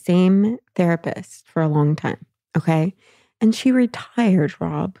had the same therapist for a long time. Okay. And she retired,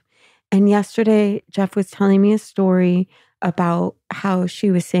 Rob. And yesterday, Jeff was telling me a story about how she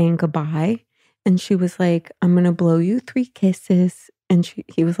was saying goodbye. And she was like, I'm going to blow you 3 kisses. And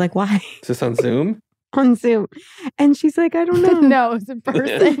he was like, why? Is this on Zoom? On Zoom. And she's like, I don't know. No, it's in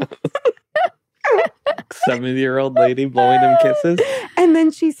person. 70-year-old lady blowing him kisses. And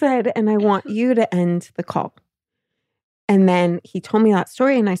then she said, and I want you to end the call. And then he told me that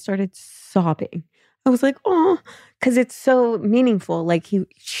story and I started sobbing. I was like, oh, because it's so meaningful. Like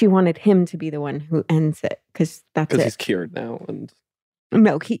she wanted him to be the one who ends it because that's Because it. he's cured now. And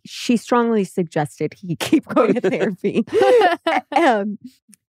No, she strongly suggested he keep going to therapy.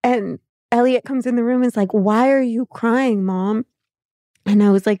 And Elliot comes in the room and is like, why are you crying, Mom? And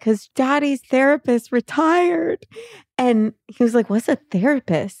I was like, because Daddy's therapist retired. And he was like, what's a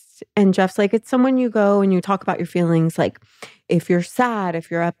therapist? And Jeff's like, it's someone you go and you talk about your feelings. Like if you're sad,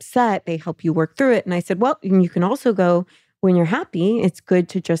 if you're upset, they help you work through it. And I said, well, you can also go when you're happy. It's good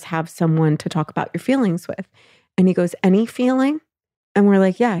to just have someone to talk about your feelings with. And he goes, any feeling? And we're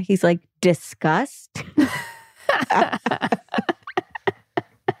like, yeah. He's like, disgust.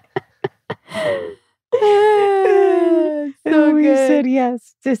 So and we good. said,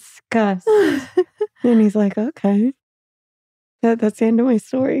 yes, disgust. And he's like, okay. That's the end of my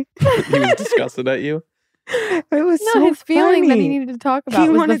story. He was disgusted at you. It was No, so his feeling that he funny. needed to talk about He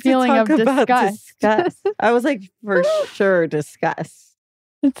was the wanted to feeling of talk about disgust. I was like, for sure, disgust.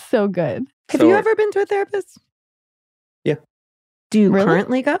 It's so good. Have So- you ever been to a therapist? Yeah. Do you Really?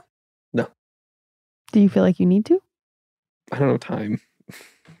 currently go? Do you feel like you need to? I don't have time.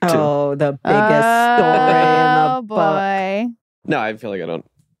 Oh, the biggest story in the book. boy. No, I feel like I don't.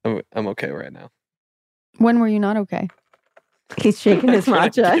 I'm okay right now. When were you not okay? He's shaking his I'm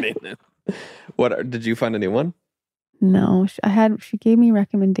matcha. kidding. Did you find anyone? No, she gave me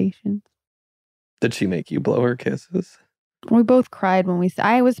recommendations. Did she make you blow her kisses? We both cried when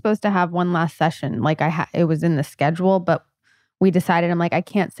I was supposed to have one last session. Like it was in the schedule, but we decided, I'm like, I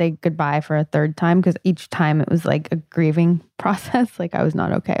can't say goodbye for a third time because each time it was like a grieving process. Like I was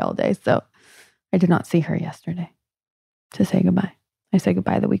not okay all day. So I did not see her yesterday to say goodbye. I said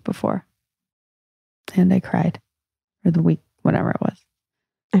goodbye the week before and I cried, or the week, whatever it was.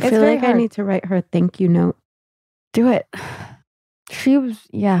 I It's feel very like I hard. need to write her a thank you note. Do it. She was,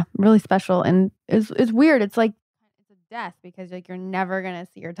 really special. And it's weird. It's like, it's a death because like you're never going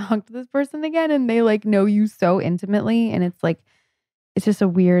to see or talk to this person again. And they like know you so intimately. And it's like, it's just a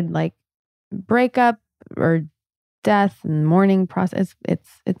weird like breakup or death and mourning process.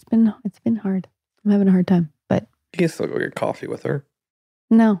 It's been hard. I'm having a hard time, but You can still go get coffee with her.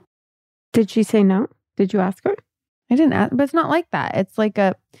 no, Did she say no? Did you ask her? I didn't ask, but it's not like that. It's like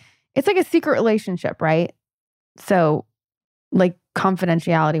a secret relationship, right? So like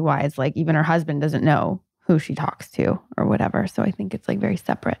confidentiality wise, like even her husband doesn't know who she talks to or whatever. So I think it's like very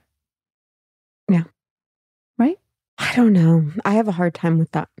separate. Yeah. Right? I don't know. I have a hard time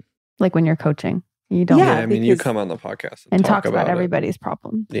with that. Like when you're coaching, you don't Yeah, I mean, you because- come on the podcast and talk talks about it. everybody's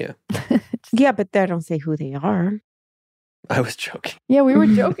problem. Yeah, Yeah, but they don't say who they are. I was joking. Yeah, we were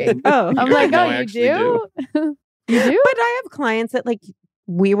joking. Oh. I'm like, No, oh, I you actually do? You do? But I have clients that like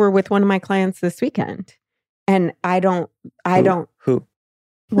we were with one of my clients this weekend. And I don't Who?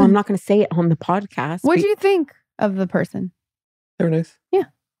 well, I'm not going to say it on the podcast. What do you think of the person? They were nice.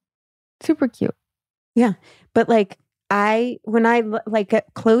 Super cute. But like when I like get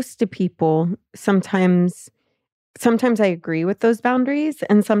close to people, sometimes I agree with those boundaries.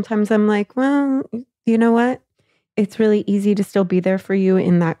 And sometimes I'm like, well, you know what? It's really easy to still be there for you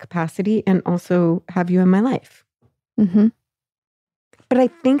in that capacity and also have you in my life. Mm-hmm. But I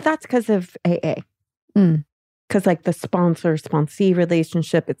think that's because of AA. Mm. Because like the sponsor-sponsee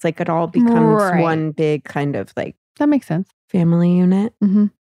relationship, it's like it all becomes Right. one big kind of like That makes sense. family unit. Mm-hmm.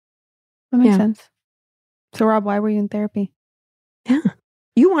 That makes Yeah. sense. So, Rob, why were you in therapy?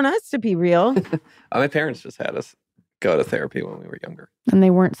 You want us to be real. My parents just had us go to therapy when we were younger. And they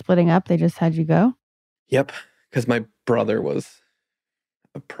weren't splitting up. They just had you go. Yep, because my brother was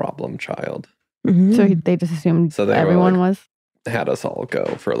a problem child. Mhm. So they just assumed So they were everyone like- was. Had us all go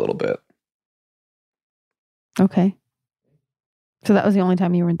for a little bit. Okay. So that was the only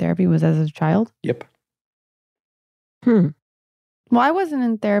time you were in therapy was as a child? Yep. Well, I wasn't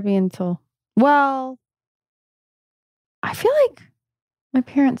in therapy until, well, I feel like my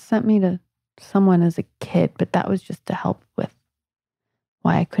parents sent me to someone as a kid, but that was just to help with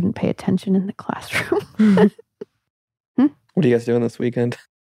why I couldn't pay attention in the classroom. What are you guys doing this weekend?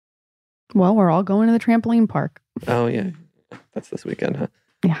 Well, we're all going to the trampoline park. Oh yeah, that's this weekend, huh?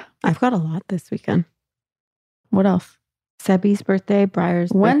 Yeah. I've got a lot this weekend. What else? Sebby's birthday,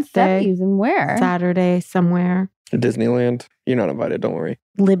 Briar's When's birthday, Sebby's and where? Saturday somewhere. Disneyland. You're not invited. Don't worry.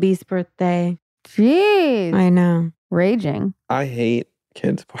 Libby's birthday. Jeez. I know. Raging. I hate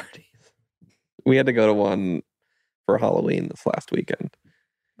kids' parties. We had to go to one for Halloween this last weekend.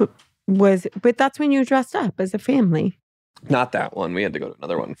 But that's when you dressed up as a family. Not that one. We had to go to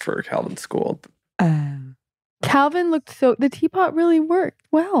another one for Calvin's school. Calvin looked the teapot really worked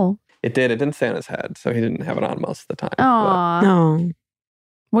well. It did. It didn't stay on his head, so he didn't have it on most of the time. but Aw. No.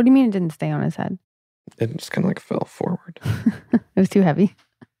 What do you mean it didn't stay on his head? It just kind of like fell forward. It was too heavy.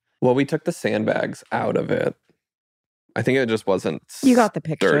 Well, we took the sandbags out of it. I think it just wasn't You got the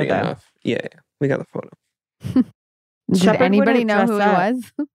picture sturdy though. enough. Yeah, we got the photo. Did Shepard anybody wouldn't know dress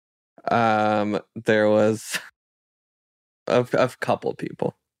who up. it was? There was A couple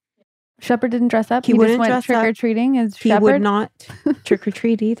people. Shepard didn't dress up. He He just wouldn't went dress trick or up. treating as He Shepard. would not trick or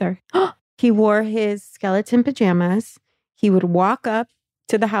treat either. He wore his skeleton pajamas. He would walk up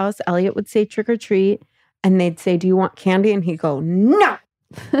to the house. Elliot would say trick or treat, and they'd say, "Do you want candy?" And he'd go, "No."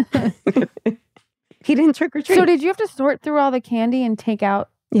 He didn't trick or treat. So did you have to sort through all the candy and take out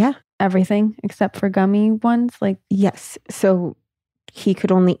Yeah. everything except for gummy ones? Like, Yes. So he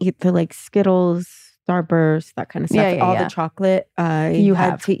could only eat the like Skittles, Starburst, that kind of stuff. Yeah, All yeah. the chocolate You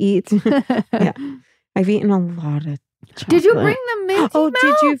had have. to eat. Yeah. I've eaten a lot of chocolate. Did you bring the minty Oh,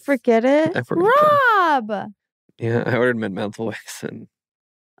 did you melts? forget it? I forgot. them. Rob. Yeah, I ordered mint menthol wax, and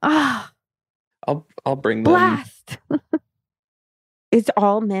Ah, I'll bring them. blast. It's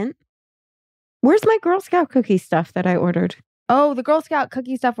all mint. Where's my Girl Scout cookie stuff that I ordered? Oh, the Girl Scout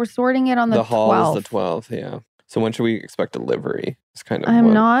cookie stuff. We're sorting it on the 12th. hall is the 12th. Yeah. So when should we expect delivery? It's kind of. I'm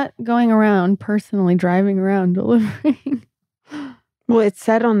what- not going around personally driving around delivering. Well, it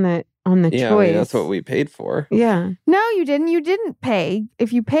said on the Yeah, I choice. mean, that's what we paid for. Yeah. No, you didn't. You didn't pay.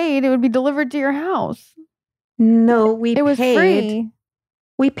 If you paid, it would be delivered to your house. No, we It was paid. free.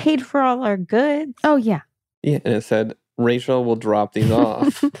 We paid for all our goods. Oh, yeah. Yeah, and it said Rachel will drop these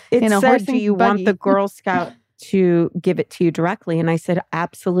off. It in a said, horse "Do and you want buggy." the Girl Scout to give it to you directly?" And I said,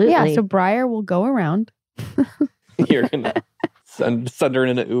 "Absolutely." Yeah, so Briar will go around. You're gonna send her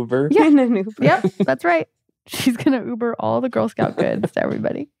in an Uber. Yeah. In an Uber. Yep, that's right. She's going to Uber all the Girl Scout goods to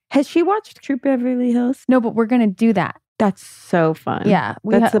everybody. Has she watched True Beverly Hills? No, but we're going to do that. That's so fun. Yeah.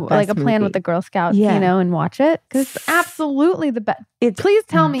 We That's have the like a best plan movie. with the Girl Scouts, Yeah. you know, and watch it. Because it's absolutely the best. It's Please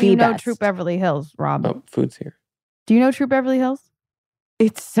tell me the you know best. True Beverly Hills, Rob. Oh, food's here. Do you know True Beverly Hills?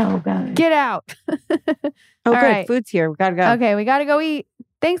 It's so good. Get out. Oh, All good. right. Food's here. We gotta go. Okay, we got to go eat.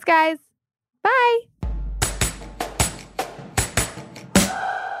 Thanks, guys. Bye.